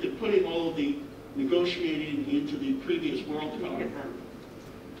I think that putting all of the negotiating into the previous Worldcon.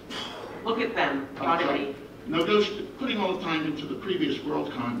 Look at them, not at me. Putting all the time into the previous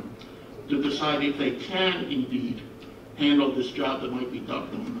Worldcon to decide if they can indeed handle this job that might be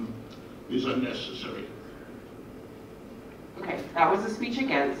dumped on them is unnecessary. Okay, that was a speech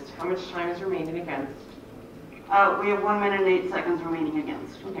against. How much time is remaining against? We have 1 minute and 8 seconds remaining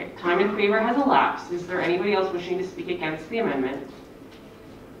against. Okay, time in favor has elapsed. Is there anybody else wishing to speak against the amendment?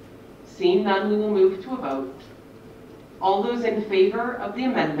 Seeing none, we will move to a vote. All those in favor of the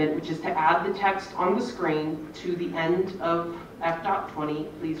amendment, which is to add the text on the screen to the end of F.20,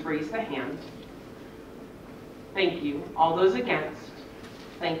 please raise the hand. Thank you. All those against?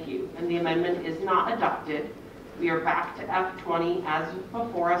 Thank you. And the amendment is not adopted. We are back to F.20 as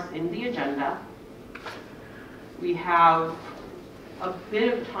before us in the agenda. We have a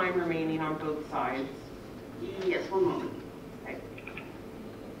bit of time remaining on both sides. Yes, 1 moment. Okay.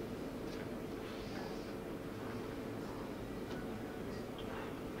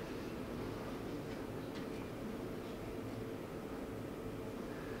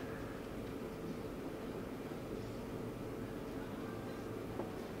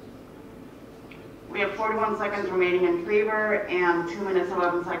 We have 41 seconds remaining in favor and 2 minutes,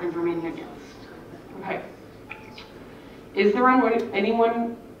 11 seconds remaining against. Okay. Is there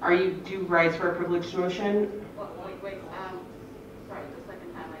anyone, do you rise for a privileged motion? Wait, sorry, the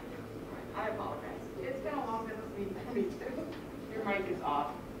second time I apologize. It's been a long business meeting for me too. Your mic is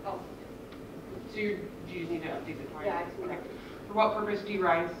off. Oh. So do you need to update the time? Yeah, I just want to. For what purpose do you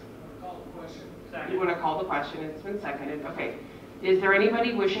rise? Call the question. You want to call the question. It's been seconded. Okay. Is there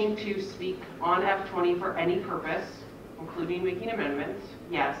anybody wishing to speak on F.20 for any purpose, including making amendments?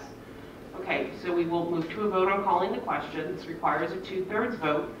 Yes. Okay, so we will move to a vote on calling the question. This requires a 2/3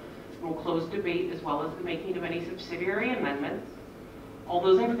 vote. We'll close debate as well as the making of any subsidiary amendments. All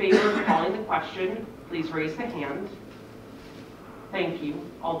those in favor of calling the question, please raise the hand. Thank you.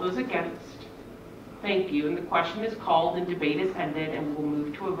 All those against? Thank you. And the question is called and debate is ended, and we will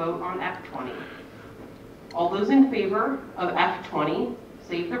move to a vote on F20. All those in favor of F20,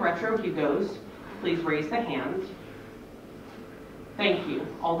 save the retro Hugos, please raise the hand. Thank you.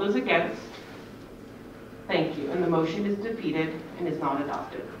 All those against? Thank you. And the motion is defeated and is not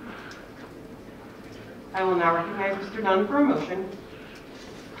adopted. I will now recognize Mr. Dunn for a motion.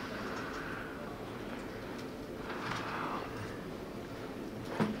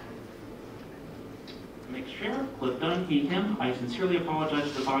 Mixed Chair, Cliff Dunn, he, him. I sincerely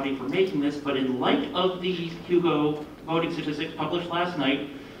apologize to the body for making this, but in light of the Hugo voting statistics published last night,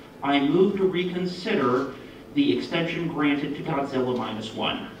 I move to reconsider the extension granted to Godzilla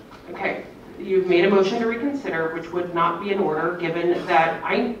 -1. Okay, you've made a motion to reconsider, which would not be in order given that,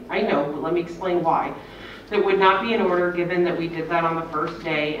 I know, but let me explain why. That would not be in order given that we did that on the first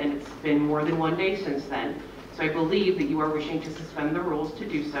day and it's been more than 1 day since then. So I believe that you are wishing to suspend the rules to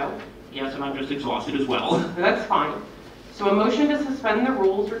do so. Yes, and I'm just exhausted as well. That's fine. So a motion to suspend the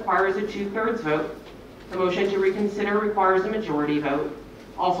rules requires a 2/3 vote. The motion to reconsider requires a majority vote.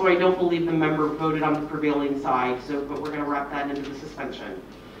 Also, I don't believe the member voted on the prevailing side, but we're going to wrap that into the suspension.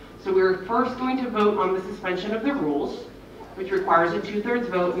 So we're first going to vote on the suspension of the rules, which requires a 2/3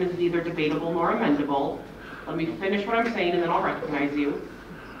 vote and is neither debatable nor amendable. Let me finish what I'm saying and then I'll recognize you.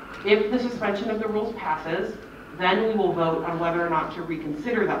 If the suspension of the rules passes, then we will vote on whether or not to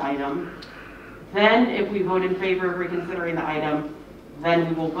reconsider the item. Then, if we vote in favor of reconsidering the item, then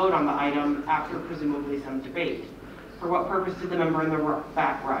we will vote on the item after presumably some debate. For what purpose did the member in the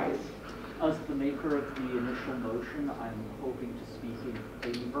back rise? As the maker of the initial motion, I'm hoping to speak in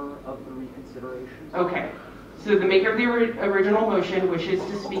favor of the reconsideration. Okay. So the maker of the original motion wishes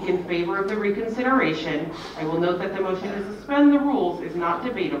to speak in favor of the reconsideration. I will note that the motion to suspend the rules is not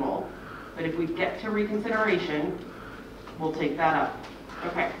debatable, but if we get to reconsideration, we'll take that up.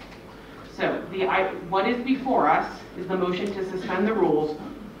 Okay. So what is before us is the motion to suspend the rules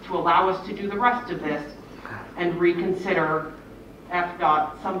to allow us to do the rest of this and reconsider F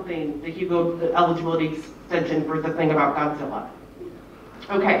dot something, the eligibility extension for the thing about Godzilla.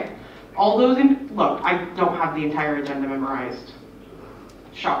 Okay. All those look, I don't have the entire agenda memorized.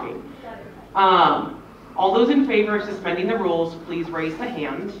 Shocking. All those in favor of suspending the rules, please raise the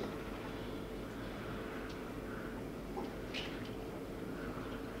hand.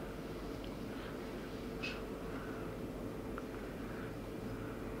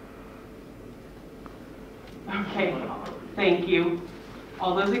 Okay, thank you.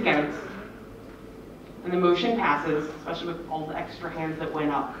 All those against? And the motion passes, especially with all the extra hands that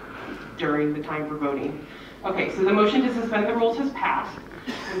went up during the time for voting. Okay, so the motion to suspend the rules has passed.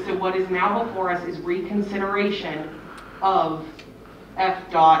 And so what is now before us is reconsideration of F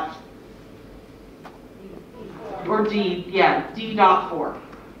dot, or D, yeah, D dot 4.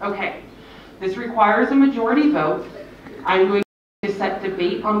 Okay, this requires a majority vote. I'm going to set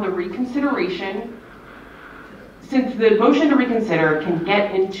debate on the reconsideration. Since the motion to reconsider can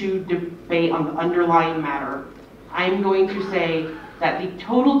get into debate on the underlying matter, I'm going to say that the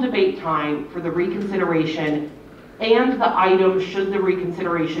total debate time for the reconsideration and the item, should the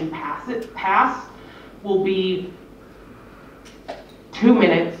reconsideration pass, will be 2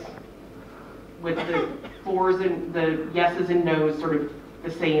 minutes, with the fours and the yeses and nos sort of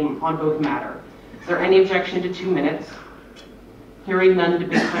the same on both matter. Is there any objection to 2 minutes? Hearing none,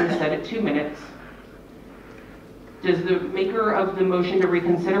 debate time is set at 2 minutes. Does the maker of the motion to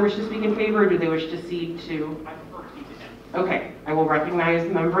reconsider wish to speak in favor, or do they wish to cede to? I prefer to speak to him. Okay, I will recognize the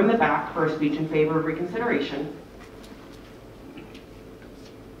member in the back for a speech in favor of reconsideration.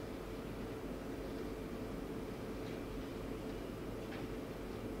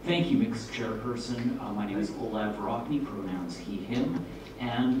 Thank you, Mixed Chairperson. My name is Olav Rockney, pronouns he, him,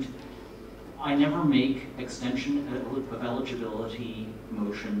 and I never make extension of eligibility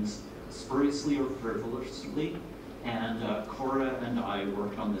motions spuriously or frivolously, and Cora and I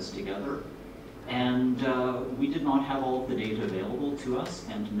worked on this together, and we did not have all of the data available to us,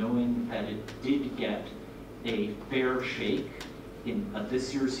 and knowing that it did get a fair shake in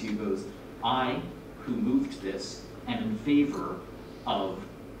this year's Hugos, I, who moved this, am in favor of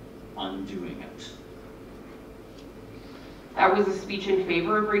undoing it. That was a speech in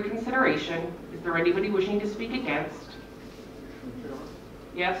favor of reconsideration. Is there anybody wishing to speak against?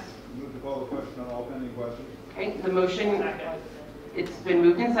 Yes? Move to call the question on all pending questions. Okay, the motion, it's been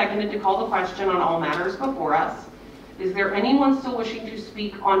moved and seconded to call the question on all matters before us. Is there anyone still wishing to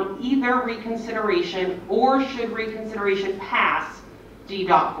speak on either reconsideration or should reconsideration pass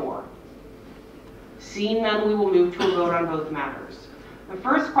D.4? Seeing none, we will move to a vote on both matters. The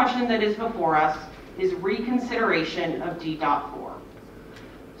first question that is before us is reconsideration of D.4.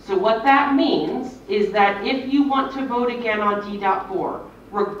 So what that means is that if you want to vote again on D.4,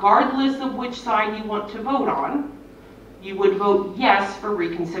 regardless of which side you want to vote on, you would vote yes for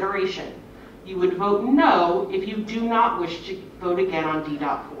reconsideration. You would vote no if you do not wish to vote again on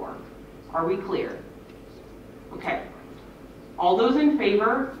D.4. Are we clear? Okay. All those in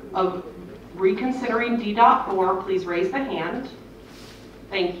favor of reconsidering D.4, please raise the hand.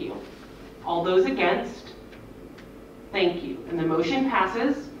 Thank you. All those against? Thank you. And the motion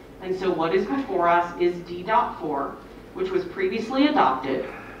passes. And so what is before us is D.4, which was previously adopted.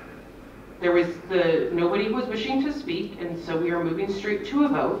 Nobody was wishing to speak, and so we are moving straight to a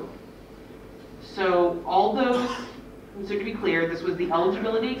vote. So all those, and so to be clear, this was the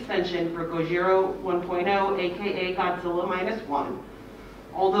eligibility extension for Gojira 1.0, aka Godzilla -1.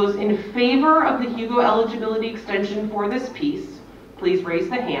 All those in favor of the Hugo eligibility extension for this piece, please raise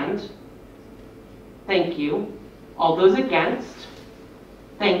the hand. Thank you. All those against?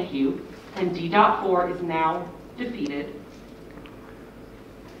 Thank you. And D.4 is now defeated.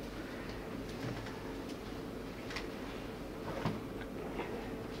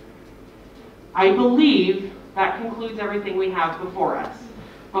 I believe that concludes everything we have before us.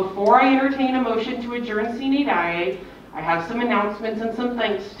 Before I entertain a motion to adjourn Sine Die, I have some announcements and some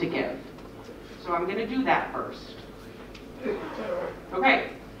thanks to give. So I'm going to do that first. Okay,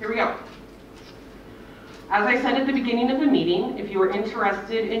 here we go. As I said at the beginning of the meeting, if you are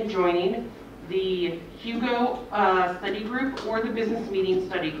interested in joining the Hugo study group or the business meeting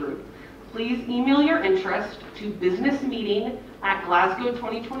study group, please email your interest to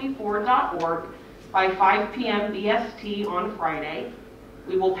businessmeeting@glasgow2024.org by 5 p.m. BST on Friday.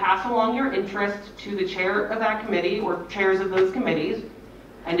 We will pass along your interest to the chair of that committee or chairs of those committees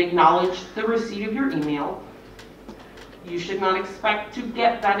and acknowledge the receipt of your email. You should not expect to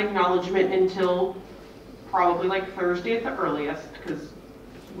get that acknowledgement until probably like Thursday at the earliest, because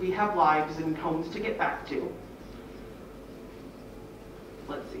we have lives and homes to get back to.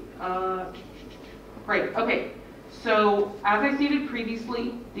 Let's see. Great. Okay. So as I stated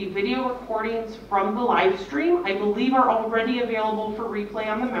previously, the video recordings from the live stream, I believe, are already available for replay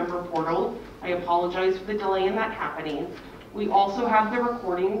on the member portal. I apologize for the delay in that happening. We also have the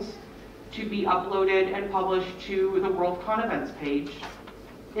recordings to be uploaded and published to the Worldcon events page.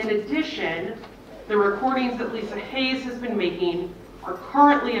 In addition, the recordings that Lisa Hayes has been making are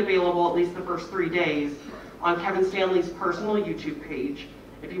currently available, at least the first 3 days, on Kevin Stanley's personal YouTube page.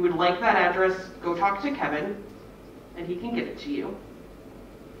 If you would like that address, go talk to Kevin, and he can get it to you.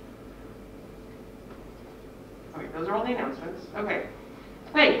 Okay, those are all the announcements. Okay,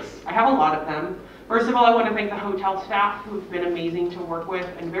 thanks. I have a lot of them. First of all, I want to thank the hotel staff, who've been amazing to work with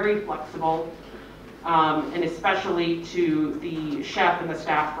and very flexible, and especially to the chef and the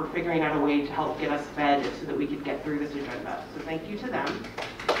staff for figuring out a way to help get us fed so that we could get through this agenda. So thank you to them.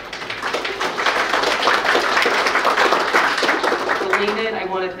 Related, I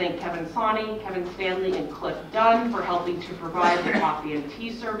want to thank Kevin Sawney, Kevin Stanley, and Cliff Dunn for helping to provide the coffee and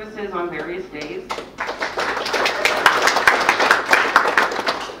tea services on various days.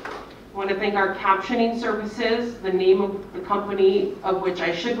 I want to thank our captioning services, the name of the company of which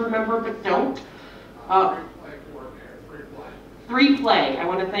I should remember but don't. 3Play. I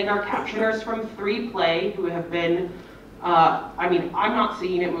want to thank our captioners from 3Play who have been, I mean, I'm not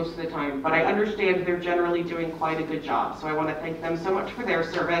seeing it most of the time, but I understand they're generally doing quite a good job. So I want to thank them so much for their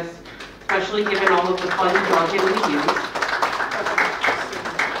service, especially given all of the fun jargon we use.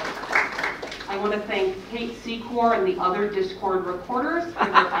 I want to thank Kate Secor and the other Discord recorders for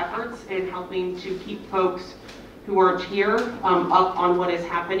their efforts in helping to keep folks who aren't here up on what is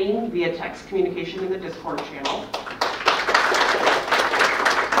happening via text communication in the Discord channel.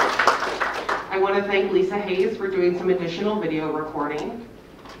 I want to thank Lisa Hayes for doing some additional video recording.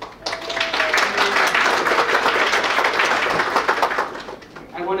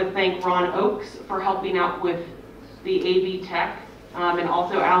 I want to thank Ron Oakes for helping out with the AV tech, and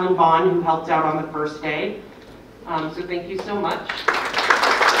also Alan Vaughn, who helped out on the first day. So thank you so much.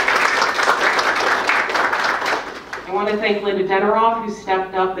 I want to thank Linda Deneroff, who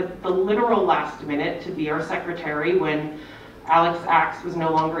stepped up at the literal last minute to be our secretary when Alex Axe was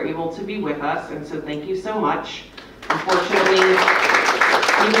no longer able to be with us, and so thank you so much. Unfortunately,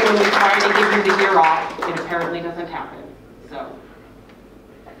 even when we try to give you the year off, it apparently doesn't happen. So,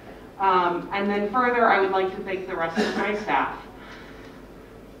 and then further, I would like to thank the rest of my staff.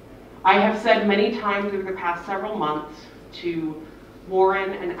 I have said many times over the past several months to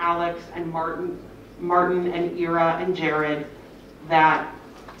Warren and Alex and Martin and Ira and Jared that,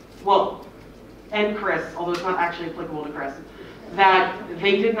 well, and Chris, although it's not actually applicable to Chris, that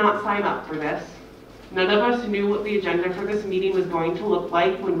they did not sign up for this. None of us knew what the agenda for this meeting was going to look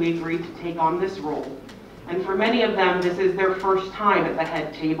like when we agreed to take on this role. And for many of them, this is their first time at the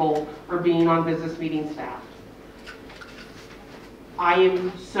head table or being on business meeting staff. I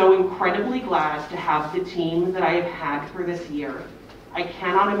am so incredibly glad to have the team that I have had for this year. I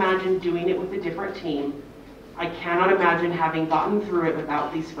cannot imagine doing it with a different team. I cannot imagine having gotten through it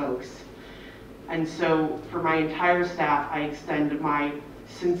without these folks. And so for my entire staff, I extend my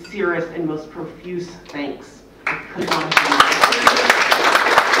sincerest and most profuse thanks. I could not have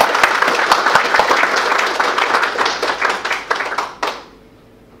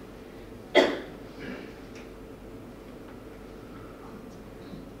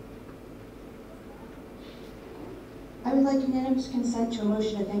I would like unanimous consent to a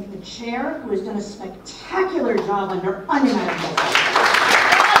motion to thank the chair, who has done a spectacular job under unimaginable circumstances.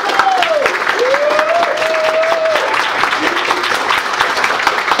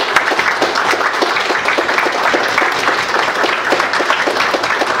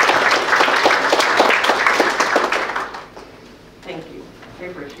 Thank you. I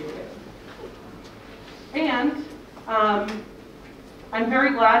appreciate it. And I'm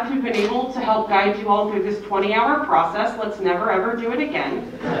very glad to have been able to help guide you all through this 20-hour process. Let's never ever do it again.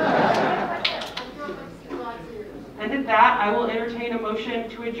 And at that, I will entertain a motion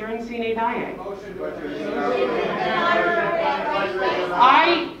to adjourn sine die.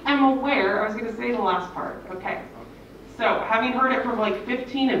 I am aware, I was going to say the last part. Okay. So, having heard it from like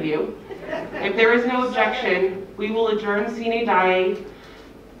 15 of you, if there is no objection, we will adjourn sine die.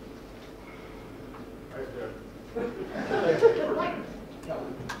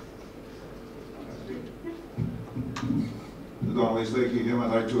 Lisa Hayes.This,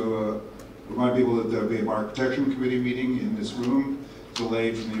 I'd like to remind people that there will be a Mark Protection Committee meeting in this room,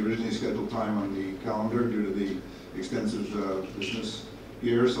 delayed from the originally scheduled time on the calendar due to the extensive business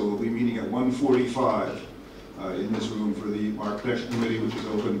here. So we'll be meeting at 1:45 in this room for the Mark Protection Committee, which is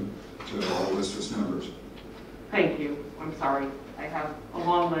open to all WSFS members. Thank you. I'm sorry. I have a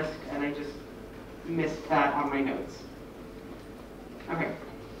long list and I just missed that on my notes. Okay,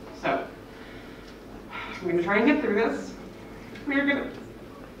 so I'm going to try and get through this. We're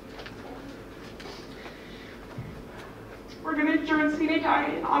going to adjourn sine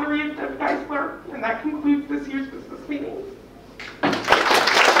die in honor of Deb Geisler, and that concludes this year's business meeting.